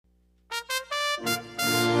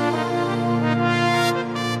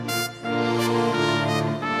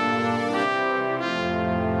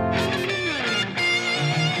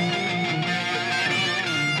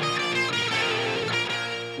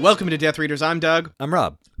Welcome to Death Readers. I'm Doug. I'm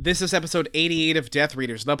Rob. This is episode 88 of Death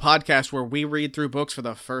Readers, the podcast where we read through books for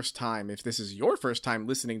the first time. If this is your first time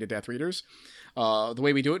listening to Death Readers, the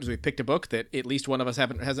way we do it is we picked a book that at least one of us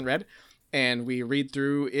hasn't read, and we read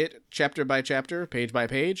through it chapter by chapter, page by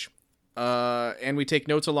page, and we take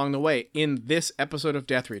notes along the way. In this episode of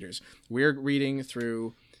Death Readers, we're reading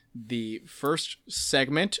through the first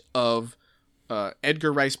segment of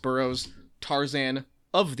Edgar Rice Burroughs' Tarzan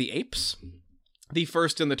of the Apes, the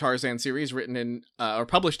first in the Tarzan series, written in or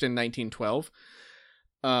published in 1912.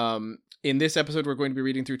 In this episode, we're going to be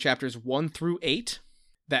reading through chapters 1 through 8.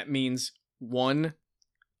 That means 1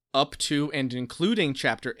 up to and including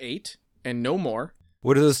chapter 8, and no more.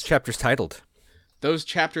 What are those chapters titled? Those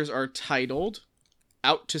chapters are titled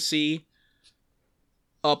Out to Sea,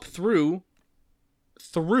 up through,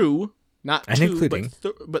 not and to, including,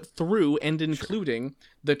 but through and including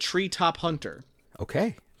The Treetop Hunter.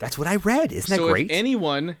 Okay, that's what I read. Isn't that great? So if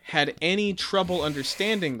anyone had any trouble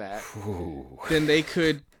understanding that, then they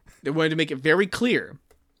wanted to make it very clear.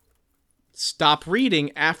 Stop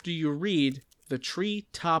reading after you read The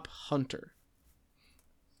Treetop Hunter.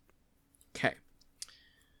 Okay.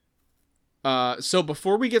 So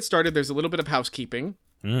before we get started, there's a little bit of housekeeping.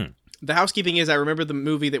 The housekeeping is, I remember the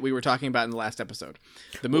movie that we were talking about in the last episode.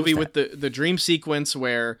 The movie with the dream sequence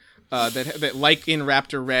where, that like in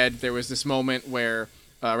Raptor Red, there was this moment where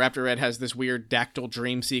Raptor Red has this weird dactyl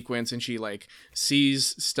dream sequence and she like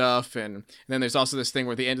sees stuff. And then there's also this thing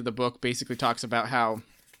where the end of the book basically talks about how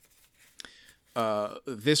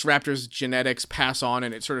this raptor's genetics pass on,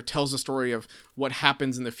 and it sort of tells the story of what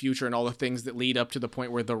happens in the future and all the things that lead up to the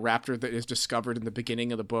point where the raptor that is discovered in the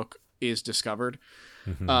beginning of the book is discovered.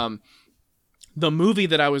 Mm-hmm. The movie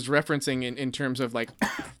that I was referencing in terms of like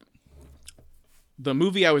the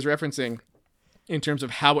movie I was referencing in terms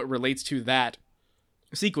of how it relates to that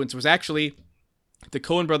sequence was actually the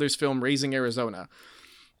Coen Brothers film Raising Arizona.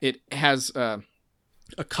 It has a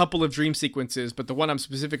couple of dream sequences, but the one I'm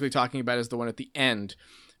specifically talking about is the one at the end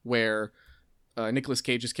where Nicolas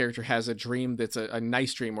Cage's character has a dream that's a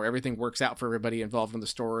nice dream where everything works out for everybody involved in the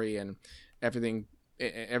story, and everything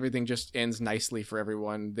just ends nicely for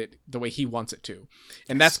everyone that the way he wants it to.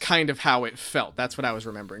 And that's kind of how it felt. That's what I was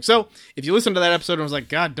remembering. So if you listen to that episode and was like,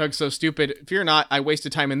 God, Doug's so stupid, fear not, I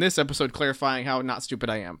wasted time in this episode clarifying how not stupid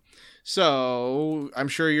I am. So I'm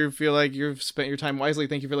sure you feel like you've spent your time wisely.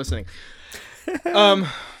 Thank you for listening.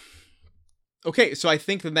 Okay, so I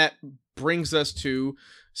think that brings us to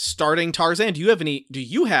starting Tarzan. Do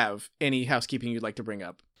you have any housekeeping you'd like to bring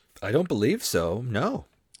up? I don't believe so. No.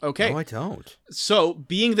 Okay. No, I don't. So,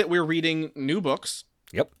 being that we're reading new books,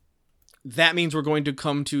 yep, that means we're going to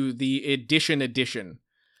come to the edition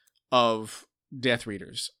of Death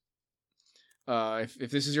Readers. If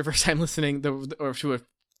this is your first time listening, or to a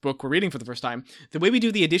book we're reading for the first time, the way we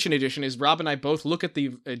do the edition is Rob and I both look at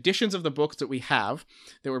the editions of the books that we have,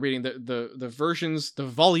 that we're reading, the versions, the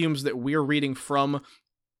volumes that we're reading from,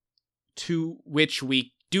 to which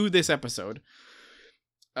we do this episode.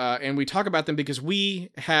 And we talk about them because we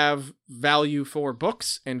have value for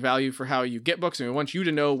books and value for how you get books. And we want you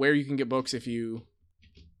to know where you can get books if you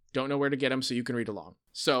don't know where to get them so you can read along.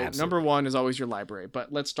 So Absolutely. Number one is always your library.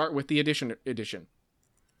 But let's start with the edition.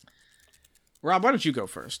 Rob, why don't you go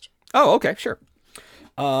first? Oh, okay, sure.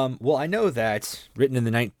 Well, I know that written in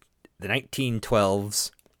the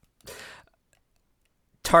 1912s,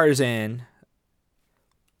 Tarzan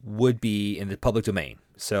would be in the public domain.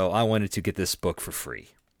 So I wanted to get this book for free.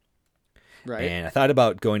 Right. And I thought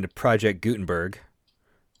about going to Project Gutenberg,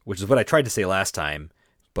 which is what I tried to say last time,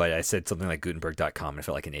 but I said something like Gutenberg.com and I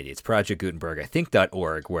felt like an idiot. It's Project Gutenberg, I think,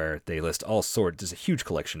 .org, where they list all sorts. There's a huge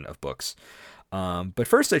collection of books. But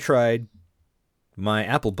first I tried my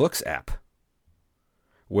Apple Books app,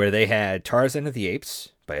 where they had Tarzan of the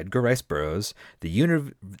Apes by Edgar Rice Burroughs, the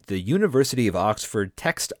University of Oxford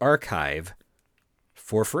Text Archive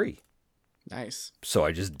for free. Nice. So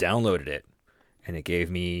I just downloaded it, and it gave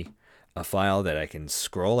me a file that I can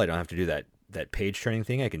scroll. I don't have to do that page turning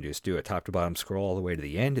thing. I can just do a top to bottom scroll all the way to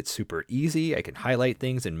the end. It's super easy. I can highlight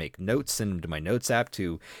things and make notes, send them to my notes app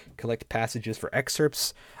to collect passages for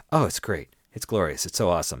excerpts. Oh, it's great. It's glorious. It's so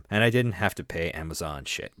awesome. And I didn't have to pay Amazon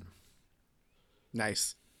shit.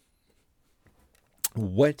 Nice.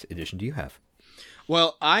 What edition do you have?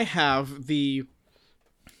 Well, I have the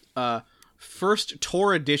first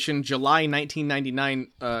Tor edition, July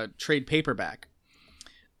 1999 trade paperback.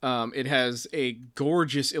 It has a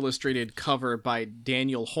gorgeous illustrated cover by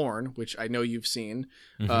Daniel Horn, which I know you've seen,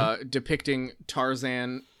 depicting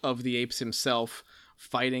Tarzan of the Apes himself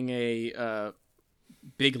fighting a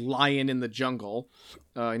big lion in the jungle,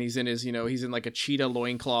 and he's in his, he's in like a cheetah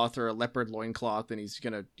loincloth or a leopard loincloth, and he's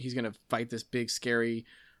gonna fight this big scary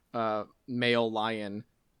male lion.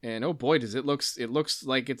 And oh boy, it looks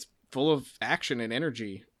like it's full of action and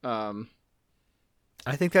energy.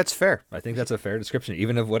 I think that's fair. I think that's a fair description,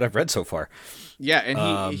 even of what I've read so far. Yeah,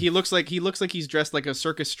 and he looks like he's dressed like a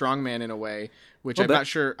circus strongman in a way, which I'm not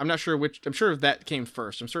sure which. I'm sure that came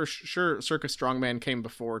first. I'm sure circus strongman came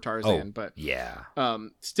before Tarzan, but yeah.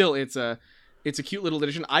 Still, it's a cute little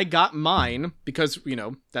edition. I got mine because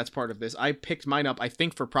that's part of this. I picked mine up, I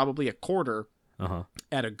think, for probably a quarter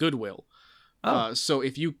at a Goodwill. So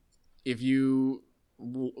if you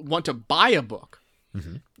want to buy a book.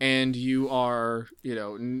 Mm-hmm. And you are,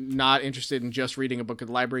 not interested in just reading a book at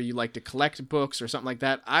the library, you like to collect books or something like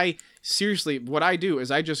that. What I do is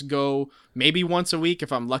I just go maybe once a week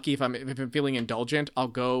if I'm lucky, if I'm feeling indulgent, I'll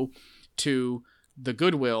go to the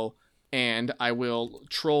Goodwill and I will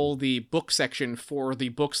troll the book section for the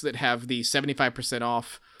books that have the 75%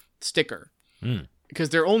 off sticker.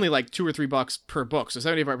 Because they're only like $2 or $3 per book, so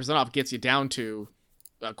 75% off gets you down to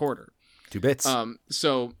a quarter. 2 bits.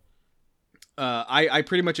 I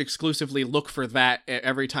pretty much exclusively look for that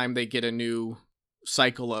every time they get a new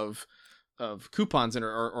cycle of coupons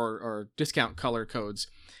or discount color codes.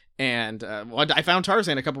 And I found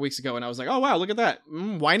Tarzan a couple weeks ago, and I was like, oh wow, look at that!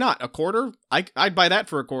 Why not a quarter? I'd buy that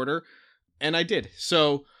for a quarter, and I did.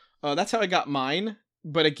 So that's how I got mine.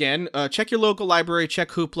 But again, check your local library, check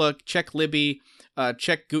Hoopla, check Libby,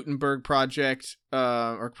 check Gutenberg Project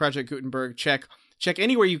or Project Gutenberg. Check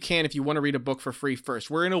anywhere you can if you want to read a book for free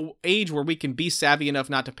first. We're in an age where we can be savvy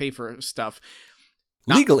enough not to pay for stuff.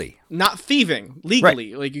 Legally. Not thieving.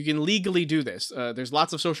 Legally. Right. Like, you can legally do this. There's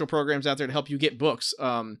lots of social programs out there to help you get books.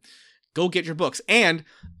 Go get your books. And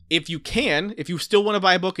if you still want to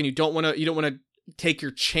buy a book and you don't want to take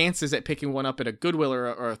your chances at picking one up at a Goodwill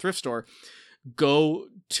or a thrift store, go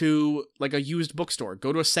to like a used bookstore.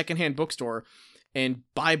 Go to a secondhand bookstore and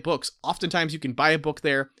buy books. Oftentimes you can buy a book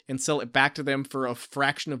there and sell it back to them for a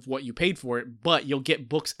fraction of what you paid for it, but you'll get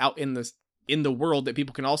books out in the world that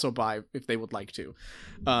people can also buy if they would like to.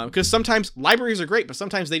 Because sometimes libraries are great, but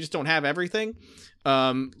sometimes they just don't have everything.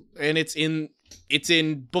 And it's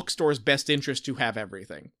in bookstores' best interest to have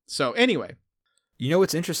everything. So anyway.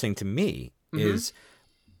 What's interesting to me is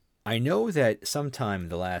I know that sometime in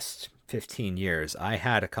the last 15 years, I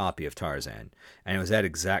had a copy of Tarzan, and it was that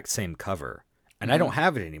exact same cover. And I don't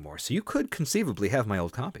have it anymore, so you could conceivably have my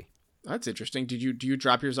old copy. That's interesting. Do you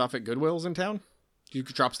drop yours off at Goodwills in town? Do you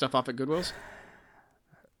drop stuff off at Goodwills?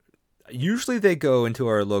 Usually they go into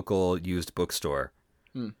our local used bookstore.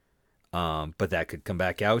 But that could come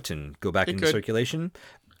back out and go back into circulation.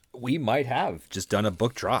 We might have just done a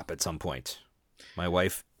book drop at some point. My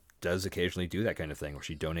wife does occasionally do that kind of thing where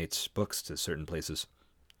she donates books to certain places.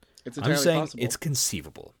 It's entirely I'm saying possible. It's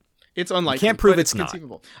conceivable. It's unlikely. You can't prove it's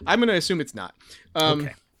conceivable. I'm going to assume it's not.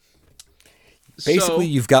 Okay. Basically,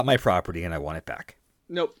 you've got my property and I want it back.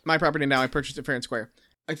 Nope. My property now. I purchased it fair and square.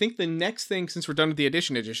 I think the next thing, since we're done with the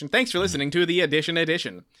edition, thanks for listening to the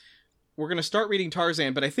edition. We're going to start reading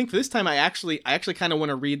Tarzan, but I think for this time I actually kind of want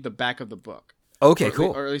to read the back of the book. Okay,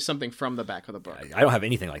 cool. Or at least something from the back of the book. I don't have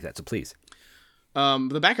anything like that, so please.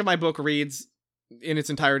 The back of my book reads in its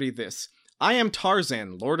entirety this: I am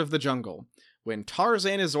Tarzan, Lord of the Jungle. When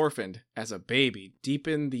Tarzan is orphaned as a baby deep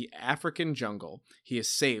in the African jungle, he is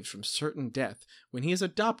saved from certain death when he is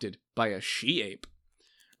adopted by a she-ape.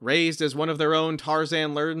 Raised as one of their own,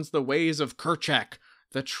 Tarzan learns the ways of Kerchak,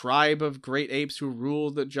 the tribe of great apes who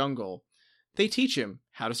rule the jungle. They teach him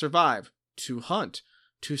how to survive, to hunt,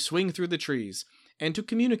 to swing through the trees, and to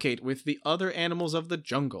communicate with the other animals of the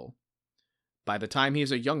jungle. By the time he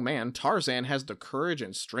is a young man, Tarzan has the courage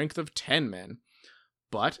and strength of 10 men.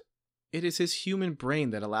 But it is his human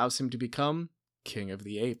brain that allows him to become King of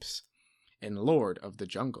the Apes and Lord of the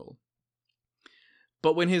Jungle.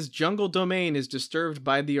 But when his jungle domain is disturbed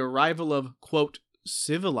by the arrival of, quote,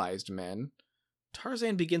 civilized men,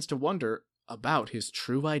 Tarzan begins to wonder about his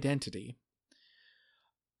true identity.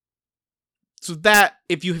 So that,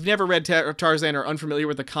 if you have never read Tarzan or unfamiliar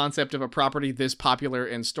with the concept of a property this popular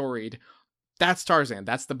and storied, that's Tarzan.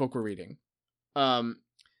 That's the book we're reading.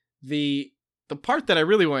 The part that I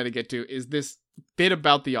really wanted to get to is this bit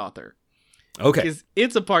about the author. Okay. Because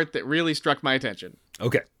it's a part that really struck my attention.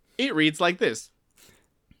 Okay. It reads like this.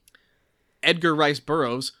 Edgar Rice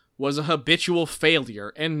Burroughs was a habitual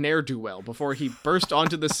failure and ne'er-do-well before he burst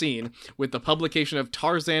onto the scene with the publication of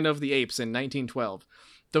Tarzan of the Apes in 1912,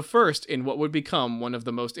 the first in what would become one of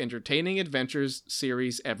the most entertaining adventures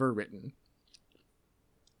series ever written.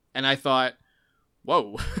 And I thought,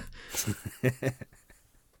 whoa.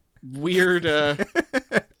 weird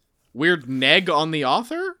weird neg on the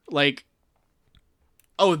author. Like,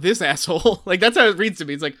 oh, this asshole. Like, that's how it reads to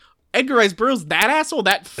me. It's like, Edgar Rice Burroughs, that asshole,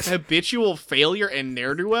 that habitual failure and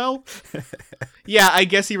ne'er-do-well. Yeah, I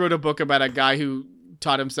guess he wrote a book about a guy who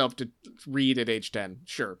taught himself to read at age 10.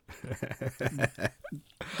 Sure.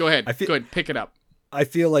 Go ahead. Go ahead. Pick it up. I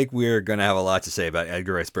feel like we're going to have a lot to say about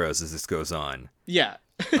Edgar Rice Burroughs as this goes on. Yeah.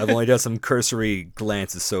 I've only done some cursory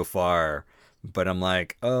glances so far, but I'm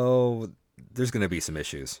like, oh, there's going to be some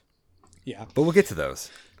issues. Yeah. But we'll get to those.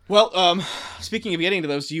 Well, speaking of getting to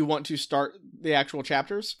those, do you want to start the actual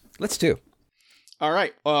chapters? Let's do. All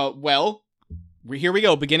right. Well, here we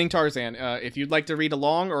go. Beginning Tarzan. If you'd like to read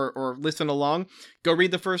along or listen along, go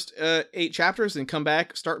read the first 8 chapters and come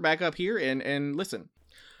back, start back up here and listen.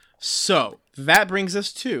 So that brings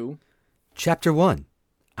us to Chapter 1,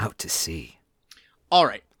 Out to Sea. All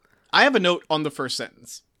right. I have a note on the first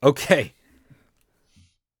sentence. Okay.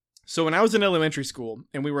 So when I was in elementary school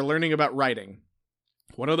and we were learning about writing,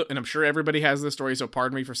 and I'm sure everybody has this story, so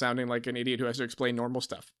pardon me for sounding like an idiot who has to explain normal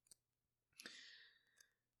stuff.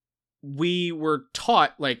 We were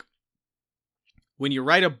taught, like, when you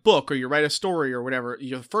write a book or you write a story or whatever,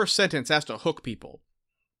 your first sentence has to hook people.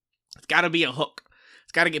 It's got to be a hook.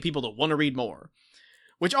 It's got to get people to want to read more.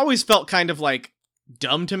 Which always felt kind of, like,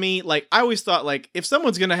 dumb to me. Like, I always thought, like, if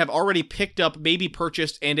someone's going to have already picked up, maybe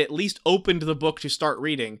purchased, and at least opened the book to start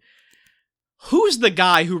reading, who's the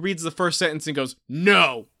guy who reads the first sentence and goes,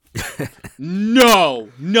 no, no,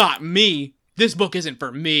 not me. This book isn't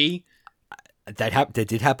for me. That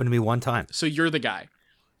did happen to me one time. So you're the guy.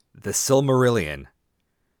 The Silmarillion,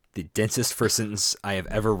 the densest first sentence I have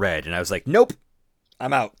ever read. And I was like, nope,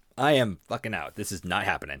 I'm out. I am fucking out. This is not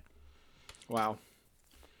happening. Wow.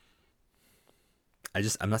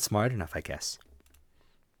 I'm not smart enough, I guess.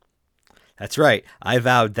 That's right. I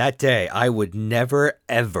vowed that day I would never,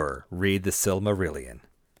 ever read The Silmarillion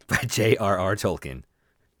by J.R.R. Tolkien.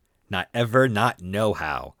 Not ever, not know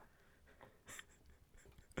how.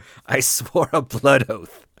 I swore a blood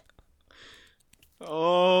oath.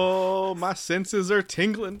 Oh, my senses are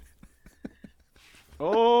tingling.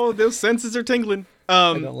 Oh, those senses are tingling.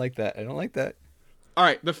 I don't like that. All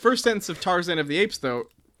right, the first sentence of Tarzan of the Apes, though,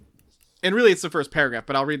 and really it's the first paragraph,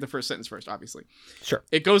 but I'll read the first sentence first, obviously. Sure.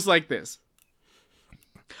 It goes like this.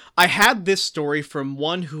 I had this story from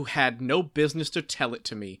one who had no business to tell it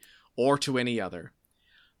to me, or to any other.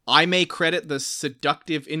 I may credit the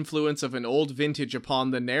seductive influence of an old vintage upon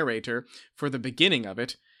the narrator for the beginning of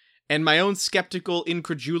it, and my own skeptical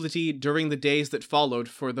incredulity during the days that followed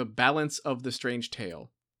for the balance of the strange tale.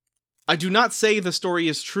 I do not say the story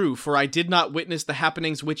is true, for I did not witness the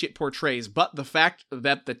happenings which it portrays, but the fact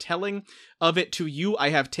that the telling of it to you I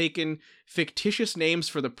have taken fictitious names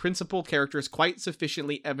for the principal characters quite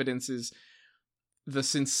sufficiently evidences the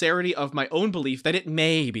sincerity of my own belief that it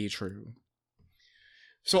may be true.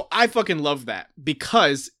 So I fucking love that,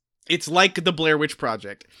 because it's like the Blair Witch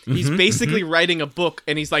Project. He's basically writing a book,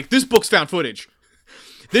 and he's like, this book's found footage.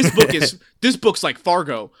 This book's like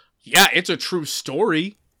Fargo. Yeah, it's a true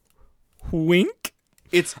story. Wink.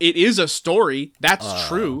 It is a story. That's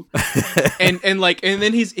true. and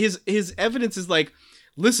then his evidence is like,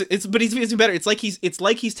 listen, but he's better. It's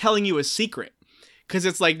like he's telling you a secret. Because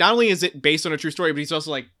it's like, not only is it based on a true story, but he's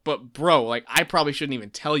also like, but bro, like, I probably shouldn't even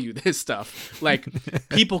tell you this stuff. Like,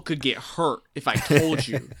 people could get hurt if I told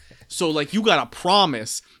you. So, like, you gotta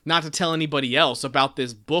promise not to tell anybody else about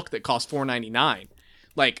this book that costs $4.99.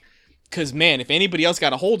 Like, because, man, if anybody else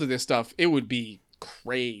got a hold of this stuff, it would be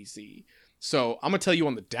crazy. So, I'm gonna tell you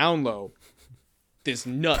on the down low, this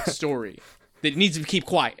nut story that needs to keep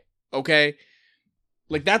quiet, okay?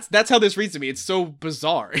 Like, that's how this reads to me. It's so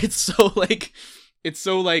bizarre. It's so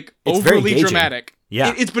overly dramatic.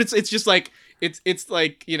 Yeah. It's just like, it's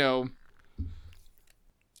like, you know,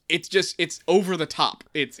 it's over the top.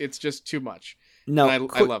 It's just too much. No, I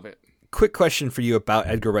love it. Quick question for you about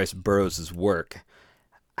Edgar Rice Burroughs' work.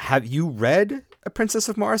 Have you read A Princess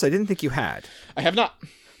of Mars? I didn't think you had. I have not.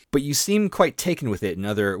 But you seem quite taken with it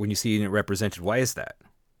when you see it represented. Why is that?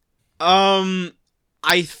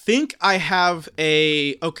 I think I have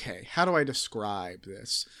okay, how do I describe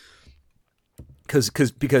this?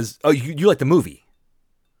 Because you like the movie.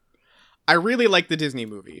 I really like the Disney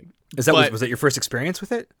movie. Was that your first experience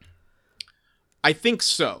with it? I think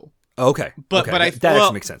so. Oh, okay. But that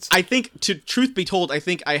actually makes sense. I think, truth be told, I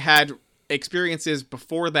think I had experiences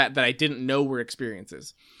before that I didn't know were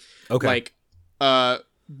experiences. Okay. Like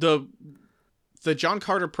the John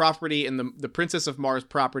Carter property and the Princess of Mars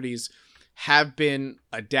properties have been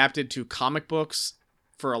adapted to comic books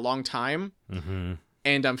for a long time. Mm-hmm.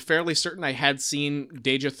 And I'm fairly certain I had seen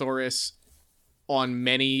Deja Thoris on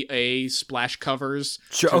many splash covers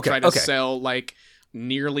Sure, to okay, try to okay. sell like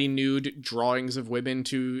nearly nude drawings of women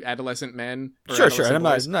to adolescent men. Sure. And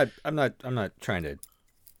adolescent boys. I'm not trying to.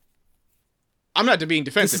 I'm not being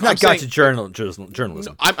defensive. This is not gotcha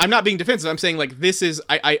journalism. I'm not being defensive. I'm saying like this is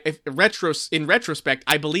in retrospect,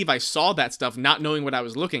 I believe I saw that stuff not knowing what I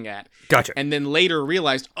was looking at. Gotcha. And then later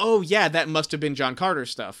realized, oh yeah, that must have been John Carter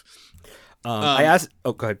stuff. I asked.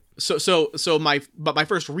 Oh, go ahead. So my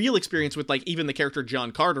first real experience with like even the character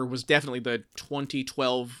John Carter was definitely the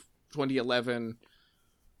 2012, 2011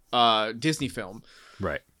 Disney film,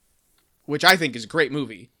 Right. which I think is a great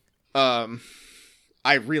movie.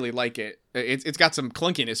 I really like it. It's got some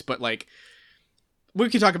clunkiness, but like we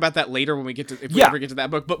can talk about that later when we get to if we ever get to that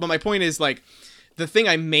book. But my point is like the thing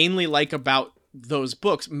I mainly like about those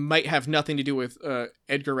books might have nothing to do with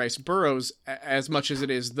Edgar Rice Burroughs as much as it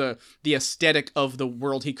is the aesthetic of the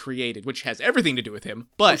world he created, which has everything to do with him.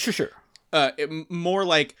 But Sure. More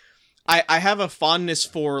like I have a fondness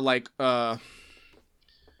for like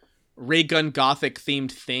ray gun gothic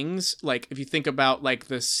themed things. Like if you think about like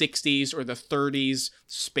the 60s or the 30s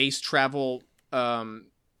space travel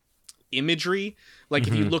imagery, like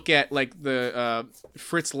if you look at like the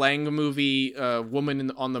Fritz Lang movie Woman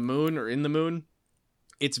on the Moon or In the Moon,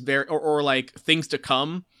 it's very or like Things to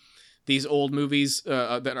Come, these old movies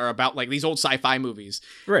that are about like these old sci-fi movies.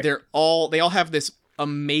 Right. They all have this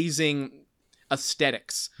amazing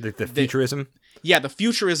aesthetics. The futurism. Yeah, the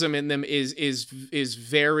futurism in them is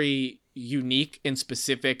very unique and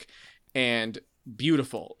specific and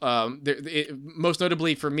beautiful. Most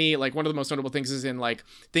notably for me, like one of the most notable things is in like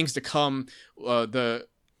Things to Come. The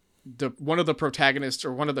one of the protagonists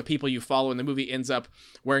or one of the people you follow in the movie ends up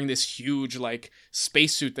wearing this huge like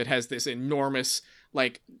spacesuit that has this enormous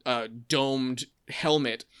like domed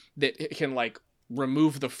helmet that can like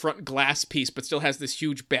remove the front glass piece but still has this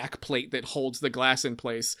huge back plate that holds the glass in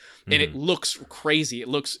place, and it looks crazy. It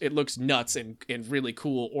looks nuts and really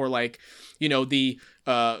cool. Or like, you know, the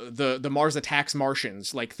Mars Attacks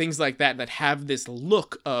Martians, like things like that have this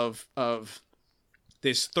look of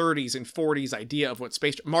this 30s and 40s idea of what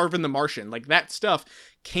space. Marvin the Martian, like that stuff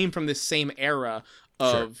came from this same era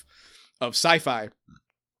of sci-fi.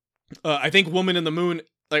 I think Woman in the Moon,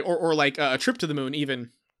 like or like A Trip to the Moon, even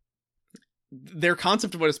their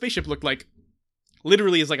concept of what a spaceship looked like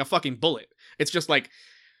literally is like a fucking bullet. It's just like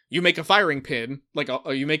you make a firing pin, like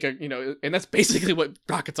you make a, you know, and that's basically what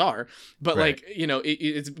rockets are. But right. Like, you know,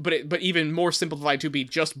 but even more simplified to be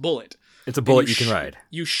just bullet. It's a bullet you can ride.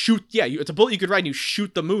 You shoot, it's a bullet you could ride, and you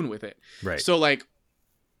shoot the moon with it. Right. So like,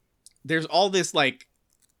 there's all this like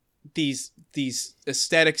these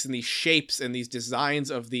aesthetics and these shapes and these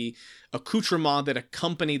designs of the accoutrement that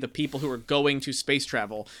accompany the people who are going to space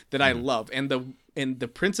travel that I love, and the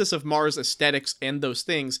Princess of Mars aesthetics and those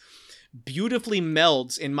things beautifully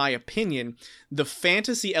melds, in my opinion, the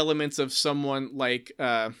fantasy elements of someone like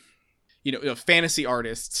fantasy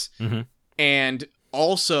artists and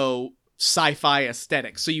also sci-fi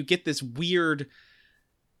aesthetics. So you get this weird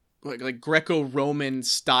like Greco-Roman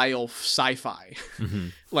style sci-fi,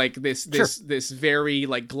 like this very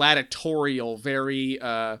like gladiatorial, very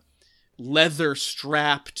leather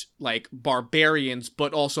strapped like barbarians,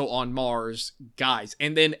 but also on Mars guys,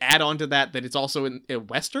 and then add on to that it's also in a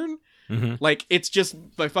Western. Like it's just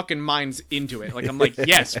my fucking mind's into it. Like I'm like,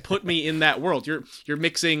 yes, put me in that world. You're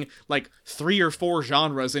mixing like 3 or 4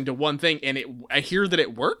 genres into one thing, and I hear that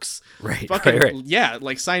it works. Right. Fucking right. Yeah,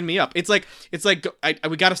 like sign me up. It's like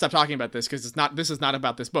we got to stop talking about this because this is not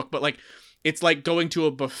about this book, but like it's like going to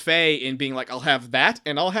a buffet and being like, I'll have that,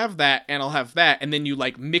 and I'll have that, and I'll have that, and then you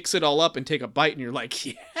like mix it all up and take a bite, and you're like,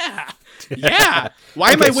 yeah.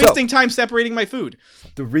 Why am I wasting time separating my food?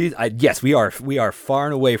 The reason, yes, we are far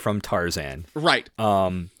and away from Tarzan. Right.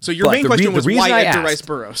 So your main question was why Edgar Rice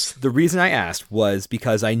Burroughs? The reason I asked was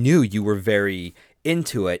because I knew you were very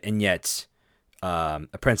into it, and yet A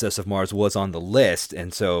Princess of Mars was on the list,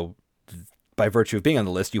 and so by virtue of being on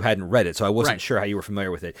the list, you hadn't read it, so I wasn't sure how you were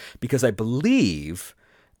familiar with it. Because I believe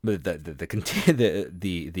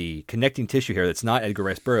the connecting tissue here that's not Edgar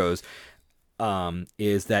Rice Burroughs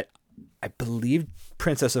is that I believe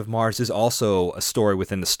Princess of Mars is also a story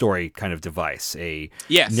within the story kind of device.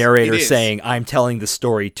 Narrator saying, I'm telling the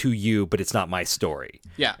story to you, but it's not my story.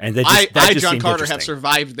 Yeah. And John Carter, have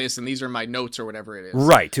survived this, and these are my notes or whatever it is.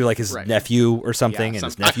 Right. To like his nephew or something, and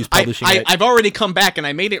his nephew's publishing it. I've already come back, and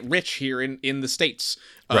I made it rich here in the States.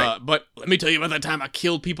 Right. But let me tell you about that time I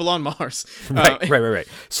killed people on Mars. Right.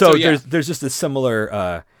 So there's just a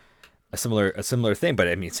similar thing, but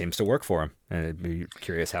I mean, it seems to work for him. And I'd be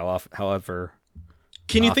curious however.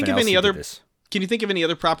 Can you think of any other? Can you think of any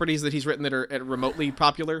other properties that he's written that are remotely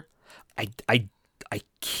popular? I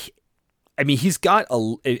can't, I mean, he's got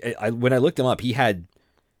when I looked him up, he had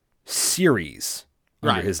series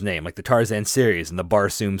under his name, like the Tarzan series and the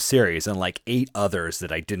Barsoom series, and like 8 others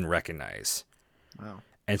that I didn't recognize. Wow.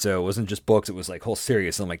 And so it wasn't just books; it was like whole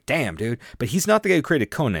series. And I'm like, damn, dude. But he's not the guy who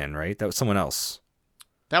created Conan, right? That was someone else.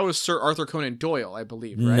 That was Sir Arthur Conan Doyle, I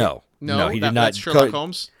believe. Right? No, he did not. That's Sherlock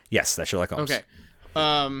Holmes. Yes, that's Sherlock Holmes. Okay.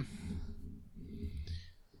 I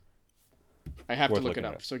have to look it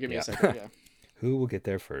up. So give me a second. Yeah. Who will get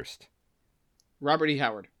there first? Robert E.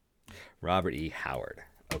 Howard. Robert E. Howard.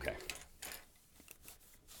 Okay.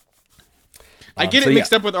 I get it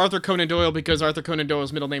mixed up with Arthur Conan Doyle because Arthur Conan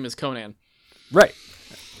Doyle's middle name is Conan. Right.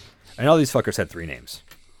 And all these fuckers had 3 names.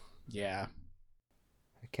 Yeah.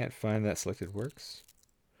 I can't find that selected works.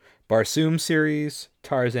 Barsoom series,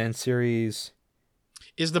 Tarzan series.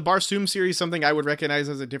 Is the Barsoom series something I would recognize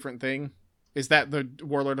as a different thing? Is that the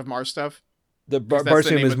Warlord of Mars stuff? The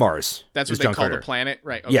Barsoom is Mars. That's what they call the planet?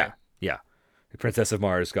 Right. Okay. Yeah. Yeah. The Princess of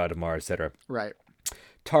Mars, God of Mars, etc. Right.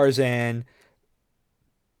 Tarzan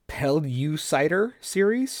Pellucidar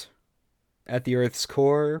series. At the Earth's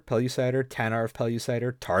Core, Pellucidar, Tanar of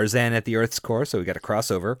Pellucidar, Tarzan at the Earth's Core, so we got a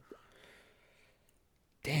crossover.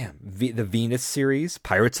 Damn, the Venus series,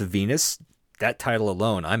 Pirates of Venus, that title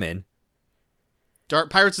alone, I'm in.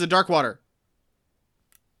 Pirates of the Dark Water.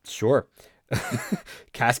 Sure.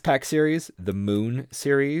 Caspak series, the Moon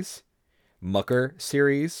series, Mucker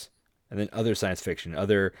series, and then other science fiction,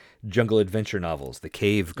 other jungle adventure novels, The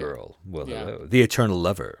Cave Girl, The Eternal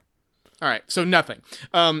Lover. All right, so nothing.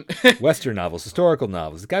 Western novels, historical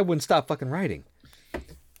novels. The guy wouldn't stop fucking writing.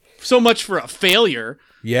 So much for a failure.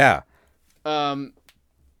 Yeah.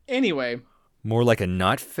 Anyway. More like a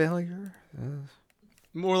not failure?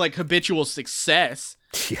 More like habitual success.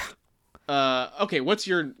 Yeah. Okay, what's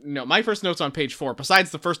your note? My first note's on page 4.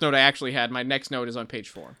 Besides the first note I actually had, my next note is on page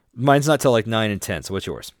 4. Mine's not till like 9 and 10, so what's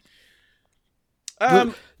yours?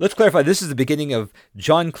 Let's clarify. This is the beginning of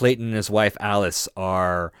John Clayton and his wife Alice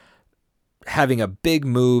are having a big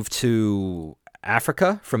move to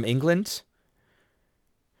Africa from England.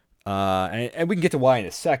 And we can get to why in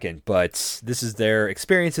a second, but this is their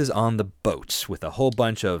experiences on the boat with a whole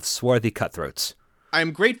bunch of swarthy cutthroats.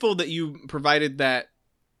 I'm grateful that you provided that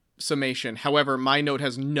summation. However, my note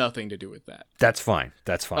has nothing to do with that. That's fine.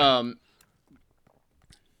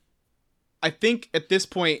 I think at this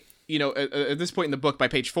point, at this point in the book by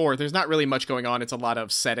page 4, there's not really much going on. It's a lot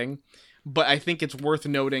of setting. But I think it's worth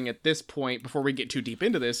noting at this point, before we get too deep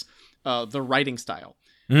into this, the writing style.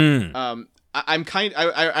 I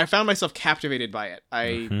found myself captivated by it.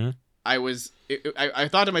 I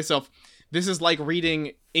thought to myself, this is like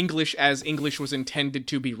reading English as English was intended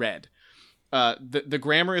to be read. The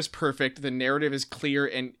grammar is perfect. The narrative is clear.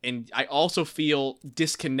 And I also feel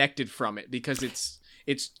disconnected from it because it's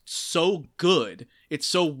so good. It's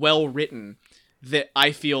so well written that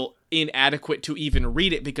I feel inadequate to even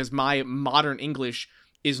read it because my modern English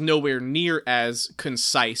is nowhere near as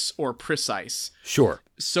concise or precise. Sure.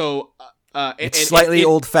 So it's slightly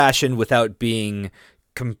old-fashioned without being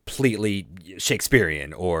completely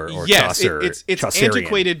Shakespearean or Chaucer. It's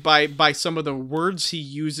antiquated by some of the words he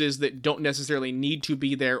uses that don't necessarily need to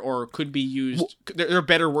be there or could be used. There are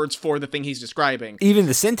better words for the thing he's describing. Even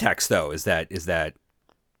the syntax, though, is that.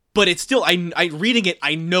 But it's still, I reading it,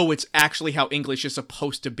 I know it's actually how English is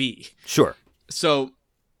supposed to be. Sure. So,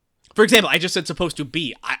 for example, I just said supposed to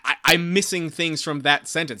be. I'm missing things from that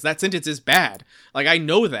sentence. That sentence is bad. Like, I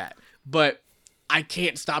know that. But I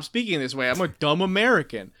can't stop speaking this way. I'm a dumb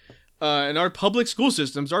American. And our public school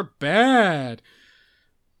systems are bad.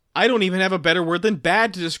 I don't even have a better word than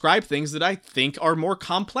bad to describe things that I think are more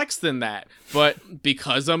complex than that. But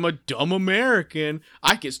because I'm a dumb American,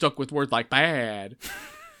 I get stuck with words like bad.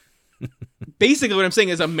 Basically, what I'm saying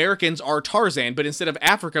is Americans are Tarzan, but instead of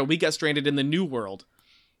Africa, we got stranded in the New World.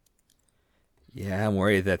 Yeah, I'm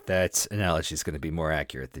worried that analogy is going to be more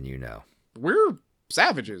accurate than you know. We're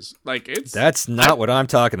savages. That's not what I'm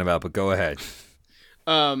talking about, but go ahead.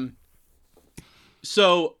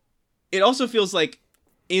 So it also feels like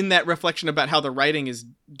in that reflection about how the writing is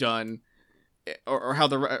done or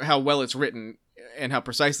how well it's written and how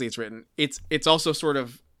precisely it's written, it's also sort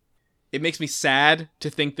of, it makes me sad to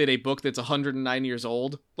think that a book that's 109 years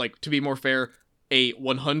old, like, to be more fair, a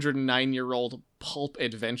 109-year-old pulp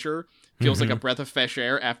adventure feels like a breath of fresh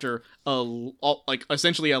air after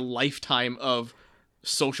essentially a lifetime of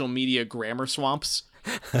social media grammar swamps.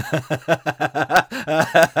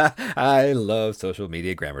 I love social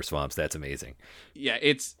media grammar swamps. That's amazing. Yeah,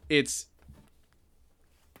 it's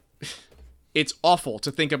awful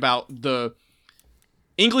to think about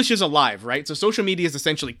English is alive, right? So social media is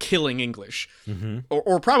essentially killing English,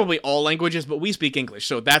 or probably all languages, but we speak English,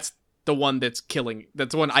 so that's the one that's killing.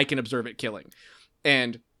 That's the one I can observe it killing,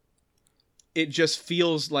 and it just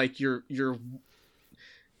feels like you're,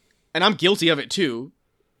 and I'm guilty of it too,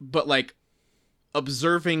 but like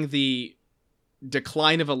observing the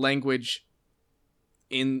decline of a language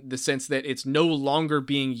in the sense that it's no longer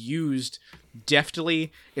being used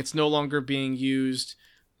deftly, it's no longer being used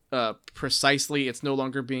precisely, it's no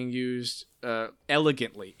longer being used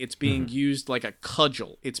elegantly. It's being used like a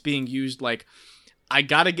cudgel. It's being used like, I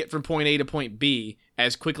gotta get from point A to point B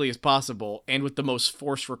as quickly as possible and with the most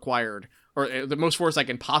force required, or the most force I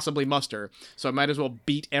can possibly muster, so I might as well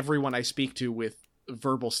beat everyone I speak to with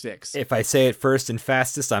verbal sticks. If I say it first and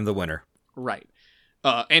fastest, I'm the winner. Right.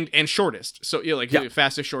 And shortest. So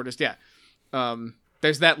fastest, shortest, yeah.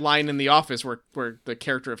 There's that line in The Office where the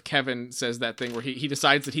character of Kevin says that thing where he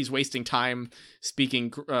decides that he's wasting time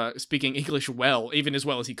speaking English well, even as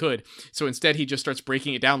well as he could. So instead he just starts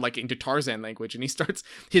breaking it down like into Tarzan language, and he starts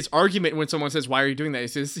his argument when someone says, "Why are you doing that?"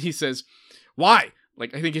 He says, "Why?"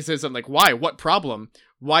 Like, I think he says something like, "Why? What problem?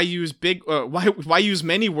 Why use why use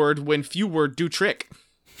many word when few word do trick?"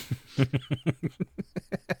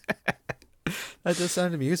 That does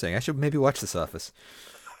sound amusing. I should maybe watch this Office.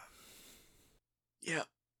 Yeah.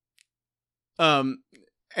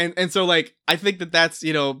 And so like, I think that's,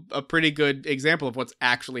 a pretty good example of what's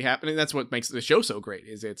actually happening. That's what makes the show so great,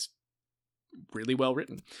 is it's really well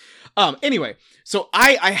written. Anyway, so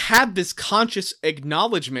I had this conscious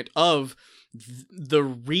acknowledgement of the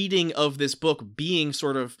reading of this book being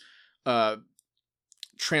sort of,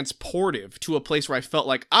 transportive to a place where I felt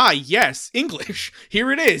like, yes, English,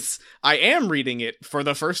 here it is. I am reading it for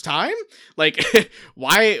the first time. Like,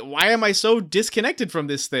 why am I so disconnected from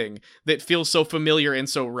this thing that feels so familiar and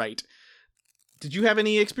so right? Did you have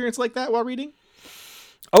any experience like that while reading?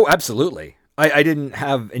 Oh, absolutely. I didn't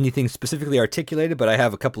have anything specifically articulated, but I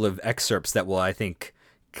have a couple of excerpts that will, I think,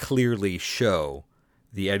 clearly show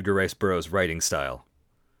the Edgar Rice Burroughs writing style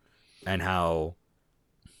and how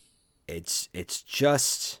it's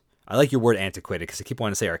just, I like your word antiquated because I keep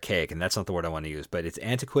wanting to say archaic, and that's not the word I want to use, but it's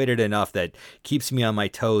antiquated enough that keeps me on my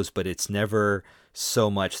toes, but it's never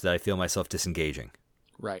so much that I feel myself disengaging.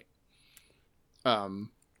 Right.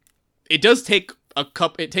 It does take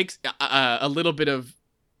it takes a little bit of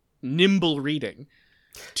nimble reading.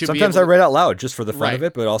 Sometimes I read out loud just for the fun of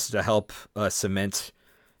it, but also to help cement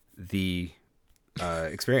the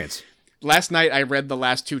experience. Last night I read the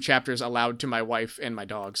last 2 chapters aloud to my wife and my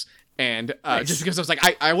dogs. And nice. Just because I was like,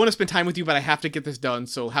 I want to spend time with you, but I have to get this done.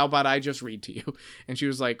 So how about I just read to you? And she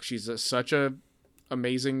was like, she's such a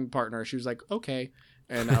amazing partner. She was like, okay.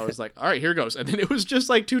 And I was like, all right, here goes. And then it was just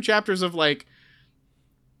like 2 chapters of like,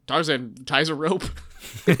 Tarzan ties a rope.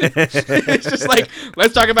 It's just like,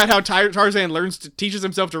 let's talk about how Tarzan teaches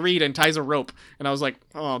himself to read and ties a rope. And I was like,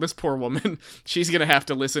 oh, this poor woman, she's going to have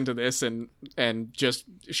to listen to this. And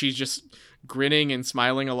she's just grinning and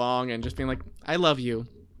smiling along and just being like, I love you.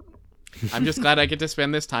 I'm just glad I get to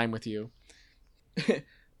spend this time with you.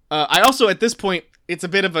 I also, at this point, it's a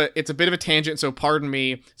bit of a tangent, so pardon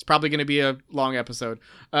me. It's probably going to be a long episode.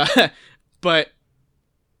 But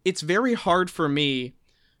it's very hard for me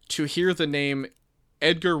to hear the name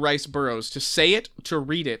Edgar Rice Burroughs, to say it, to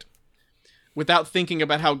read it, without thinking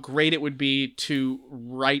about how great it would be to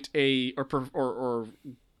write or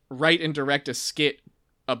write and direct a skit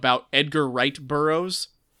about Edgar Wright Burroughs.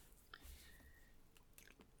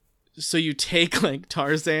 So you take like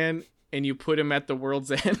Tarzan and you put him at the world's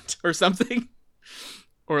end or something,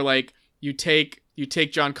 or like you take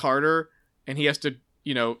John Carter and he has to,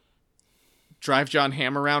 drive John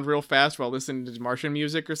Hamm around real fast while listening to Martian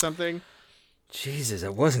music or something. Jesus, I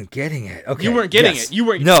wasn't getting it. Okay, you weren't getting it. You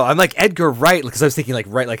weren't. No, I'm like Edgar Wright because I was thinking like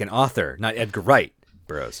write like an author, not Edgar Wright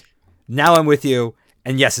Burroughs. Now I'm with you,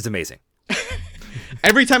 and yes, it's amazing.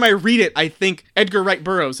 Every time I read it, I think Edgar Wright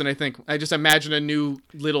Burroughs, and I just imagine a new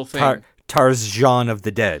little thing. Tarzan of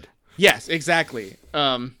the Dead. Yes, exactly.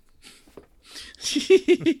 Now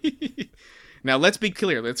let's be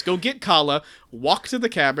clear. Let's go get Kala, walk to the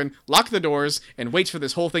cabin, lock the doors, and wait for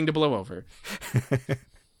this whole thing to blow over.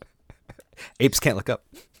 Apes can't look up.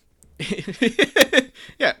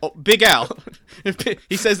 Yeah, Big Al.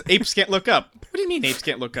 He says apes can't look up. What do you mean apes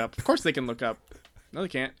can't look up? Of course they can look up. No, they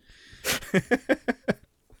can't.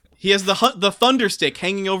 He has the thunder stick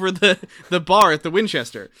hanging over the bar at the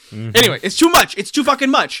Winchester. Mm-hmm. Anyway, it's too much. It's too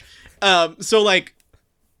fucking much. So like,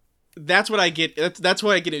 that's what I get. That's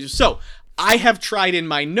what I get into. So I have tried in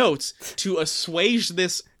my notes to assuage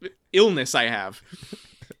this illness I have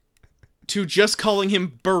to just calling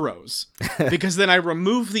him Burroughs, because then I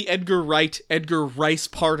remove the Edgar Rice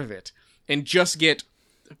part of it and just get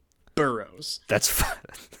Burroughs. That's fun.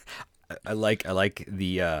 I like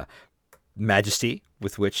the majesty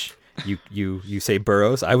with which you say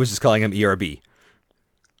Burroughs. I was just calling him ERB.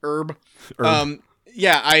 Herb.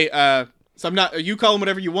 Yeah, so I'm not, you call him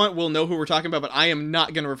whatever you want, we'll know who we're talking about, but I am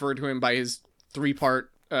not going to refer to him by his 3-part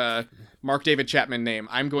Mark David Chapman name.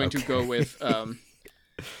 I'm going to go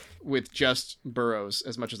with just Burroughs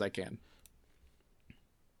as much as I can.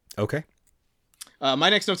 Okay. My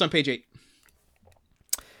next note's on page 8.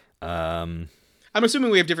 I'm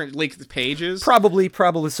assuming we have different length pages. Probably.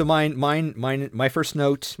 So my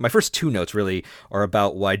first 2 notes really are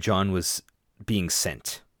about why John was being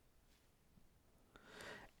sent.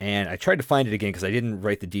 And I tried to find it again because I didn't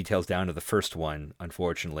write the details down to the first one,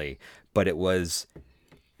 unfortunately. But it was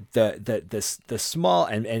the small,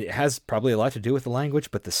 and it has probably a lot to do with the language,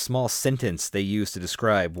 but the small sentence they used to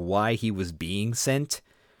describe why he was being sent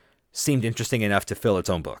seemed interesting enough to fill its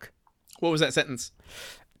own book. What was that sentence?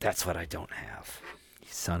 That's what I don't have. You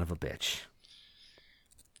son of a bitch.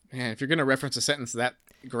 Man, if you're going to reference a sentence that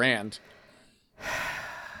grand, you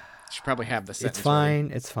should probably have the sentence. It's fine.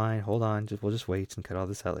 Ready. It's fine. Hold on. We'll just wait and cut all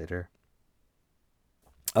this out later.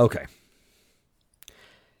 Okay.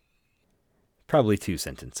 Probably 2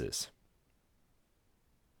 sentences.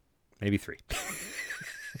 Maybe 3.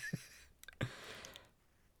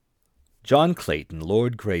 John Clayton,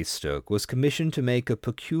 Lord Greystoke, was commissioned to make a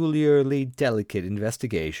peculiarly delicate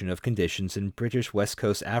investigation of conditions in British West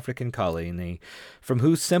Coast African colony, from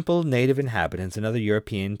whose simple native inhabitants another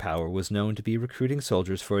European power was known to be recruiting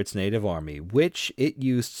soldiers for its native army, which it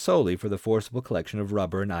used solely for the forcible collection of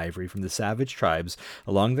rubber and ivory from the savage tribes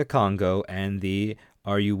along the Congo and the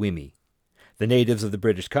Aruwimi. The natives of the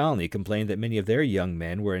British colony complained that many of their young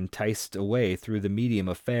men were enticed away through the medium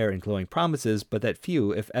of fair and glowing promises, but that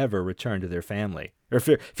few, if ever, returned to their family. Or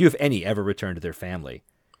few, if any, ever returned to their family.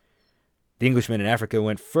 The Englishmen in Africa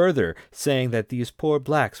went further, saying that these poor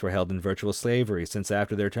blacks were held in virtual slavery, since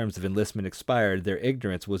after their terms of enlistment expired, their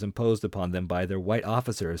ignorance was imposed upon them by their white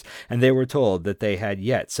officers, and they were told that they had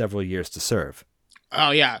yet several years to serve.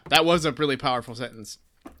 Oh, yeah. That was a really powerful sentence.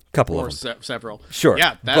 Couple of them. Several. Sure.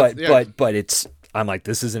 Yeah, but it's, I'm like,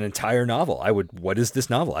 this is an entire novel. What is this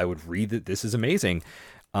novel? I would read that. This is amazing.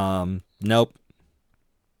 Nope.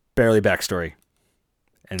 Barely backstory.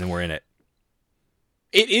 And then we're in it.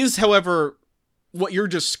 It is, however, what you're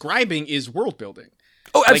describing is world building.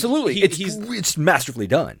 Oh, absolutely. Like, it's masterfully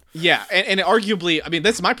done. Yeah. And arguably, I mean,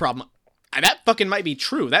 that's my problem. That fucking might be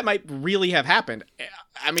true. That might really have happened.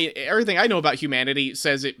 I mean, everything I know about humanity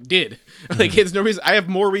says it did. Like, it's no reason. I have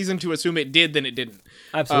more reason to assume it did than it didn't.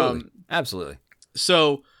 Absolutely. Absolutely.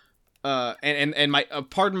 So, and my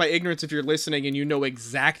pardon my ignorance if you're listening and you know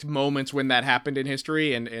exact moments when that happened in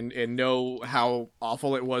history and know how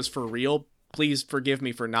awful it was for real. Please forgive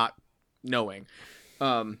me for not knowing.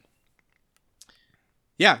 Yeah,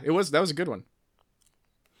 that was a good one.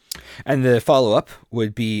 And the follow-up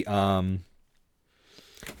would be another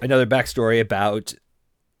backstory about,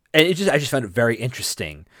 and I just found it very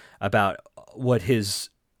interesting about what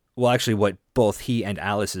both he and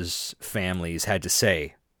Alice's families had to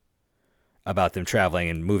say about them traveling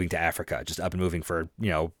and moving to Africa, just up and moving for,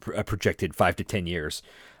 a projected 5 to 10 years.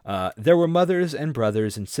 There were mothers and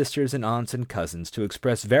brothers and sisters and aunts and cousins to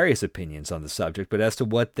express various opinions on the subject, but as to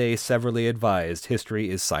what they severally advised, history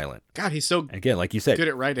is silent. God, he's so again, like you said, good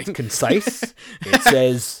at writing. It's concise. It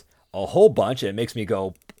says a whole bunch, and it makes me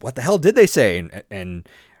go, "What the hell did they say?" And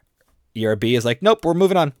ERB is like, "Nope, we're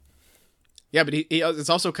moving on." Yeah, but it's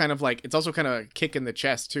also kind of a kick in the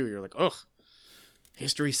chest too. You're like, ugh,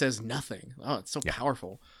 history says nothing. Oh, it's so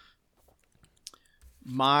powerful.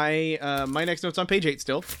 My next note's on page 8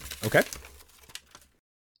 still. Okay.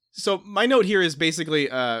 So my note here is basically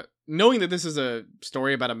knowing that this is a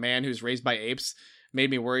story about a man who's raised by apes made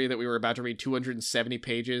me worry that we were about to read 270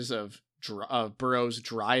 pages of Burroughs'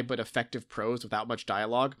 dry but effective prose without much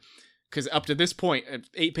dialogue. Because up to this point,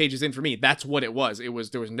 8 pages in for me, that's what it was. There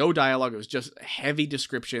was no dialogue. It was just heavy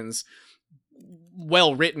descriptions,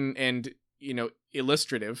 well written and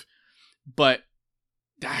illustrative, but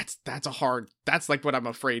that's like what I'm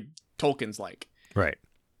afraid Tolkien's like. Right.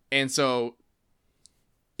 And so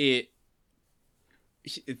at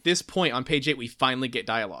this point on page 8, we finally get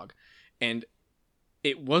dialogue, and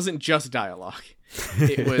it wasn't just dialogue.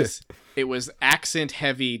 It was accent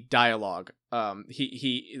heavy dialogue.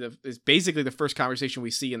 It's basically the first conversation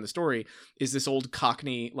we see in the story is this old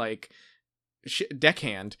Cockney, like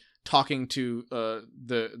deckhand talking to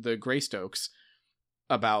the Greystokes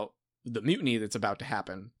about the mutiny that's about to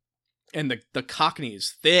happen. and the Cockney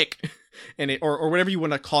is thick, and it or whatever you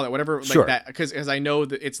want to call it, whatever like Sure. that, because as I know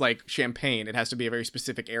that it's like Champagne, it has to be a very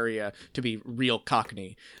specific area to be real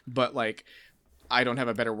Cockney, but like I don't have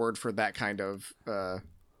a better word for that kind of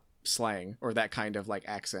slang or that kind of like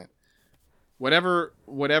accent. Whatever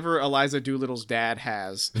Eliza Doolittle's dad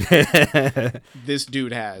has, this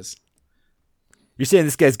dude has. You're saying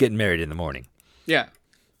this guy's getting married in the morning? Yeah,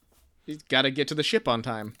 he's got to get to the ship on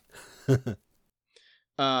time.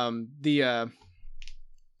 And the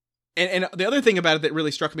other thing about it that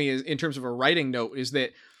really struck me is in terms of a writing note is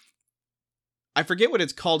that I forget what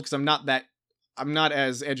it's called because I'm not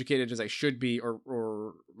as educated as I should be,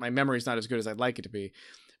 or my memory's not as good as I'd like it to be.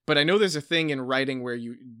 But I know there's a thing in writing where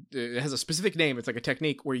it has a specific name. It's like a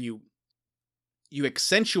technique where you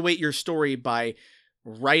accentuate your story by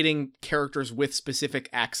writing characters with specific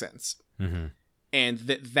accents. Mm-hmm. And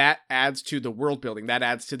that adds to the world building. That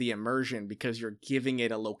adds to the immersion because you're giving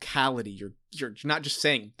it a locality. You're not just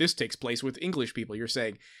saying this takes place with English people. You're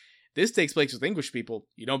saying this takes place with English people.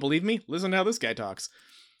 You don't believe me? Listen to how this guy talks.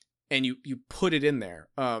 And you put it in there.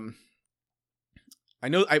 I'm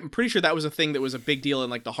pretty sure that was a thing that was a big deal in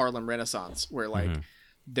like the Harlem Renaissance, where like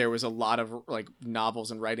there was a lot of like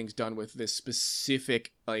novels and writings done with this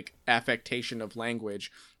specific like affectation of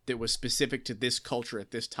language that was specific to this culture at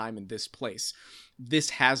this time and this place.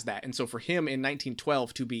 This has that. And so for him in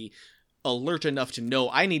 1912 to be alert enough to know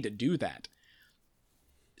I need to do that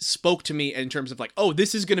spoke to me in terms of like, oh,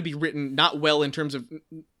 this is going to be written not well in terms of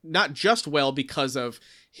not just well because of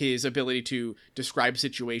his ability to describe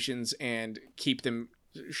situations and keep them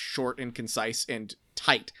short and concise and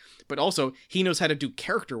tight, but also he knows how to do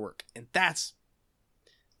character work. And that's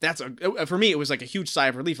for me, it was like a huge sigh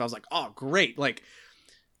of relief. I was like, oh, great. Like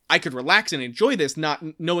I could relax and enjoy this, not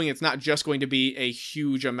knowing it's not just going to be a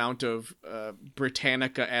huge amount of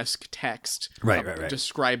Britannica-esque text right.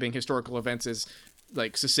 describing historical events as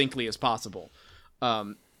like succinctly as possible.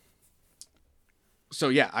 So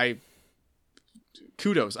yeah,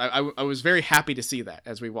 kudos. I was very happy to see that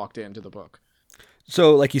as we walked into the book.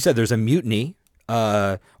 So like you said, there's a mutiny,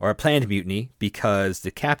 or a planned mutiny, because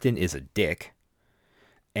the captain is a dick.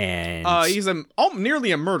 And he's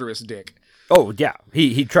nearly a murderous dick. Oh yeah,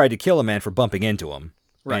 he tried to kill a man for bumping into him,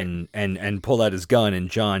 right? And pulled out his gun, and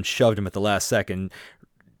John shoved him at the last second,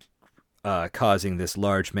 causing this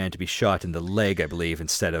large man to be shot in the leg, I believe,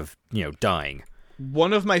 instead of dying.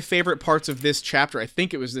 One of my favorite parts of this chapter, I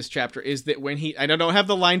think it was this chapter, is that when I don't have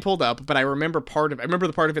the line pulled up, but I remember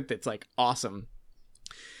the part of it that's like awesome.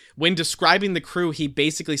 When describing the crew, he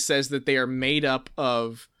basically says that they are made up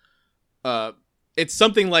of, it's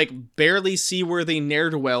something like barely seaworthy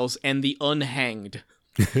ne'er-do-wells and the unhanged.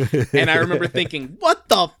 And I remember thinking, what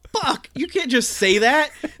the fuck? You can't just say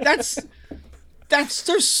that.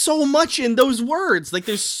 There's so much in those words. Like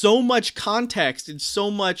there's so much context and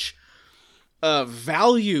so much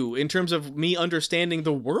value in terms of me understanding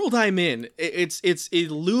the world I'm in. It's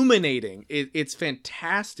illuminating. It's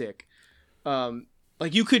fantastic.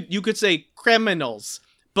 Like you could say criminals,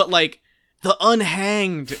 but like the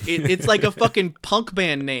unhanged, it's like a fucking punk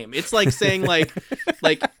band name. It's like saying like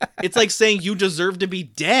it's like saying you deserve to be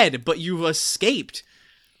dead, but you've escaped.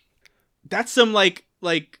 That's some like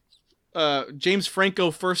James Franco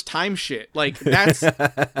first time shit. Like that's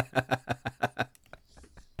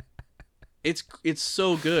it's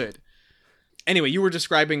so good. Anyway, you were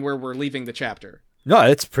describing where we're leaving the chapter. No,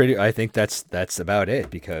 it's pretty. I think that's about it,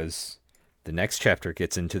 because the next chapter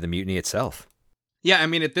gets into the mutiny itself. Yeah, I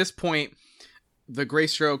mean at this point, the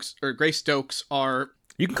Greystokes are.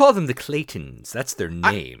 You can call them the Claytons. That's their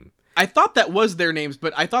name. I thought that was their names,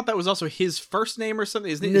 but I thought that was also his first name or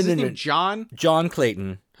something. Is his name John? John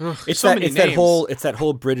Clayton. Ugh, it's that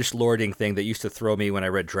whole British lording thing that used to throw me when I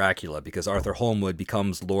read Dracula, because Arthur Holmwood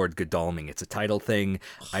becomes Lord Godalming. It's a title thing.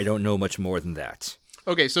 I don't know much more than that.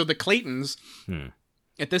 Okay, so the Claytons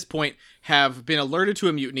at this point have been alerted to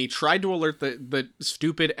a mutiny, tried to alert the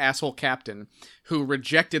stupid asshole captain who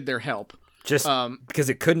rejected their help. Just because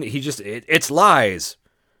it couldn't, it's lies.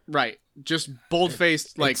 Right. Just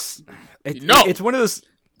bold-faced, like, no! It's one of those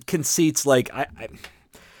conceits, like, I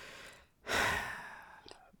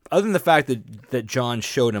other than the fact that John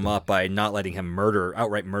showed him up by not letting him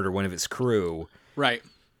outright murder one of his crew. Right.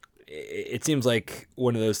 It seems like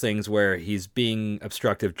one of those things where he's being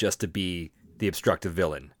obstructive just to be the obstructive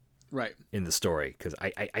villain. Right. In the story. Because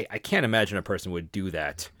I can't imagine a person would do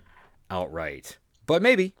that outright. But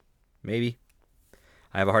maybe.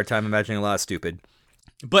 I have a hard time imagining a lot of stupid.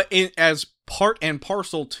 But as part and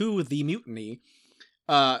parcel to the mutiny,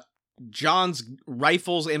 John's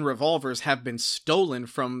rifles and revolvers have been stolen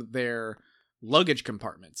from their luggage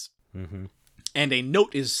compartments. Mm-hmm. and a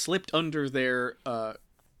note is slipped under their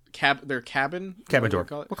cabin. Cabin door.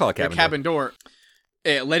 We'll call it cabin door.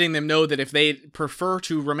 Letting them know that if they prefer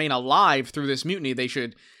to remain alive through this mutiny, they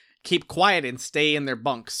should keep quiet and stay in their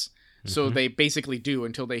bunks. So they basically do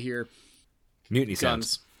until they hear mutiny guns.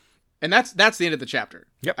 sounds. And that's the end of the chapter.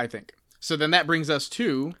 Yep. I think. So then that brings us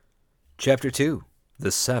to Chapter 2,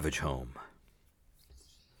 The Savage Home.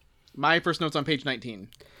 My first note's on page 19.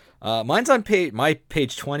 Mine's on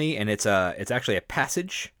page 20, and it's actually a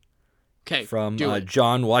passage from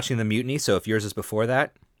John watching the mutiny. So if yours is before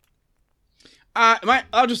that,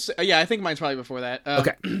 I think mine's probably before that.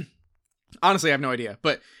 Okay. Honestly, I have no idea,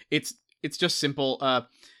 but it's just simple.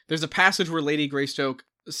 There's a passage where Lady Greystoke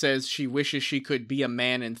says she wishes she could be a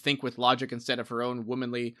man and think with logic instead of her own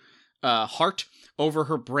womanly heart over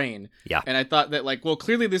her brain. Yeah. And I thought that, like, well,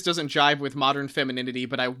 clearly this doesn't jive with modern femininity,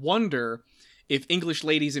 but I wonder if English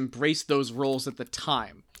ladies embraced those roles at the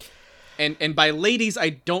time. And by ladies,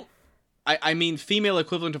 I mean female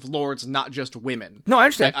equivalent of lords, not just women. No, I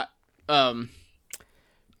understand.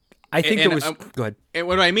 I think go ahead. And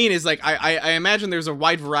what I mean is, like, I imagine there's a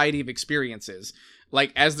wide variety of experiences,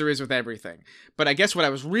 like, as there is with everything. But I guess what I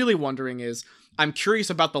was really wondering is, I'm curious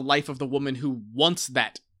about the life of the woman who wants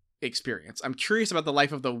that experience. I'm curious about the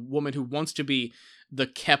life of the woman who wants to be the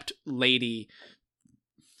kept lady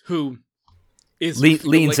who is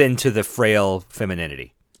leans into the frail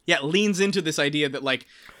femininity. Yeah, leans into this idea that, like,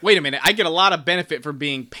 wait a minute, I get a lot of benefit from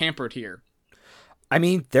being pampered here. I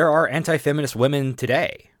mean, there are anti-feminist women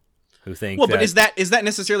today who think. Well, but is that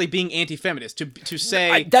necessarily being anti-feminist to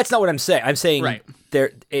say? That's not what I'm saying. I'm saying right.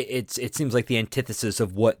 It seems like the antithesis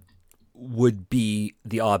of what would be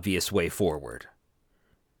the obvious way forward.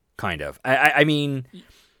 Kind of. I mean,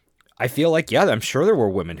 I feel like, yeah, I'm sure there were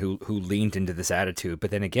women who leaned into this attitude, but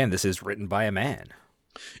then again, this is written by a man.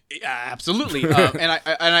 Yeah, absolutely.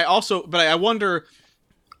 I wonder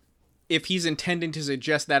if he's intending to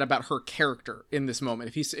suggest that about her character in this moment.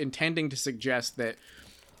 If he's intending to suggest that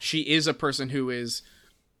she is a person who is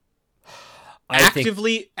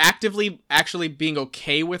actively actually being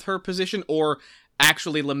okay with her position, or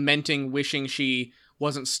actually lamenting, wishing she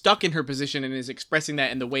wasn't stuck in her position, and is expressing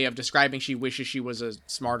that in the way of describing she wishes she was as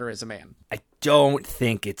smarter as a man. I don't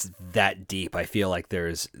think it's that deep. I feel like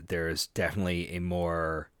there's definitely a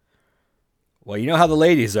more, well, you know how the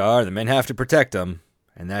ladies are, the men have to protect them,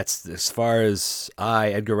 and that's as far as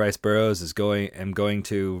Edgar Rice Burroughs am going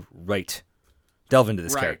to delve into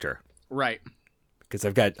this character. Right. Because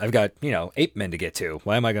I've got 8 men to get to.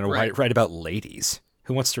 Why am I going to write about ladies?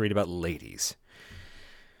 Who wants to read about ladies?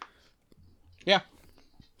 Yeah.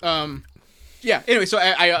 Anyway, so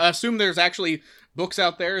I assume there's actually books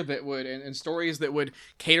out there that would, and stories that would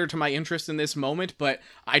cater to my interest in this moment, but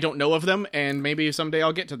I don't know of them, and maybe someday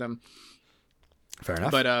I'll get to them. Fair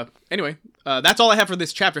enough. But anyway, that's all I have for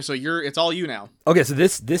this chapter, so it's all you now. Okay, so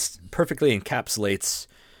this perfectly encapsulates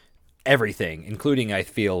everything, including, I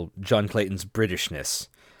feel, John Clayton's Britishness.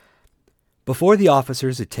 Before the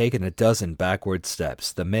officers had taken a dozen backward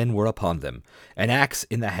steps, the men were upon them. An axe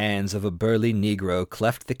in the hands of a burly Negro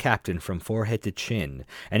cleft the captain from forehead to chin,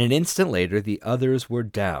 and an instant later the others were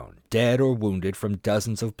down, dead or wounded from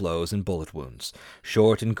dozens of blows and bullet wounds.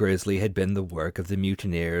 Short and grisly had been the work of the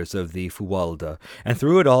mutineers of the Fuwalda, and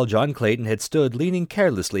through it all John Clayton had stood leaning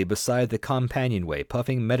carelessly beside the companionway,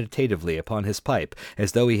 puffing meditatively upon his pipe,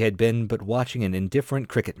 as though he had been but watching an indifferent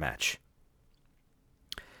cricket match.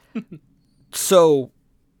 So,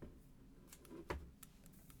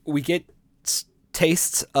 we get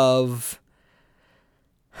tastes of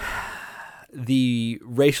the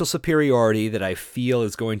racial superiority that I feel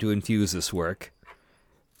is going to infuse this work,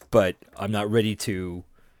 but I'm not ready to.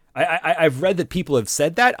 I've read that people have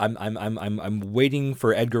said that. I'm waiting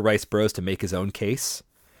for Edgar Rice Burroughs to make his own case.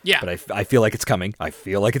 Yeah, but I feel like it's coming.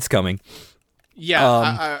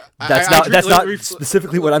 Yeah, that's not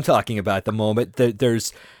specifically what I'm talking about at the moment.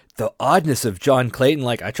 There's the oddness of John Clayton.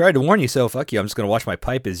 Like, I tried to warn you, so fuck you. I'm just going to watch my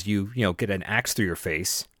pipe as you get an axe through your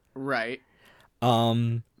face. Right.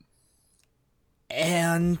 And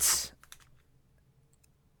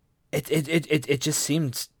it just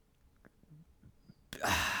seemed,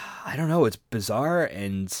 I don't know, it's bizarre.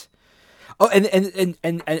 And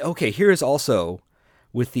okay, here is also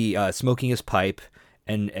with the smoking his pipe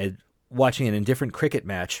and watching an indifferent cricket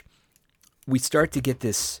match, we start to get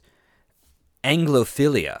this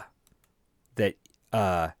Anglophilia that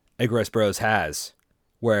Edgar Rice Burroughs has,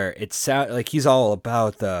 where it sounds like he's all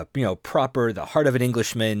about the proper, the heart of an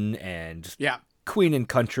Englishman, and Queen and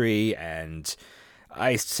country, and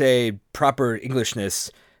I say proper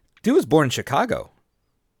Englishness. Dude was born in Chicago.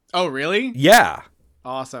 Oh, really? Yeah.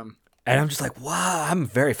 Awesome. And I'm just like, wow, I'm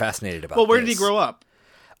very fascinated about Well, where did he this. grow up?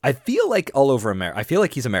 I feel like all over America. I feel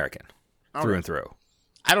like he's American All through right. and through.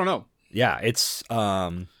 I don't know. Yeah, it's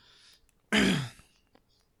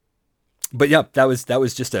but yeah, that was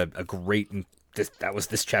just a great that was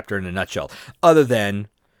this chapter in a nutshell. Other than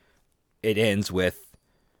it ends with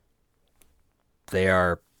they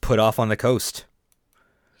are put off on the coast.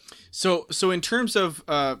 So in terms of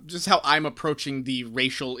just how I'm approaching the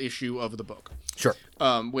racial issue of the book, Sure.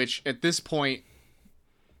 which at this point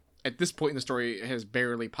in the story has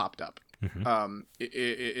barely popped up.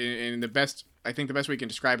 In the best, I think the best way we can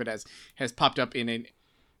describe it as has popped up in an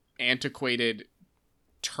antiquated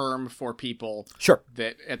term for people. Sure.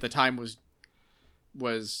 That at the time was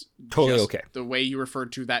Totally just okay. the way you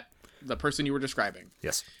referred to the person you were describing.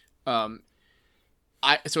 Yes.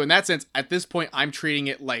 So in that sense, at this point, I'm treating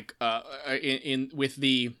it like with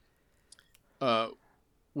the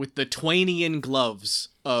Twainian gloves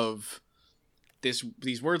of this.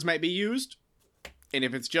 These words might be used, and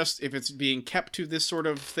if it's being kept to this sort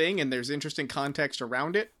of thing, and there's interesting context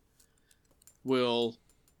around it, we'll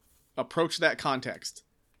approach that context.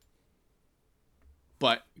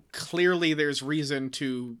 But clearly, there's reason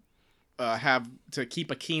to keep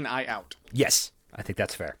a keen eye out. Yes, I think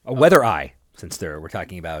that's fair. A weather eye, since we're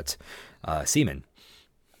talking about seamen.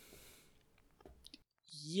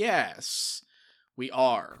 Yes, we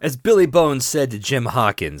are. As Billy Bones said to Jim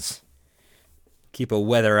Hawkins, keep a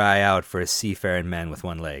weather eye out for a seafaring man with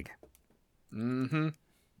one leg. Mm-hmm.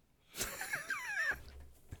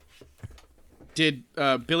 Did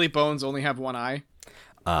Billy Bones only have one eye?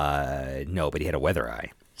 No, but he had a weather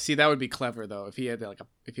eye. See, that would be clever though. If he had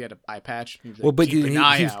an eye patch, he'd Well, but keep an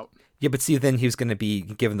eye he's- out. Yeah, but see, then he was going to be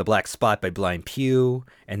given the black spot by Blind Pew,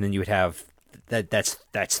 and then you would have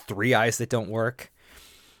that's three eyes that don't work.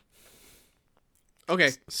 Okay,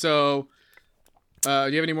 so do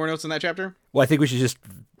you have any more notes on that chapter? Well, I think we should just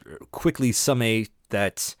quickly summate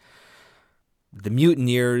that the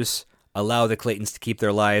mutineers allow the Claytons to keep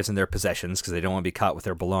their lives and their possessions because they don't want to be caught with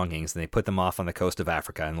their belongings, and they put them off on the coast of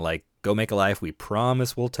Africa and like, go make a life. We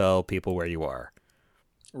promise we'll tell people where you are.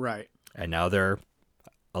 Right. And now they're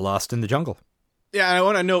lost in the jungle. Yeah, and I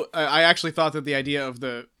want to note, I actually thought that the idea of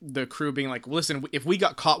the crew being like, listen, if we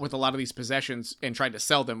got caught with a lot of these possessions and tried to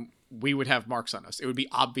sell them, we would have marks on us. It would be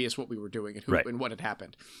obvious what we were doing and who Right. and what had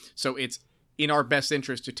happened. So it's in our best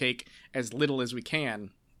interest to take as little as we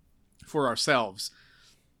can for ourselves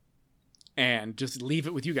and just leave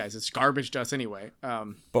it with you guys. It's garbage to us anyway. But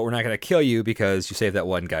we're not going to kill you because you saved that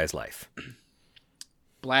one guy's life.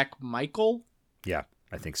 Black Michael? Yeah,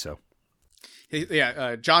 I think so.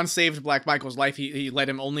 John saved Black Michael's life. He let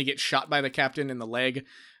him only get shot by the captain in the leg,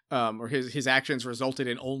 or his actions resulted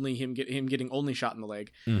in only him getting only shot in the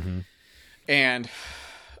leg. Mm-hmm. And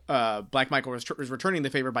Black Michael was returning the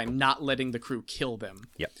favor by not letting the crew kill them.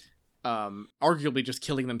 Yep. Arguably just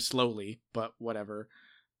killing them slowly, but whatever.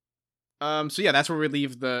 So yeah, that's where we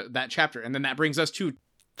leave that chapter, and then that brings us to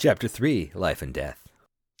Chapter 3, Life and Death.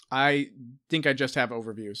 I think I just have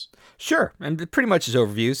overviews. Sure, and pretty much as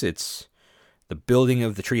overviews, it's the building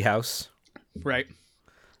of the treehouse, Right.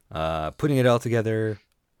 putting it all together.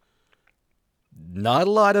 Not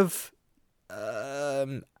a lot of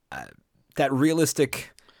that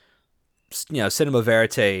realistic, cinema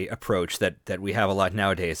verite approach that we have a lot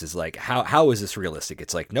nowadays. Is like, how is this realistic?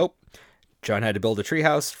 It's like, nope. John had to build a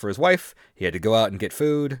treehouse for his wife. He had to go out and get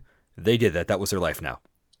food. They did that. That was their life now.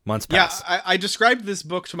 Months pass. Yeah, I described this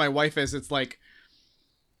book to my wife as it's like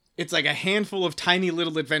a handful of tiny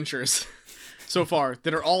little adventures so far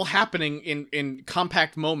that are all happening in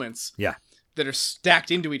compact moments. Yeah. That are stacked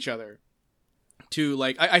into each other. To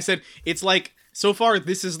like, I said, it's like, so far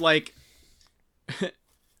this is like,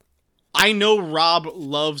 I know Rob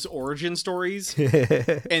loves origin stories,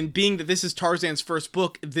 and being that this is Tarzan's first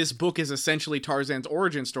book, this book is essentially Tarzan's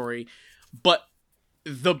origin story, but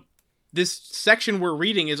this section we're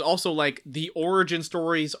reading is also like the origin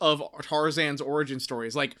stories of Tarzan's origin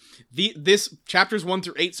stories. Like this chapters 1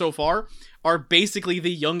 through 8 so far are basically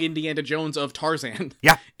the young Indiana Jones of Tarzan.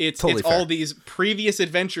 Yeah, it's totally fair. all these previous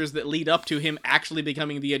adventures that lead up to him actually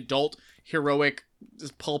becoming the adult, heroic,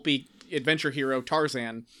 pulpy adventure hero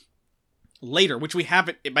Tarzan later, which we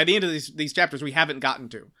haven't, by the end of these chapters, we haven't gotten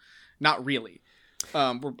to. Not really.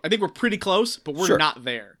 I think we're pretty close, but we're Sure. not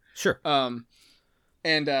there. Sure.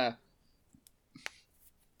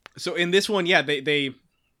 So in this one, yeah, they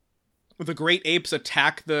the great apes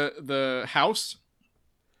attack the house.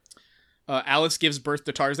 Alice gives birth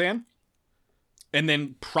to Tarzan, and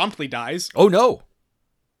then promptly dies. Oh, no.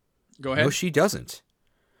 Go ahead. No, she doesn't.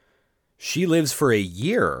 She lives for a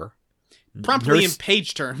year promptly in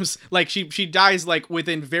page terms. Like she dies like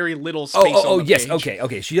within very little space. Oh, on the yes. page.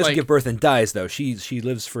 Okay. She doesn't give birth and dies though. She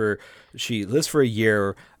lives for a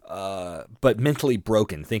year, but mentally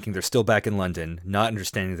broken, thinking they're still back in London, not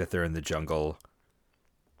understanding that they're in the jungle,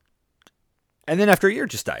 and then after a year,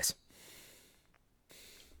 just dies.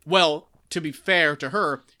 Well, to be fair to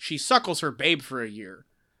her, she suckles her babe for a year.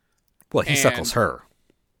 Well, he suckles her.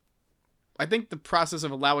 I think the process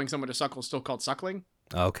of allowing someone to suckle is still called suckling.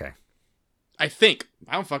 Okay. I think.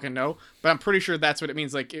 I don't fucking know, but I'm pretty sure that's what it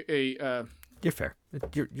means. Like you're fair.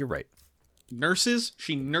 You're right.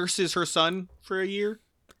 She nurses her son for a year.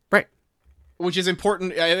 Right. Which is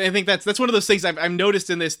important. I think that's one of those things I've noticed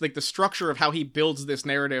in this, like the structure of how he builds this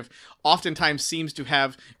narrative oftentimes seems to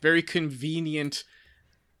have very convenient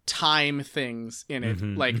time things in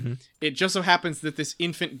it. It just so happens that this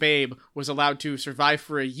infant babe was allowed to survive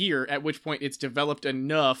for a year, at which point it's developed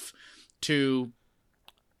enough to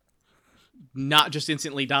not just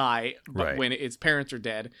instantly die, but when its parents are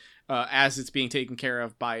dead, as it's being taken care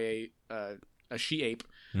of by a she-ape.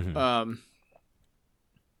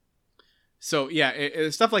 So yeah,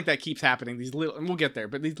 stuff like that keeps happening. These little, and we'll get there,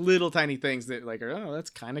 but these little tiny things that like are, that's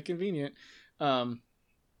kind of convenient.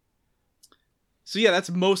 So yeah, that's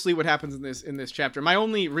mostly what happens in this chapter. My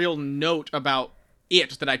only real note about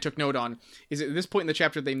it that I took note on is at this point in the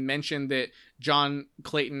chapter they mentioned that John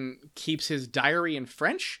Clayton keeps his diary in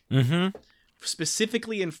French,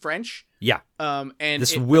 specifically in French. Yeah, and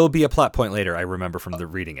this will be a plot point later. I remember from the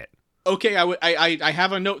reading it. Okay, I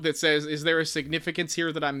have a note that says, "Is there a significance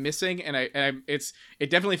here that I'm missing?" And it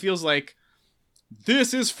definitely feels like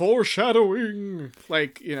this is foreshadowing,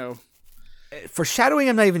 like, you know. Foreshadowing,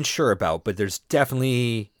 I'm not even sure about, but there's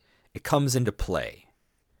definitely, it comes into play.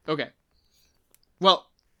 Okay. Well,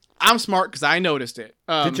 I'm smart because I noticed it.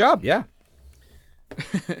 Good job, yeah.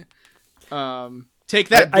 Take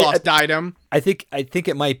that, Boss Didem. I think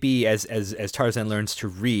it might be as Tarzan learns to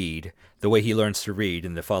read, the way he learns to read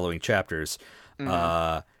in the following chapters,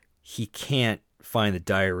 he can't find the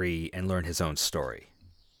diary and learn his own story.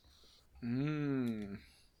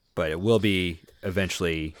 But it will be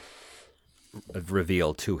eventually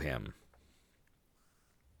revealed to him.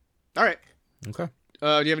 All right. Okay. Do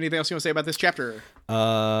you have anything else you want to say about this chapter?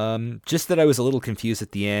 Just that I was a little confused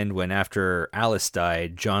at the end when after Alice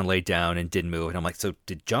died, John laid down and didn't move. And I'm like, so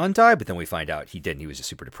did John die? But then we find out he didn't. He was just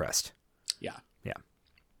super depressed. Yeah. Yeah.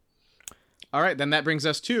 All right. Then that brings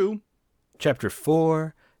us to Chapter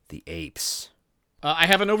 4, The Apes. I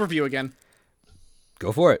have an overview again.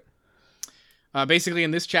 Go for it. Basically,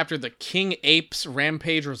 in this chapter, the king ape's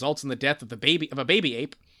rampage results in the death of a baby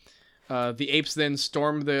ape. The apes then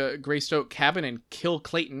storm the Greystoke cabin and kill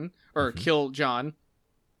Clayton, or kill John.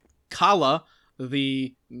 Kala,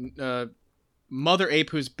 the mother ape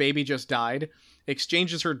whose baby just died,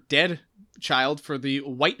 exchanges her dead child for the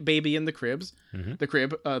white baby in the crib.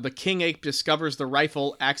 The king ape discovers the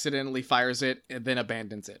rifle, accidentally fires it, and then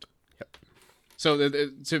abandons it. Yep. So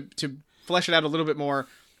to flesh it out a little bit more,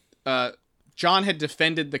 John had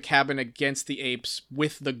defended the cabin against the apes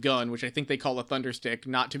with the gun, which I think they call a thunderstick,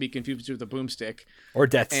 not to be confused with a boomstick. Or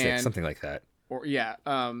death stick, something like that. Or yeah.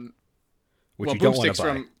 Which you don't want to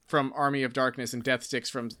buy. From Army of Darkness and death sticks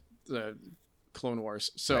from the Clone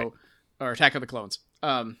Wars. So, or Attack of the Clones.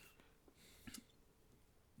 But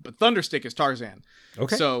thunderstick is Tarzan.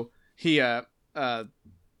 Okay. So he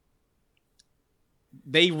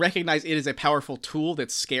they recognize it as a powerful tool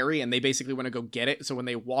that's scary, and they basically want to go get it. So when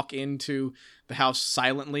they walk into the house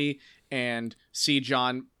silently and see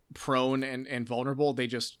John prone and vulnerable, they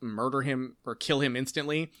just murder him or kill him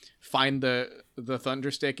instantly, find the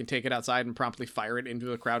thunderstick and take it outside and promptly fire it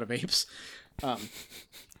into a crowd of apes. So, and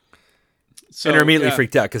they're immediately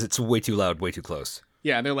freaked out because it's way too loud, way too close.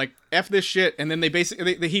 Yeah, they're like, F this shit, and then they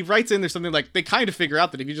basically, he writes in there something like, they kind of figure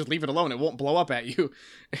out that if you just leave it alone, it won't blow up at you.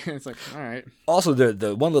 And it's like, all right. Also,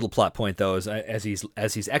 the one little plot point, though, is as he's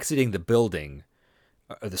exiting the building,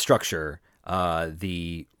 or the structure,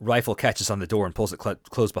 the rifle catches on the door and pulls it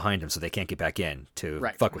closed behind him so they can't get back in to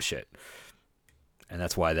fuck with shit. And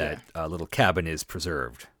that's why that little cabin is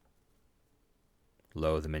preserved.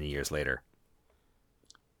 Lo, the many years later.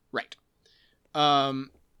 Right. All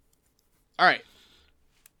right.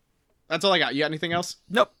 That's all I got. You got anything else?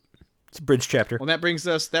 Nope. It's a bridge chapter. Well, that brings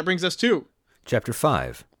us to Chapter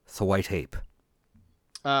 5, The White Ape.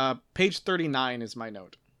 Page 39 is my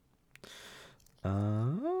note.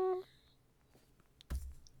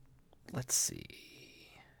 Let's see.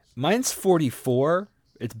 Mine's 44.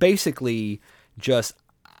 It's basically just,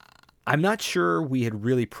 I'm not sure we had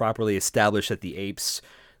really properly established that the apes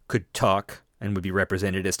could talk and would be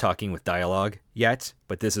represented as talking with dialogue yet,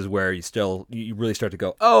 but this is where you really start to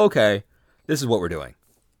go, oh, okay, this is what we're doing.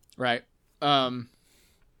 Right.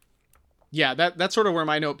 Yeah, that's sort of where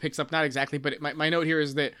my note picks up. Not exactly, but my note here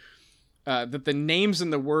is that that the names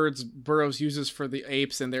and the words Burroughs uses for the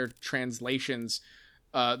apes and their translations,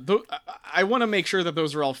 I want to make sure that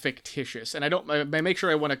those are all fictitious. And I make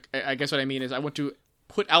sure I guess what I mean is I want to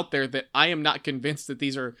put out there that I am not convinced that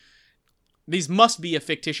these must be a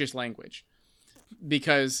fictitious language.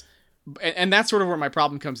 Because, and that's sort of where my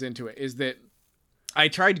problem comes into it, is that I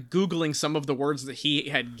tried Googling some of the words that he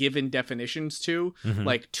had given definitions to,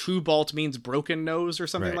 like Tubalt means broken nose or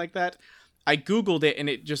something like that. I Googled it and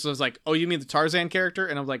it just was like, oh, you mean the Tarzan character?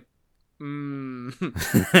 And I was like,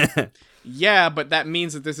 yeah, but that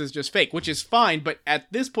means that this is just fake, which is fine. But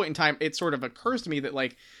at this point in time, it sort of occurs to me that,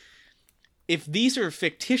 like, if these are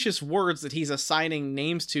fictitious words that he's assigning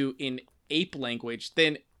names to in ape language,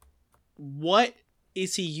 then what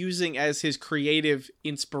is he using as his creative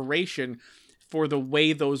inspiration for the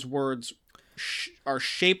way those words are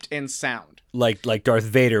shaped and sound? Like Darth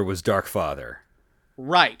Vader was Dark Father.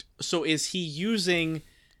 Right. So is he using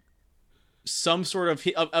some sort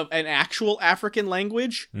of an actual African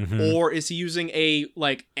language, or is he using a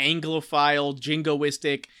like Anglophile,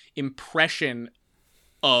 jingoistic impression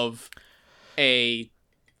of an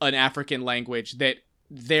African language that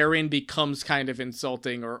therein becomes kind of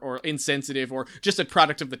insulting or insensitive or just a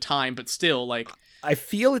product of the time, but still, like, I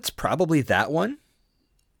feel it's probably that one.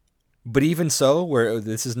 But even so, where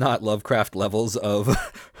this is not Lovecraft levels of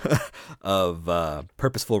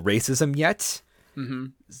purposeful racism yet.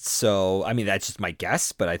 So, I mean, that's just my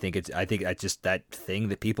guess, but I think that's just that thing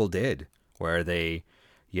that people did where they,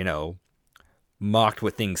 mocked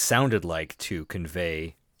what things sounded like to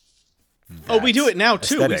convey. Oh, we do it now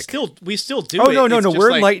too. Aesthetic. We still do it. Oh, no, It's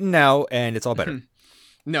we're like, enlightened now and it's all better.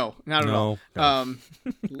 No, not at all. No.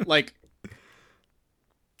 Like,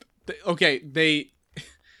 okay, they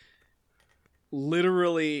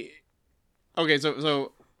literally, okay,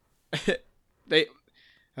 so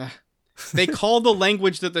they call the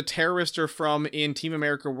language that the terrorists are from in Team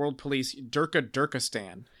America World Police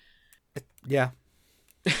Durkistan. Yeah.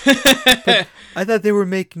 I thought they were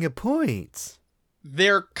making a point.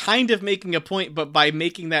 They're kind of making a point, but by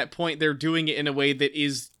making that point, they're doing it in a way that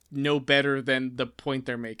is no better than the point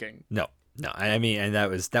they're making. No. I mean, and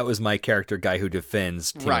that was my character guy who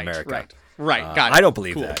defends Team America. Right. Got it. I don't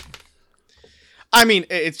believe that. I mean,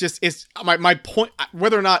 it's my point.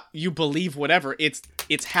 Whether or not you believe whatever, it's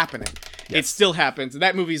happening. Yes. It still happens.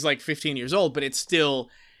 That movie's like 15 years old, but it's still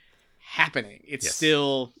happening. It's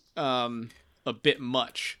still a bit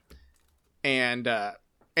much, and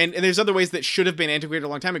there's other ways that should have been integrated a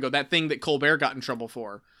long time ago. That thing that Colbert got in trouble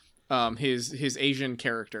for, his Asian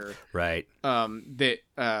character, right?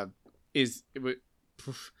 The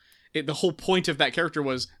whole point of that character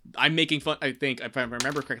was I'm making fun. I think, if I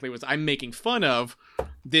remember correctly, was I'm making fun of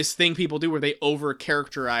this thing people do where they over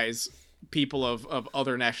characterize people of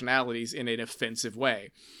other nationalities in an offensive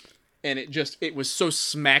way. And it was so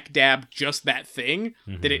smack dab just that thing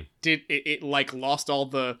that it like lost all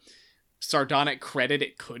the sardonic credit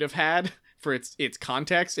it could have had for its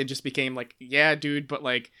context. It just became like, yeah, dude, but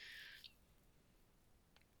like,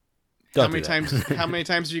 how many times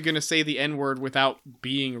are you gonna say the N-word without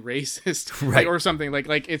being racist, right? Like, or something like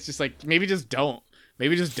it's just like maybe just don't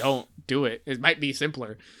do it. It might be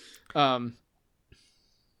simpler. When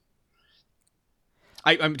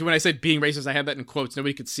I said being racist, I had that in quotes.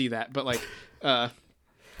 Nobody could see that, but like,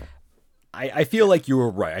 I feel like you were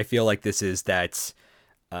right. I feel like this is that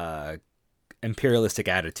imperialistic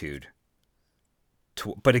attitude.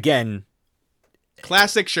 But again,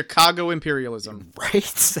 classic Chicago imperialism. Right?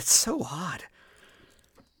 That's so odd.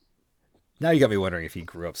 Now you got me wondering if he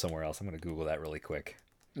grew up somewhere else. I'm going to Google that really quick.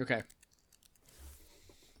 Okay.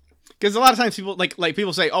 Because a lot of times people like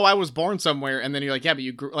people say, "Oh, I was born somewhere," and then you're like, "Yeah, but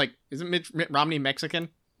you grew like isn't Mitt Romney Mexican?"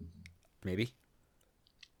 Maybe.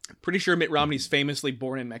 Pretty sure Mitt Romney's famously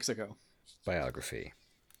born in Mexico. Biography.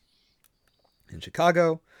 In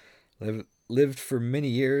Chicago, lived for many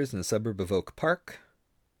years in the suburb of Oak Park.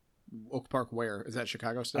 Oak Park, where is that?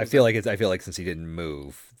 Chicago still? I feel like since he didn't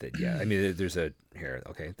move, that I mean, there's a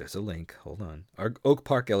link. Hold on, Oak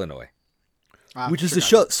Park, Illinois, which is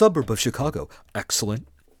the suburb of Chicago. Excellent.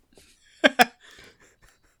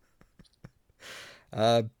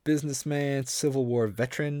 Businessman, Civil War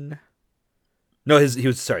veteran. No, he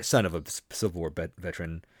was son of a Civil War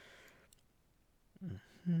veteran.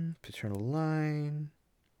 Paternal line.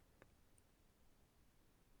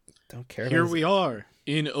 Don't care. Here we are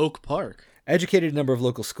in Oak Park. Educated in a number of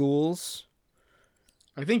local schools.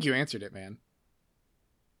 I think you answered it, man.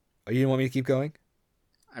 Oh, you didn't want me to keep going?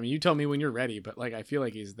 I mean, you tell me when you're ready, but like I feel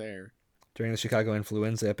like he's there. during the Chicago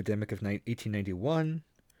influenza epidemic of 1891.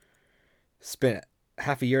 Spent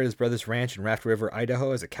half a year at his brother's ranch in Raft River,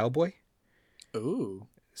 Idaho as a cowboy. Ooh.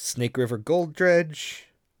 Snake River Gold Dredge.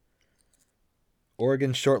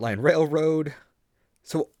 Oregon Shortline Railroad.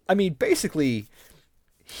 So, I mean, basically,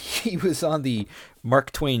 he was on the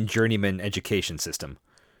Mark Twain journeyman education system.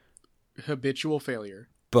 Habitual failure.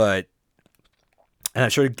 But, and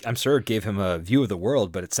I'm sure it gave him a view of the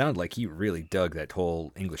world, but it sounded like he really dug that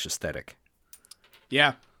whole English aesthetic.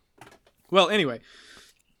 Yeah. Well, anyway,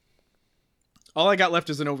 all I got left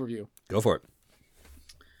is an overview. Go for it.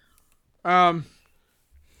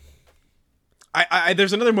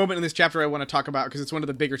 There's another moment in this chapter I want to talk about because it's one of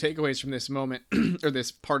the bigger takeaways from this moment or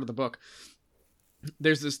this part of the book.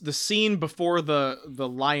 There's the scene before the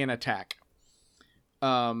lion attack.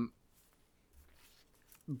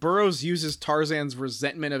 Burroughs uses Tarzan's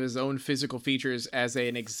resentment of his own physical features as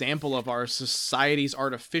an example of our society's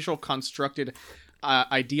artificial constructed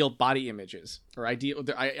ideal body images, or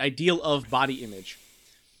ideal of body image.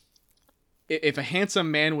 If a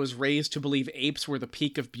handsome man was raised to believe apes were the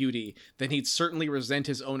peak of beauty, then he'd certainly resent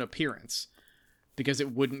his own appearance because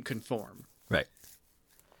it wouldn't conform. Right.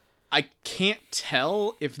 I can't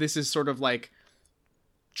tell if this is sort of like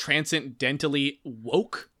transcendentally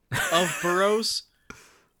woke of Burroughs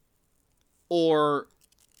or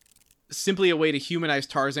simply a way to humanize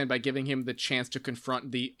Tarzan by giving him the chance to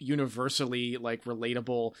confront the universally like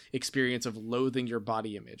relatable experience of loathing your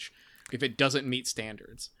body image if it doesn't meet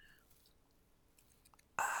standards.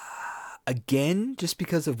 Again, just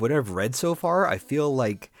because of what I've read so far, I feel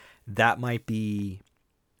like that might be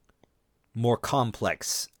more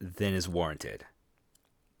complex than is warranted.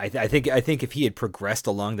 I think if he had progressed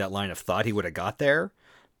along that line of thought, he would have got there.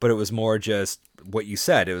 But it was more just what you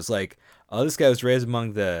said. It was like, oh, this guy was raised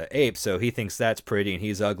among the apes, so he thinks that's pretty and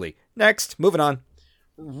he's ugly. Next, moving on.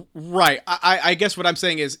 Right. I guess what I'm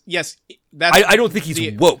saying is, yes, that's... I don't think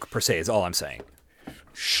he's woke, per se, is all I'm saying.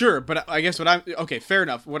 Sure, but I guess okay, fair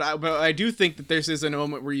enough. But I do think that this is a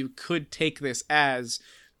moment where you could take this as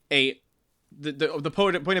the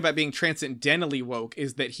point about being transcendentally woke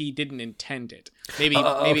is that he didn't intend it. Maybe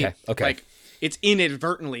okay. Like it's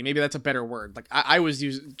inadvertently. Maybe that's a better word. Like I was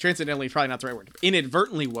using transcendentally, probably not the right word.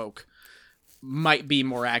 Inadvertently woke might be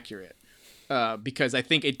more accurate because I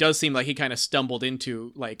think it does seem like he kind of stumbled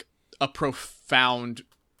into like a profound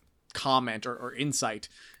comment or insight.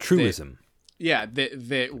 Truism. It's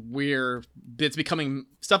becoming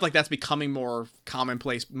stuff like that's becoming more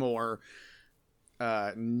commonplace, more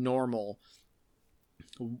normal,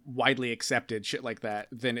 widely accepted shit like that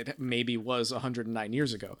than it maybe was 109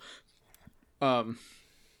 years ago. I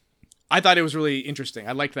thought it was really interesting.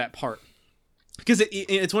 I liked that part because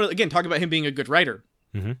it's one of, again, talking about him being a good writer.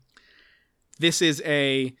 Mm-hmm.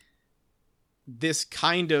 This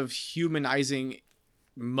kind of humanizing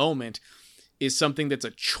moment is something that's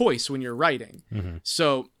a choice when you're writing. Mm-hmm.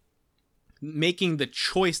 So making the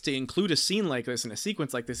choice to include a scene like this and a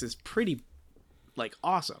sequence like this is pretty like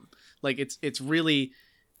awesome. Like it's really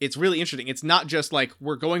interesting. It's not just like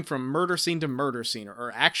we're going from murder scene to murder scene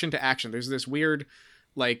or action to action. There's this weird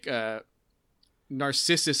like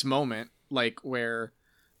Narcissus moment like where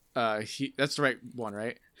that's the right one,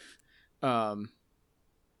 right?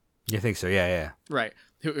 You think so? Yeah. Right.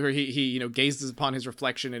 Where he gazes upon his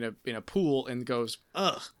reflection in a pool and goes,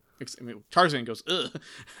 ugh. I mean, Tarzan goes, ugh.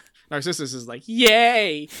 Narcissus is like,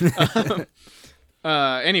 yay.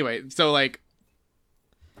 Anyway, so like,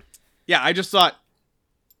 yeah, I just thought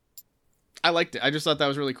I liked it. I just thought that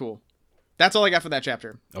was really cool. That's all I got for that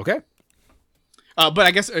chapter. Okay. But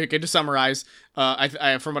I guess to summarize,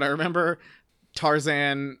 I from what I remember,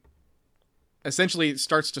 Tarzan essentially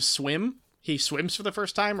starts to swim. He swims for the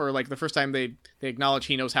first time, or like the first time they acknowledge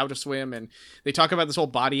he knows how to swim, and they talk about this whole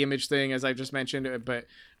body image thing, as I just mentioned, but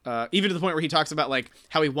even to the point where he talks about like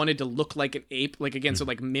how he wanted to look like an ape, like again, so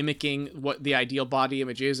like mimicking what the ideal body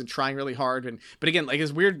image is and trying really hard, but again, like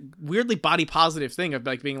his weirdly body positive thing of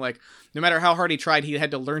like being like, no matter how hard he tried, he had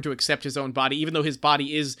to learn to accept his own body, even though his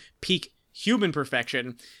body is peak human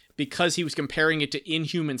perfection. Because he was comparing it to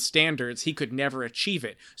inhuman standards, he could never achieve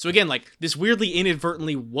it. So again, like this weirdly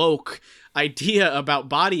inadvertently woke idea about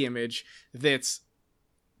body image that's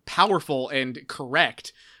powerful and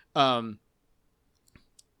correct. Even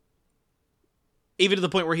to the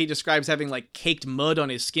point where he describes having like caked mud on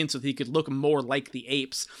his skin so that he could look more like the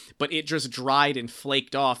apes, but it just dried and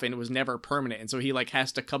flaked off and it was never permanent. And so he like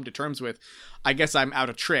has to come to terms with, I guess I'm out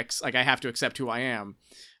of tricks. Like I have to accept who I am.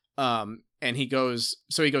 And he goes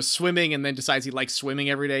swimming and then decides he likes swimming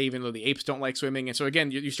every day, even though the apes don't like swimming. And so again,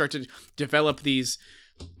 you start to develop these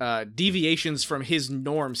deviations from his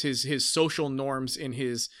norms, his social norms in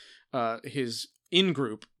his his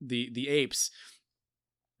in-group, the apes,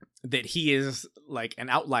 that he is like an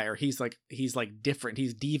outlier. He's like different.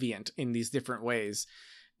 He's deviant in these different ways.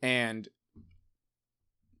 And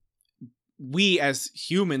we as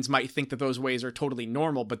humans might think that those ways are totally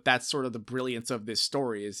normal, but that's sort of the brilliance of this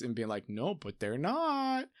story, is in being like, no, but they're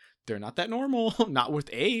not that normal. Not with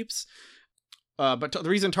apes. But the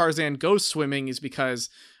reason Tarzan goes swimming is because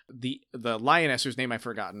the lioness, whose name I've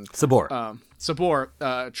forgotten, Sabor,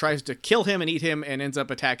 tries to kill him and eat him, and ends up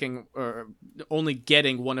attacking, only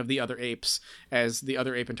getting one of the other apes, as the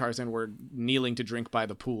other ape and Tarzan were kneeling to drink by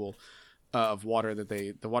the pool of water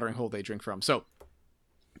the watering hole they drink from. So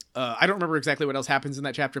I don't remember exactly what else happens in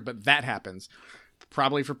that chapter, but that happens,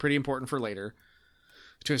 probably for pretty important for later,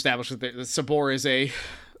 to establish that Sabor is a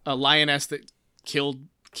lioness that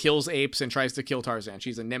kills apes and tries to kill Tarzan.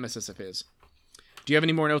 She's a nemesis of his. Do you have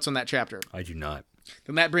any more notes on that chapter? I do not.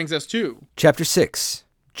 Then that brings us to Chapter 6,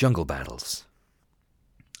 Jungle Battles.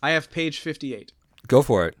 I have page 58. Go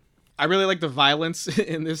for it. I really like the violence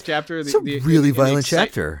in this chapter. It's a really violent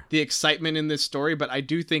chapter. The excitement in this story, but I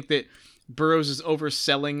do think that Burroughs is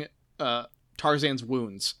overselling Tarzan's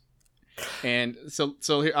wounds. And so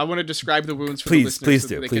here, I want to describe the wounds for the listeners so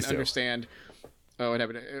that they can understand what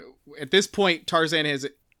happened. At this point, Tarzan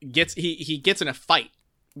gets in a fight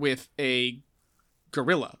with a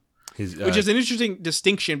gorilla, which is an interesting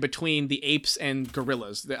distinction between the apes and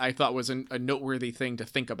gorillas that I thought was a noteworthy thing to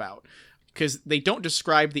think about, because they don't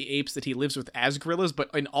describe the apes that he lives with as gorillas, but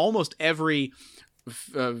in almost every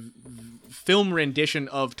film rendition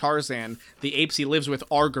of Tarzan, the apes he lives with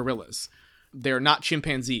are gorillas. They're not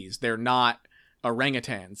chimpanzees. They're not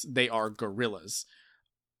orangutans. They are gorillas.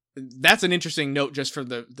 That's an interesting note just for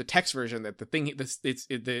the text version,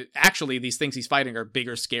 that actually these things he's fighting are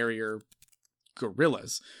bigger, scarier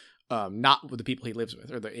gorillas, not with the people he lives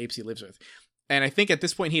with, or the apes he lives with. And I think at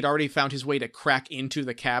this point he'd already found his way to crack into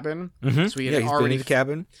the cabin. Mm-hmm. So he's been in the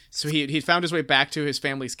cabin. So he'd found his way back to his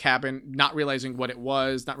family's cabin, not realizing what it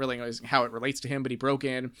was, not realizing how it relates to him, but he broke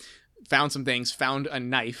in, found some things, found a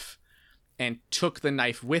knife, and took the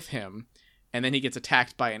knife with him. And then he gets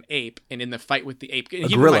attacked by an ape, and in the fight with the ape, a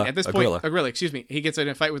gorilla. At this point, a gorilla, excuse me. He gets in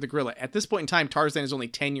a fight with a gorilla. At this point in time, Tarzan is only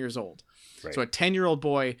 10 years old. Right. So a 10-year-old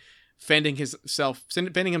boy fending himself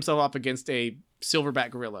off against a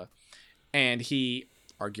silverback gorilla. And he,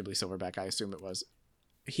 arguably silverback, I assume it was.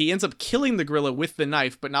 He ends up killing the gorilla with the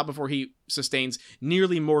knife, but not before he sustains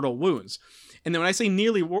nearly mortal wounds. And then when I say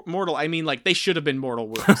nearly mortal, I mean like they should have been mortal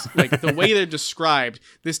wounds. Like the way they're described,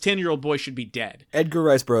 this 10-year-old boy should be dead. Edgar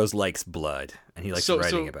Rice Burroughs likes blood, and he likes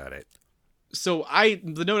writing about it. So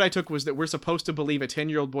the note I took was that we're supposed to believe a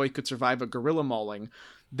 10-year-old boy could survive a gorilla mauling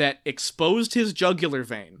that exposed his jugular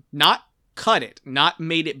vein, not cut it, not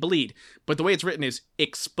made it bleed, but the way it's written is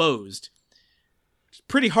exposed. It's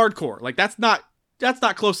pretty hardcore. Like that's not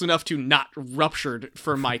close enough to not ruptured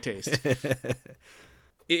for my taste.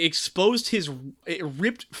 It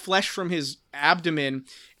ripped flesh from his abdomen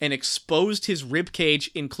and exposed his rib cage,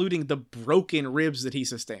 including the broken ribs that he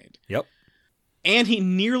sustained. Yep. And he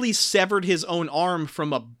nearly severed his own arm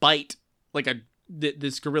from a bite, like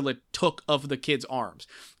this gorilla took of the kid's arms.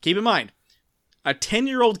 Keep in mind, a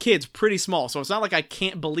 10-year-old kid's pretty small, so it's not like I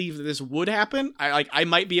can't believe that this would happen. I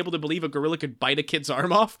might be able to believe a gorilla could bite a kid's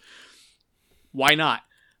arm off. Why not?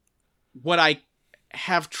 What I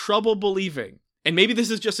have trouble believing, and maybe this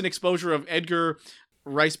is just an exposure of Edgar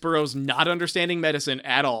Rice Burroughs not understanding medicine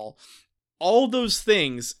at all those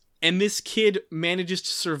things, and this kid manages to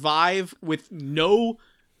survive with no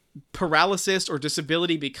paralysis or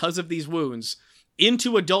disability because of these wounds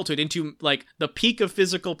into adulthood, into like the peak of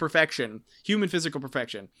physical perfection, human physical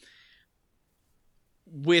perfection,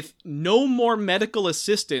 with no more medical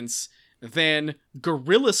assistance than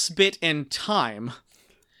gorilla spit and time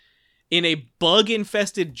in a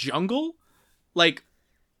bug-infested jungle? Like,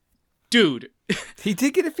 dude. He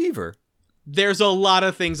did get a fever. There's a lot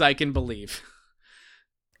of things I can believe.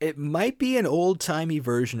 It might be an old-timey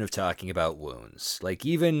version of talking about wounds. Like,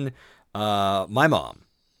 even my mom,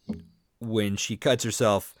 when she cuts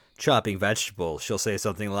herself chopping vegetables, she'll say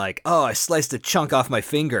something like, "Oh, I sliced a chunk off my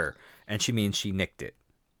finger." And she means she nicked it.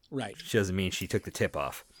 Right. She doesn't mean she took the tip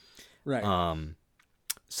off. Right.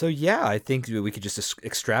 So, yeah, I think we could just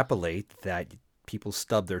extrapolate that people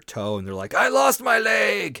stub their toe and they're like, "I lost my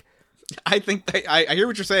leg." I think I hear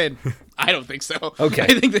what you're saying. I don't think so. Okay.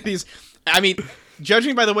 I think that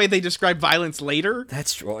judging by the way they describe violence later.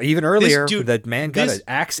 That's true. Even earlier, that man got an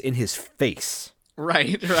axe in his face.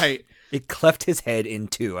 Right. It cleft his head in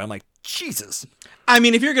two. I'm like, Jesus. I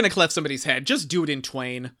mean, if you're going to cleft somebody's head, just do it in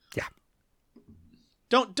twain. Yeah.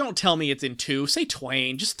 Don't tell me it's in two. Say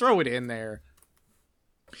twain. Just throw it in there.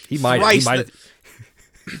 He might have.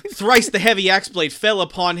 Thrice the heavy axe blade fell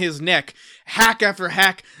upon his neck, hack after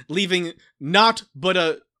hack, leaving naught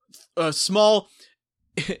but a small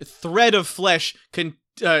thread of flesh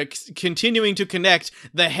continuing to connect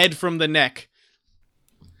the head from the neck.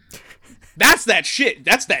 That's that shit.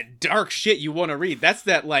 That's that dark shit you want to read. That's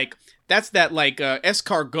that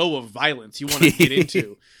escargot of violence you want to get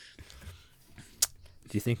into.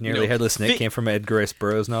 Do you think Nearly Headless Nick came from an Edgar Rice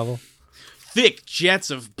Burroughs novel? Thick jets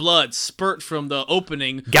of blood spurt from the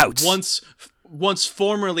opening. Gouts. Once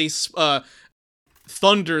formerly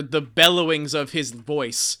thundered the bellowings of his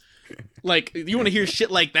voice. Like, you want to hear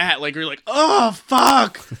shit like that. Like, you're like, oh,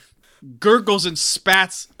 fuck! Gurgles and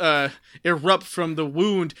spats erupt from the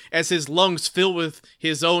wound as his lungs fill with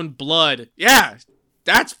his own blood. Yeah,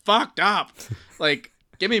 that's fucked up. Like,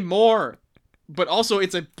 give me more. But also,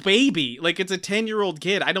 it's a baby. Like, it's a 10-year-old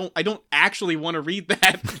kid. I don't actually want to read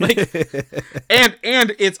that. Like,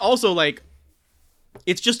 and it's also like,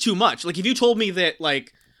 it's just too much. Like, if you told me that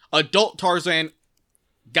like adult Tarzan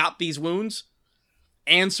got these wounds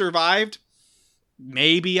and survived,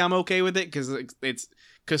 maybe I'm okay with it because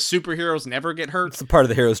superheroes never get hurt. It's a part of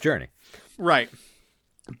the hero's journey, right?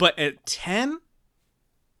 But at 10,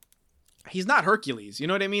 he's not Hercules. You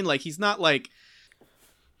know what I mean? Like, he's not like.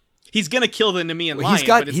 He's gonna kill the Nemean lion,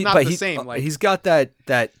 but it's not the same. Like, he's got that,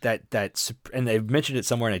 and they've mentioned it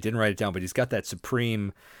somewhere, and I didn't write it down, but he's got that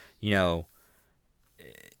supreme,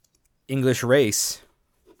 English race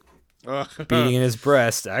beating in his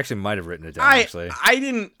breast. I actually might have written it down. I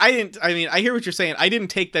didn't. I mean, I hear what you're saying. I didn't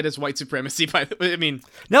take that as white supremacy. By the way, I mean,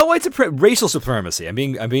 no, racial supremacy. I'm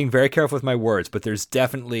being very careful with my words, but there's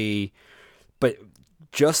definitely, but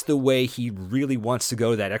just the way he really wants to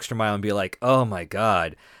go that extra mile and be like, oh my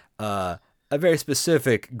god. A very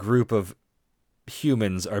specific group of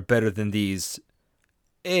humans are better than these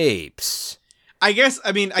apes. I guess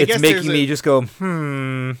it's making me just go,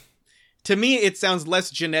 To me, it sounds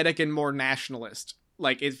less genetic and more nationalist.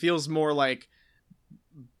 Like, it feels more like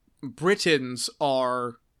Britons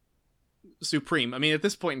are supreme. I mean, at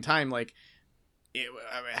this point in time, like,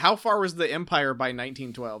 how far was the empire by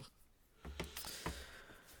 1912?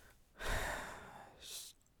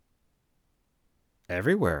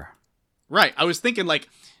 Everywhere. Right. I was thinking, like,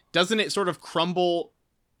 doesn't it sort of crumble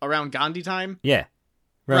around Gandhi time? Yeah.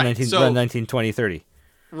 Around 1920, 30.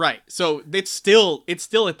 Right. So it's still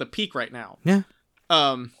at the peak right now. Yeah.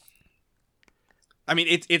 I mean,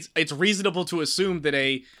 it's reasonable to assume that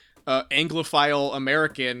a Anglophile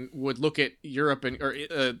American would look at Europe or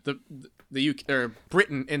the UK or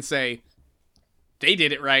Britain and say, they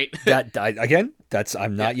did it right.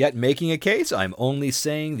 I'm not yet making a case. I'm only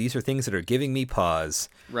saying these are things that are giving me pause.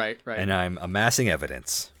 Right. And I'm amassing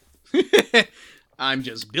evidence. I'm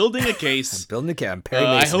just building a case. I'm Perry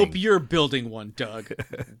Masoning. I hope you're building one, Doug.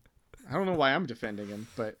 I don't know why I'm defending him,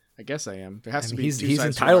 but I guess I am. There has to be. He's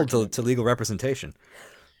entitled to legal representation.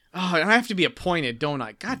 Oh, and I have to be appointed, don't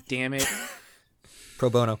I? God damn it.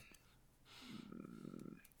 Pro bono.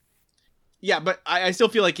 Yeah, but I still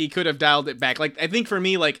feel like he could have dialed it back. Like, I think for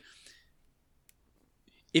me, like,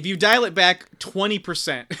 if you dial it back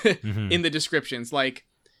 20% in the descriptions, like,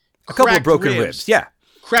 a couple of broken ribs, yeah.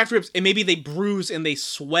 Cracked ribs, and maybe they bruise and they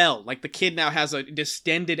swell. Like, the kid now has a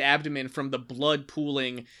distended abdomen from the blood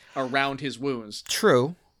pooling around his wounds.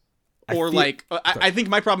 True. I think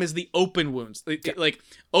my problem is the open wounds. Like,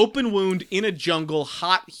 open wound in a jungle,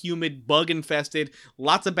 hot, humid, bug-infested,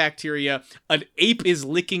 lots of bacteria. An ape is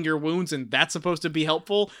licking your wounds, and that's supposed to be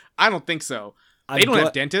helpful? I don't think so. They don't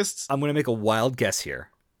have dentists. I'm going to make a wild guess here.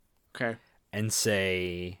 Okay. And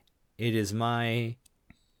say it is my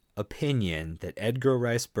opinion that Edgar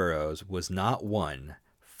Rice Burroughs was not one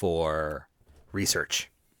for research.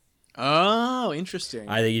 Oh, interesting.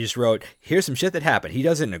 I think he just wrote, here's some shit that happened. He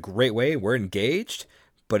does it in a great way. We're engaged,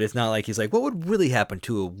 but it's not like he's like, what would really happen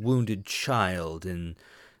to a wounded child in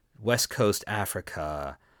West Coast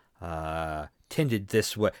Africa, tended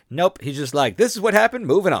this way? Nope. He's just like, this is what happened.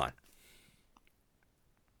 Moving on.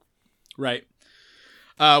 Right.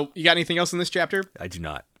 You got anything else in this chapter? I do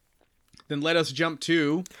not. Then let us jump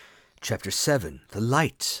to Chapter 7, The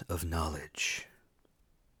Light of Knowledge.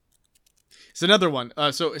 It's another one.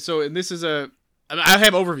 So this is I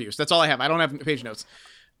have overviews. That's all I have. I don't have page notes.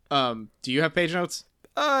 Do you have page notes?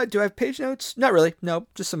 Do I have page notes? Not really. No,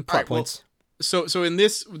 just some plot points. Well, so in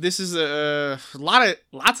this is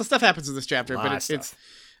lots of stuff happens in this chapter, but it's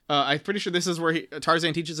I'm pretty sure this is where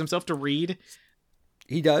Tarzan teaches himself to read.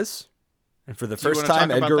 He does. And for the first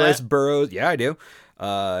time, Edgar Rice Burroughs, yeah, I do.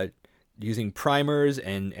 Using primers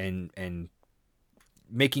and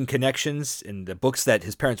making connections in the books that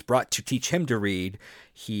his parents brought to teach him to read.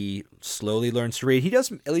 He slowly learns to read. He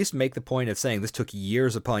does at least make the point of saying this took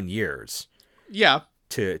years upon years. Yeah.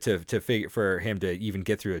 To figure for him to even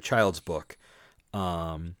get through a child's book.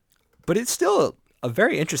 But it's still a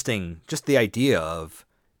very interesting, just the idea of,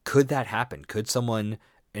 could that happen? Could someone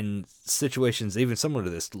in situations even similar to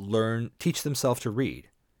this teach themselves to read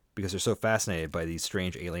because they're so fascinated by these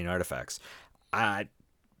strange alien artifacts?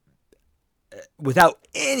 Without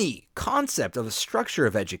any concept of a structure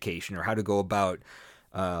of education or how to go about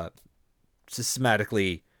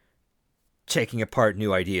systematically taking apart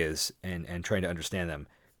new ideas and trying to understand them.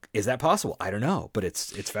 Is that possible? I don't know, but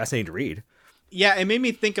it's fascinating to read. Yeah, it made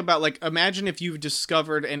me think about, like, imagine if you've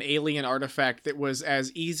discovered an alien artifact that was as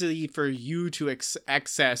easy for you to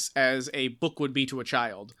access as a book would be to a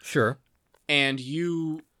child. Sure. And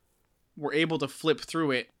you were able to flip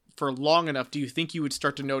through it for long enough. Do you think you would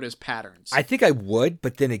start to notice patterns? I think I would,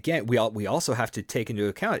 but then again, we also have to take into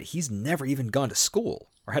account he's never even gone to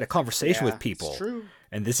school or had a conversation with people. It's true.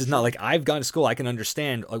 And this is not like I've gone to school. I can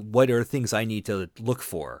understand what are things I need to look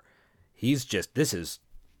for. This is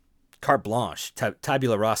carte blanche,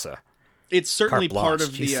 tabula rasa. It's certainly part of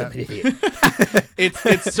Jeez, the.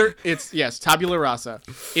 It's yes, tabula rasa.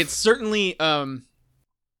 It's certainly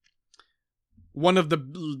one of the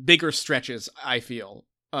bigger stretches. I feel.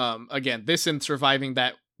 Again, this and surviving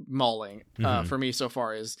that mauling for me so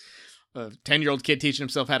far is a 10-year-old kid teaching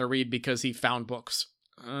himself how to read because he found books.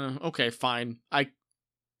 Okay, fine.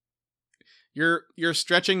 You're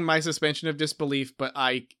stretching my suspension of disbelief, but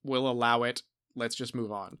I will allow it. Let's just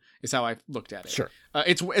move on. Is how I looked at it. Sure.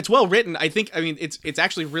 It's well written. I mean, it's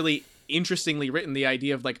actually really interestingly written. The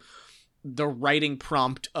idea of, like, the writing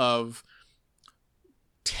prompt of,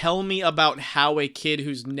 tell me about how a kid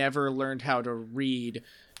who's never learned how to read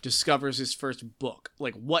discovers his first book.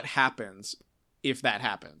 Like, what happens if that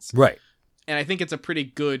happens? Right. And I think it's a pretty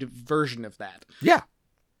good version of that. Yeah.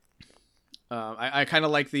 I kind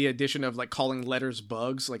of like the addition of, like, calling letters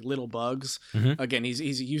bugs, like little bugs. Mm-hmm. Again,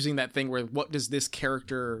 he's using that thing where, what does this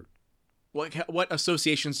character, what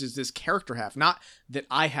associations does this character have? Not that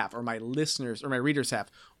I have or my listeners or my readers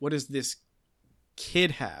have. What does this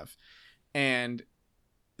kid have? And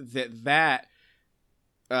that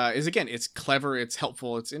is, again, it's clever, it's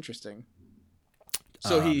helpful, it's interesting.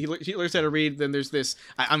 So he learns how to read. Then there's this.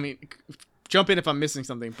 I mean, jump in if I'm missing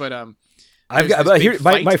something, but I've got here.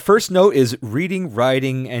 My first note is reading,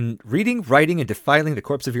 writing, and defiling the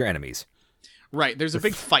corpse of your enemies. Right. There's a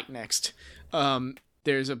big fight next.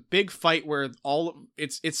 There's a big fight where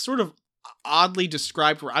it's sort of oddly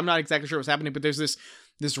described, where I'm not exactly sure what's happening, but there's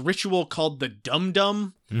this ritual called the Dum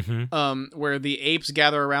Dum, where the apes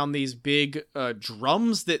gather around these big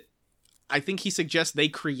drums that I think he suggests they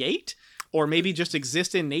create, or maybe just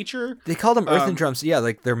exist in nature. They call them earthen drums. Yeah,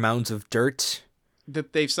 like they're mounds of dirt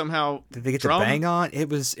that they've somehow did they get to bang on. It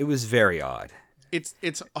was very odd. It's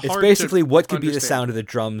hard. It's basically what could understand. be the sound of the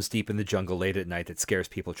drums deep in the jungle late at night that scares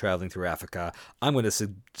people traveling through Africa. I'm going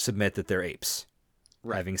to submit that they're apes,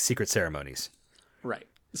 having secret ceremonies. Right.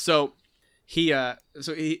 So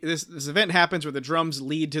this event happens where the drums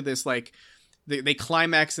lead to this, like, they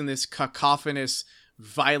climax in this cacophonous,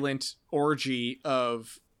 violent orgy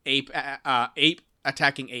of ape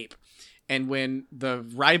attacking ape, and when the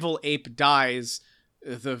rival ape dies,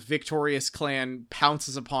 the victorious clan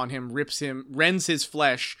pounces upon him, rends his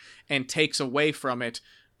flesh, and takes away from it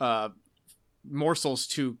morsels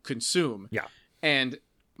to consume. Yeah. And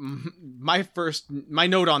my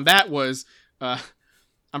note on that was,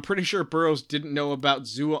 I'm pretty sure Burroughs didn't know about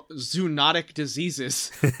zoonotic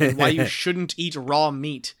diseases and why you shouldn't eat raw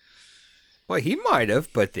meat. Well, he might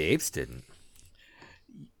have, but the apes didn't.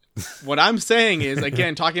 What I'm saying is,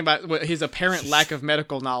 again, talking about his apparent lack of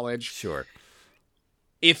medical knowledge. Sure.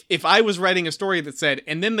 If I was writing a story that said,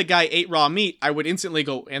 and then the guy ate raw meat, I would instantly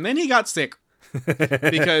go, and then he got sick.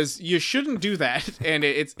 Because you shouldn't do that. And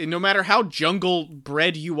it's no matter how jungle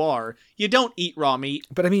bred you are, you don't eat raw meat.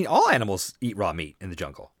 But I mean, all animals eat raw meat in the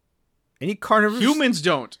jungle. Any carnivores? Humans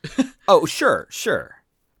don't. Oh, sure.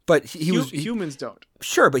 But humans don't.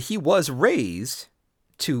 Sure, but he was raised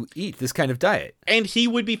to eat this kind of diet. And he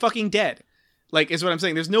would be fucking dead. Like, is what I'm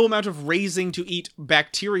saying. There's no amount of raising to eat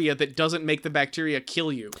bacteria that doesn't make the bacteria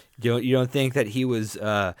kill you. You don't think that he was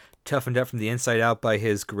toughened up from the inside out by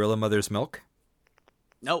his gorilla mother's milk?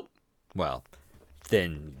 No. Well,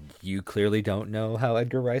 then you clearly don't know how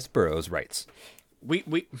Edgar Rice Burroughs writes.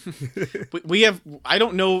 We have. I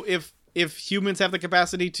don't know if humans have the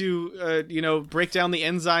capacity to break down the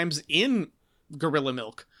enzymes in gorilla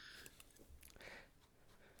milk.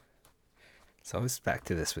 It's always back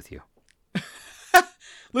to this with you.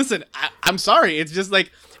 Listen, I'm sorry. It's just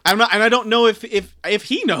like I'm not, and I don't know if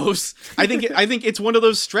he knows. I think it's one of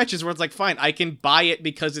those stretches where it's like, fine, I can buy it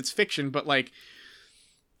because it's fiction, but like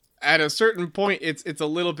at a certain point, it's a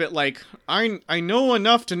little bit like I know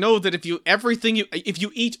enough to know that if you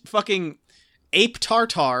eat fucking ape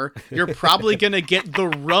tartar, you're probably gonna get the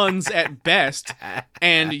runs at best,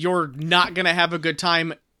 and you're not gonna have a good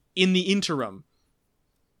time in the interim.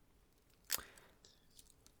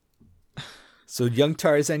 So young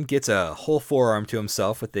Tarzan gets a whole forearm to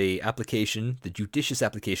himself with the judicious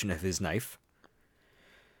application of his knife.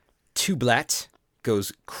 Tublat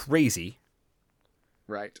goes crazy.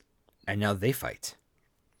 Right. And now they fight.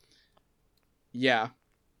 Yeah.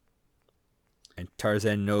 And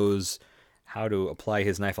Tarzan knows how to apply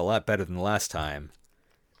his knife a lot better than the last time.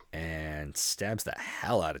 And stabs the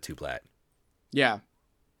hell out of Tublat. Yeah.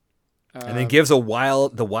 And then gives the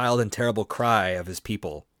wild and terrible cry of his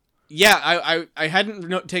people. Yeah, I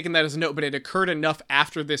hadn't taken that as a note, but it occurred enough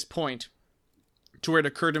after this point to where it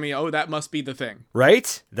occurred to me, oh, that must be the thing.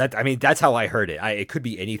 Right? That's how I heard it. It could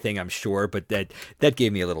be anything, I'm sure, but that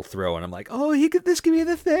gave me a little throw, and I'm like, oh, this could be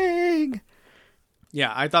the thing.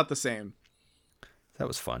 Yeah, I thought the same. That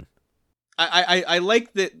was fun. I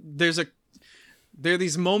like that there are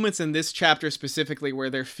these moments in this chapter specifically where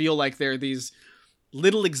there feel like there are these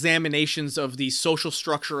little examinations of the social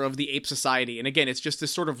structure of the ape society. And again, it's just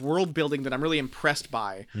this sort of world building that I'm really impressed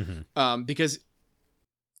by. Mm-hmm. Because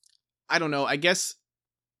I don't know, I guess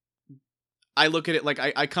I look at it like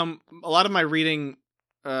a lot of my reading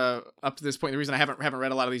up to this point, the reason I haven't read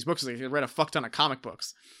a lot of these books is I read a fuck ton of comic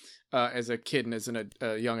books as a kid and as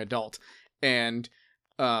a young adult. And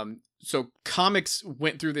so comics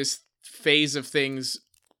went through this phase of things,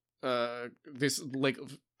 this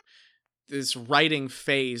writing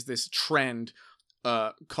phase, this trend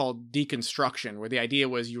called deconstruction, where the idea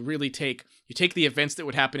was you take the events that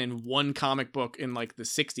would happen in one comic book in like the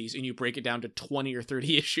 60s and you break it down to 20 or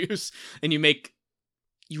 30 issues, and you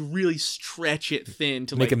really stretch it thin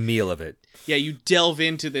to make a meal of it. Yeah, you delve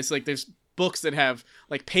into this, like there's books that have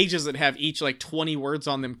like pages that have each like 20 words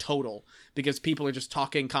on them total, because people are just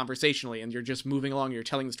talking conversationally and you're just moving along, you're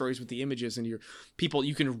telling the stories with the images, and you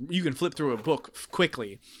can flip through a book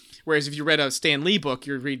quickly. Whereas if you read a Stan Lee book,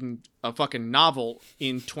 you're reading a fucking novel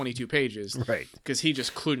in 22 pages. Right. Because he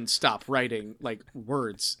just couldn't stop writing, like,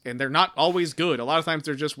 words. And they're not always good. A lot of times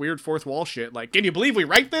they're just weird fourth wall shit. Like, can you believe we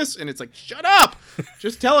write this? And it's like, shut up!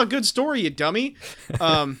 Just tell a good story, you dummy.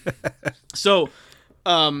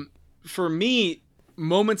 For me,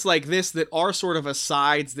 moments like this that are sort of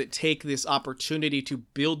asides that take this opportunity to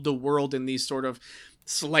build the world in these sort of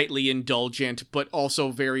slightly indulgent, but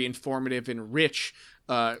also very informative and rich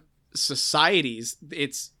societies,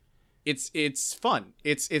 it's fun,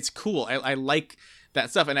 it's cool. I like that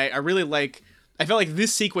stuff, and I really like, I felt like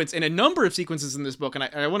this sequence and a number of sequences in this book, and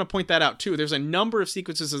I want to point that out too, there's a number of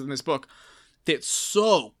sequences in this book that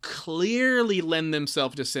so clearly lend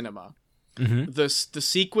themselves to cinema. Mm-hmm. The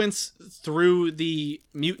sequence through the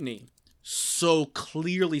mutiny, so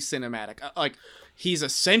clearly cinematic. Like, he's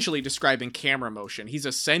essentially describing camera motion. He's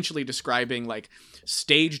essentially describing like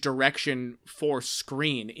stage direction for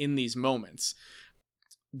screen in these moments.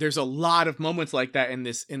 There's a lot of moments like that in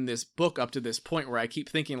this book up to this point, where I keep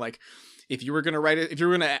thinking, like, if you were going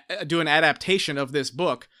to do an adaptation of this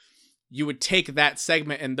book, you would take that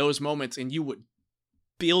segment and those moments and you would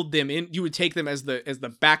build them in, you would take them as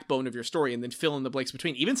the backbone of your story and then fill in the blanks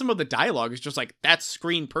between. Even some of the dialogue is just like, that's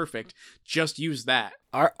screen perfect, just use that.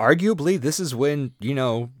 Arguably, this is when,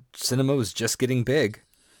 cinema was just getting big,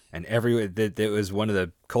 and it was one of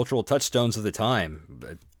the cultural touchstones of the time.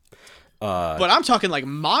 But I'm talking like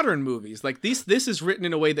modern movies. Like this is written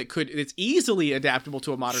in a way that it's easily adaptable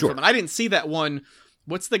to a modern film. And I didn't see that one.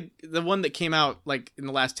 What's the one that came out like in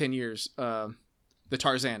the last 10 years? The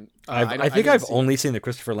Tarzan. I think I've only seen the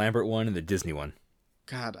Christopher Lambert one and the Disney one.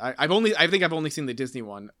 God, I think I've only seen the Disney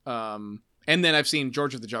one. And then I've seen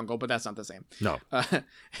George of the Jungle, but that's not the same. No.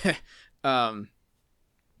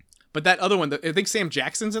 But that other one, I think Sam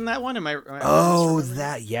Jackson's in that one. Am I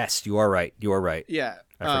that, yes, you are right. Yeah.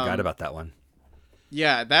 I forgot about that one.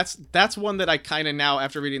 Yeah, that's one that I kind of now,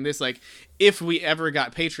 after reading this, like, if we ever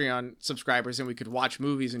got Patreon subscribers and we could watch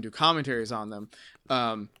movies and do commentaries on them,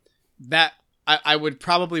 that I would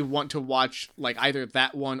probably want to watch like either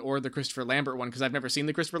that one or the Christopher Lambert one, because I've never seen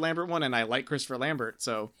the Christopher Lambert one and I like Christopher Lambert,